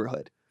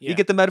neighborhood. Yeah. You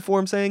get the metaphor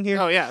I'm saying here?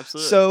 Oh yeah,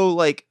 absolutely. So,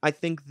 like, I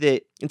think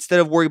that instead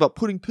of worrying about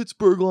putting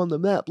Pittsburgh on the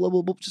map, blah,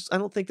 blah, blah, I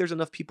don't think there's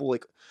enough people,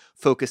 like,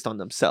 focused on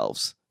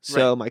themselves.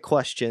 So, my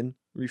question,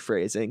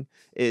 rephrasing,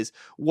 is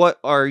what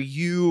are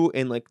you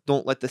and, like,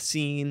 don't let the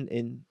scene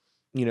and,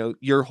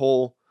 your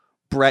whole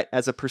Brett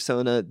as a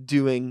persona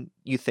doing,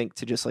 you think,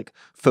 to just, like,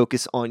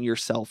 focus on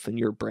yourself and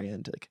your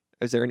brand? Like,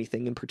 is there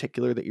anything in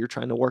particular that you're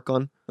trying to work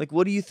on? Like,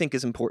 what do you think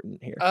is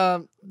important here?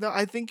 No,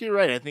 I think you're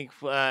right. I think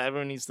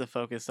everyone needs to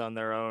focus on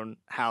their own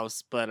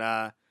house, but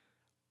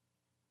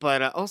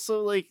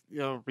also like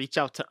reach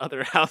out to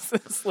other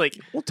houses. Like,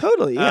 well,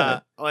 totally, yeah.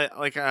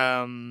 Like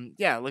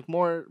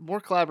more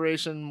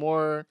collaboration,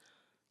 more.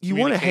 You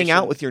want to hang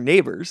out with your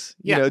neighbors.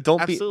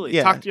 Don't absolutely. be.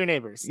 Yeah. Talk to your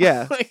neighbors.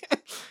 Yeah.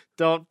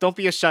 Don't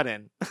be a shut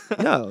in.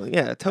 No.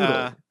 Yeah.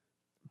 Totally.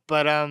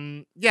 But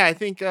I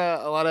think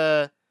a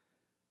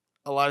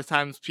lot of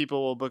times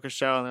people will book a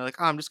show and they're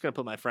like, oh, I'm just going to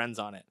put my friends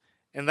on it.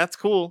 And that's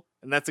cool.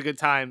 And that's a good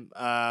time.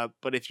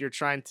 But if you're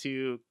trying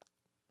to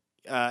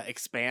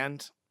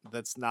expand,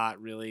 that's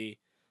not really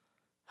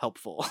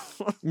helpful.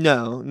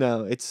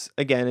 No. It's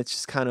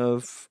just kind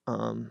of,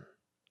 and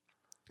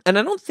I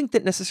don't think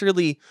that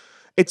necessarily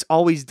it's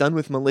always done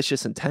with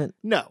malicious intent.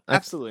 No,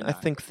 absolutely not. I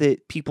think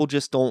that people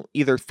just don't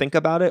either think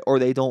about it or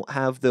they don't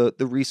have the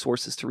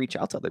resources to reach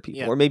out to other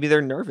people, or maybe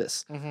they're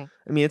nervous. Mm-hmm.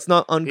 I mean, it's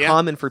not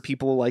uncommon for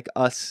people like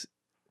us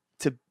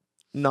to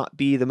not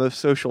be the most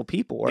social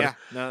people, or no,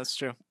 that's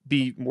true.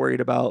 Be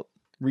worried about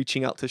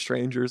reaching out to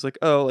strangers, like,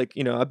 oh, like,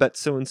 I bet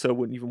so and so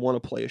wouldn't even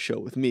want to play a show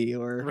with me,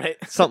 or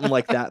something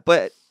like that.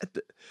 But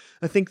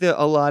I think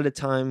that a lot of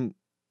time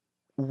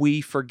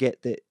we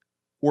forget that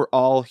we're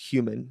all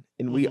human,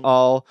 and we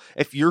all,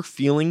 if you're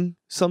feeling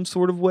some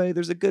sort of way,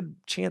 there's a good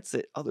chance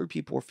that other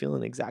people are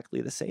feeling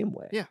exactly the same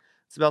way. Yeah.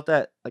 It's about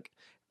that, like,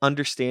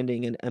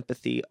 understanding and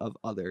empathy of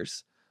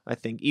others. I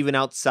think even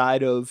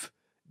outside of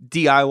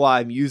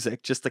DIY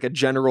music, just like a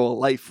general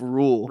life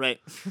rule. Right.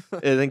 I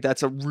think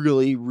that's a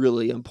really,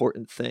 really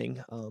important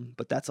thing.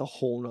 But that's a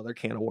whole nother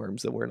can of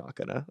worms that we're not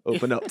going to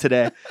open up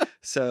today.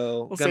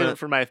 So we'll save it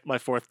for my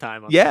fourth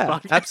time. On yeah,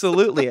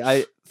 absolutely.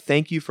 I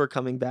thank you for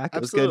coming back.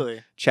 Absolutely. It was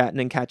good chatting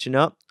and catching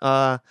up.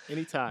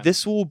 Anytime.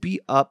 This will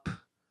be up.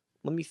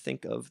 Let me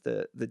think of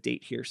the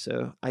date here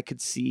so I can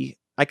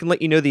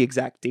let you know the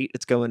exact date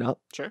it's going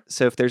up. Sure.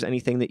 So if there's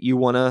anything that you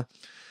want to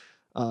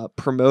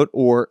promote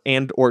or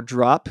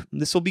drop,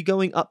 this will be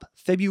going up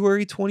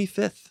February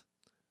 25th.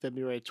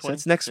 February 25th. So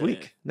that's next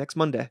week, next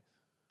Monday.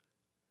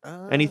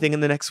 Anything in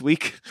the next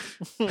week?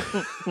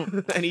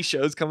 Any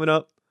shows coming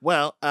up?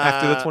 Well,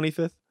 after the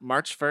 25th,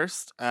 March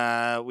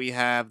 1st, we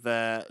have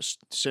the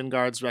Shin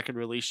Guards record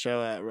release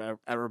show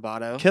at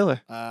Roboto.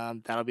 Killer.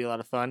 That'll be a lot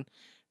of fun.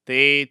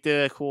 They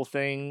did a cool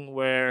thing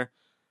where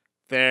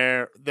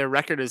their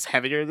record is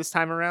heavier this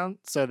time around,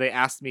 so they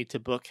asked me to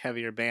book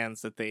heavier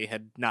bands that they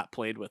had not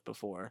played with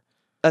before.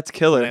 That's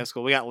killer. That's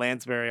cool. We got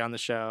Lansbury on the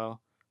show.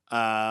 We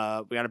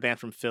got a band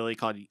from Philly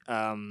called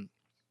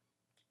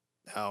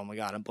oh my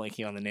god, I'm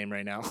blanking on the name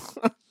right now.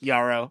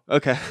 Yarrow.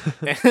 Okay.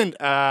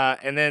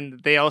 and then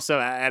they also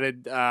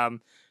added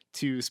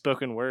 2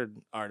 spoken word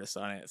artists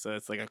on it, so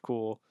it's like a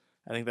cool.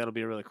 I think that'll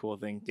be a really cool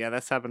thing. Yeah,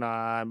 that's happening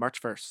on March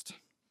 1st.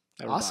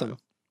 Awesome.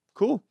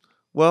 Cool.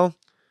 Well,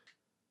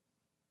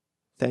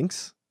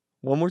 thanks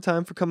one more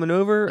time for coming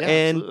over. Yeah,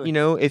 And, absolutely. you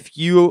know, if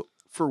you,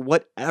 for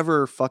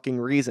whatever fucking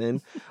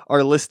reason,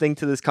 are listening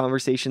to this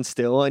conversation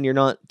still and you're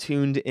not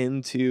tuned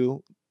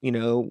into, you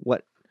know,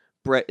 what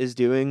Brett is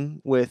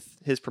doing with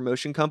his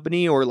promotion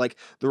company or like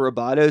the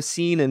Roboto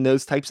scene and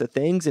those types of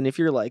things. And if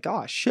you're like,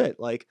 oh shit,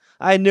 like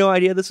I had no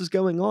idea this was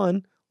going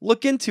on,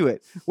 look into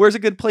it. Where's a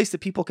good place that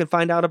people can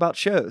find out about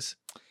shows?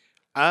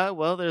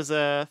 Well, there's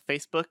a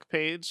Facebook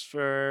page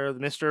for the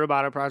Mr.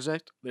 Roboto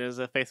Project. There's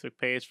a Facebook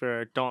page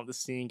for Don't Let the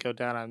Scene Go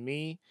Down on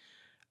Me.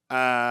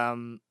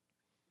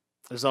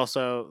 There's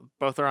also,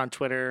 both are on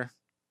Twitter.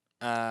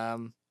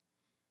 But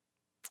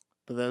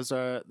there's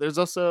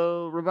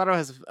also, Roboto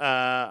has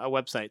a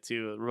website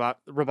too,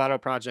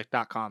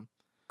 robotoproject.com.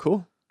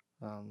 Cool.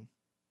 Um,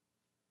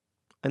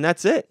 And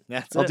that's it.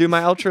 I'll do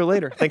my outro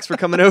later. Thanks for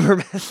coming over,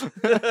 man.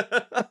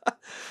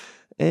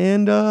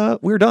 And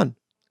we're done.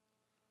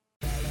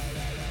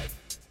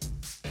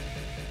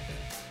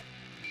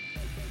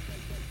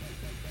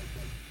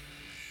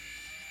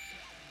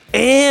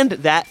 And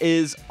that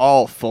is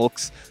all,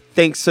 folks.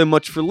 Thanks so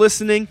much for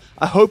listening.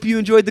 I hope you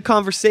enjoyed the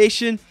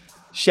conversation.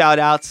 Shout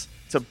outs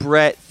to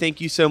Brett. Thank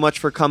you so much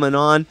for coming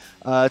on.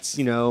 It's,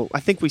 you know, I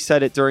think we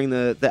said it during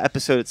the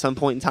episode at some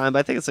point in time, but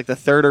I think it's like the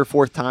third or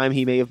fourth time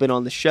he may have been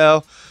on the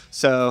show.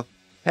 So,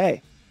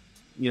 hey,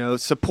 you know,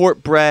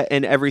 support Brett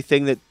and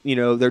everything that, you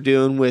know, they're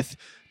doing with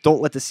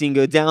Don't Let the Scene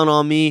Go Down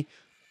on Me,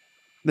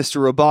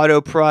 Mr.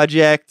 Roboto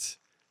Project,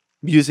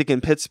 Music in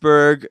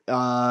Pittsburgh.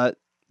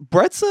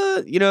 Brett's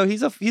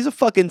he's a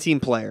fucking team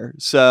player.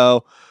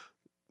 So,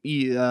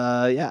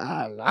 I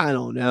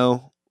don't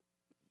know.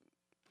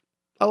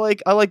 I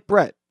like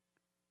Brett,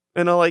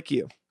 and I like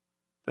you,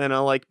 and I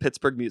like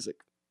Pittsburgh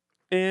music,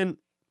 and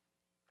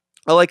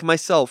I like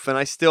myself, and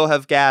I still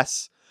have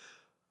gas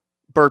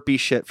burpee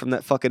shit from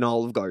that fucking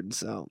Olive Garden.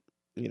 So,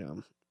 you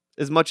know,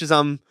 as much as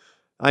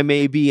I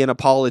may be an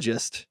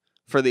apologist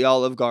for the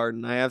Olive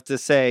Garden, I have to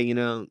say, you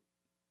know,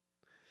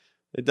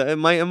 it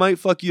might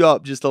fuck you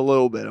up just a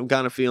little bit. I'm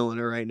kind of feeling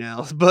it right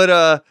now.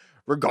 But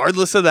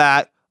regardless of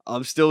that,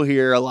 I'm still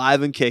here,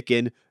 alive and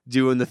kicking,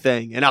 doing the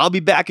thing. And I'll be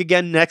back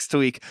again next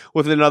week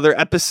with another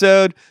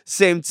episode.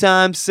 Same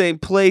time, same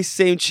place,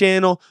 same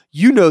channel.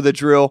 You know the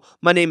drill.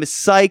 My name is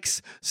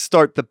Sykes.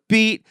 Start the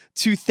Beat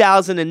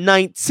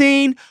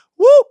 2019.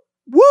 Woo!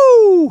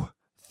 Woo!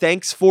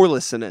 Thanks for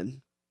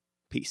listening.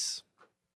 Peace.